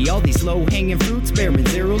community. All these low-hanging fruits bearing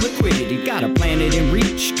zero liquidity. Got a planet in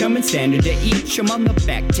reach, coming standard to each. I'm on the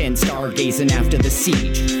back 10, stargazing after the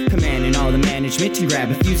siege. Commanding all the management to grab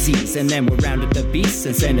a few Z's. And then we'll round up the beasts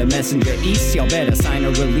and send a messenger east. Y'all better sign a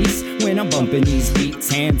release when I'm bumping these beats.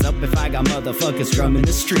 Hands up if I got motherfuckers drumming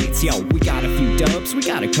the streets. Yo, we got a few dubs, we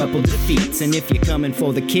got a couple defeats. And if you're coming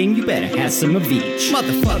for the king, you better have some of each.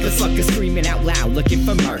 Motherfuckers screaming out loud, looking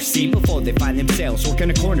for mercy before they find themselves working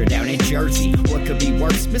a corner down in Jersey. What could be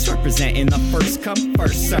worse? Misrepresenting the first come,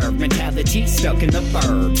 first serve mentality stuck in the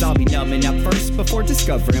burbs. I'll be numbing up first before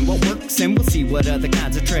discovering what works, and we'll see what other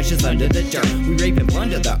kinds of treasures under the dirt. We rape and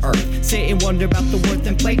plunder the earth, sit and wonder about the worth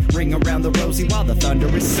and play. Ring around the rosy while the thunder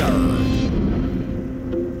is served.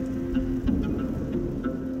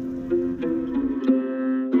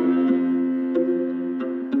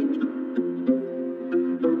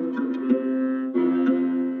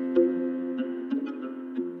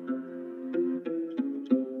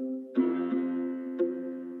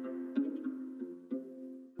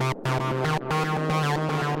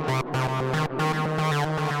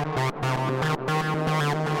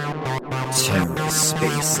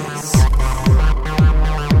 TerraSpaces.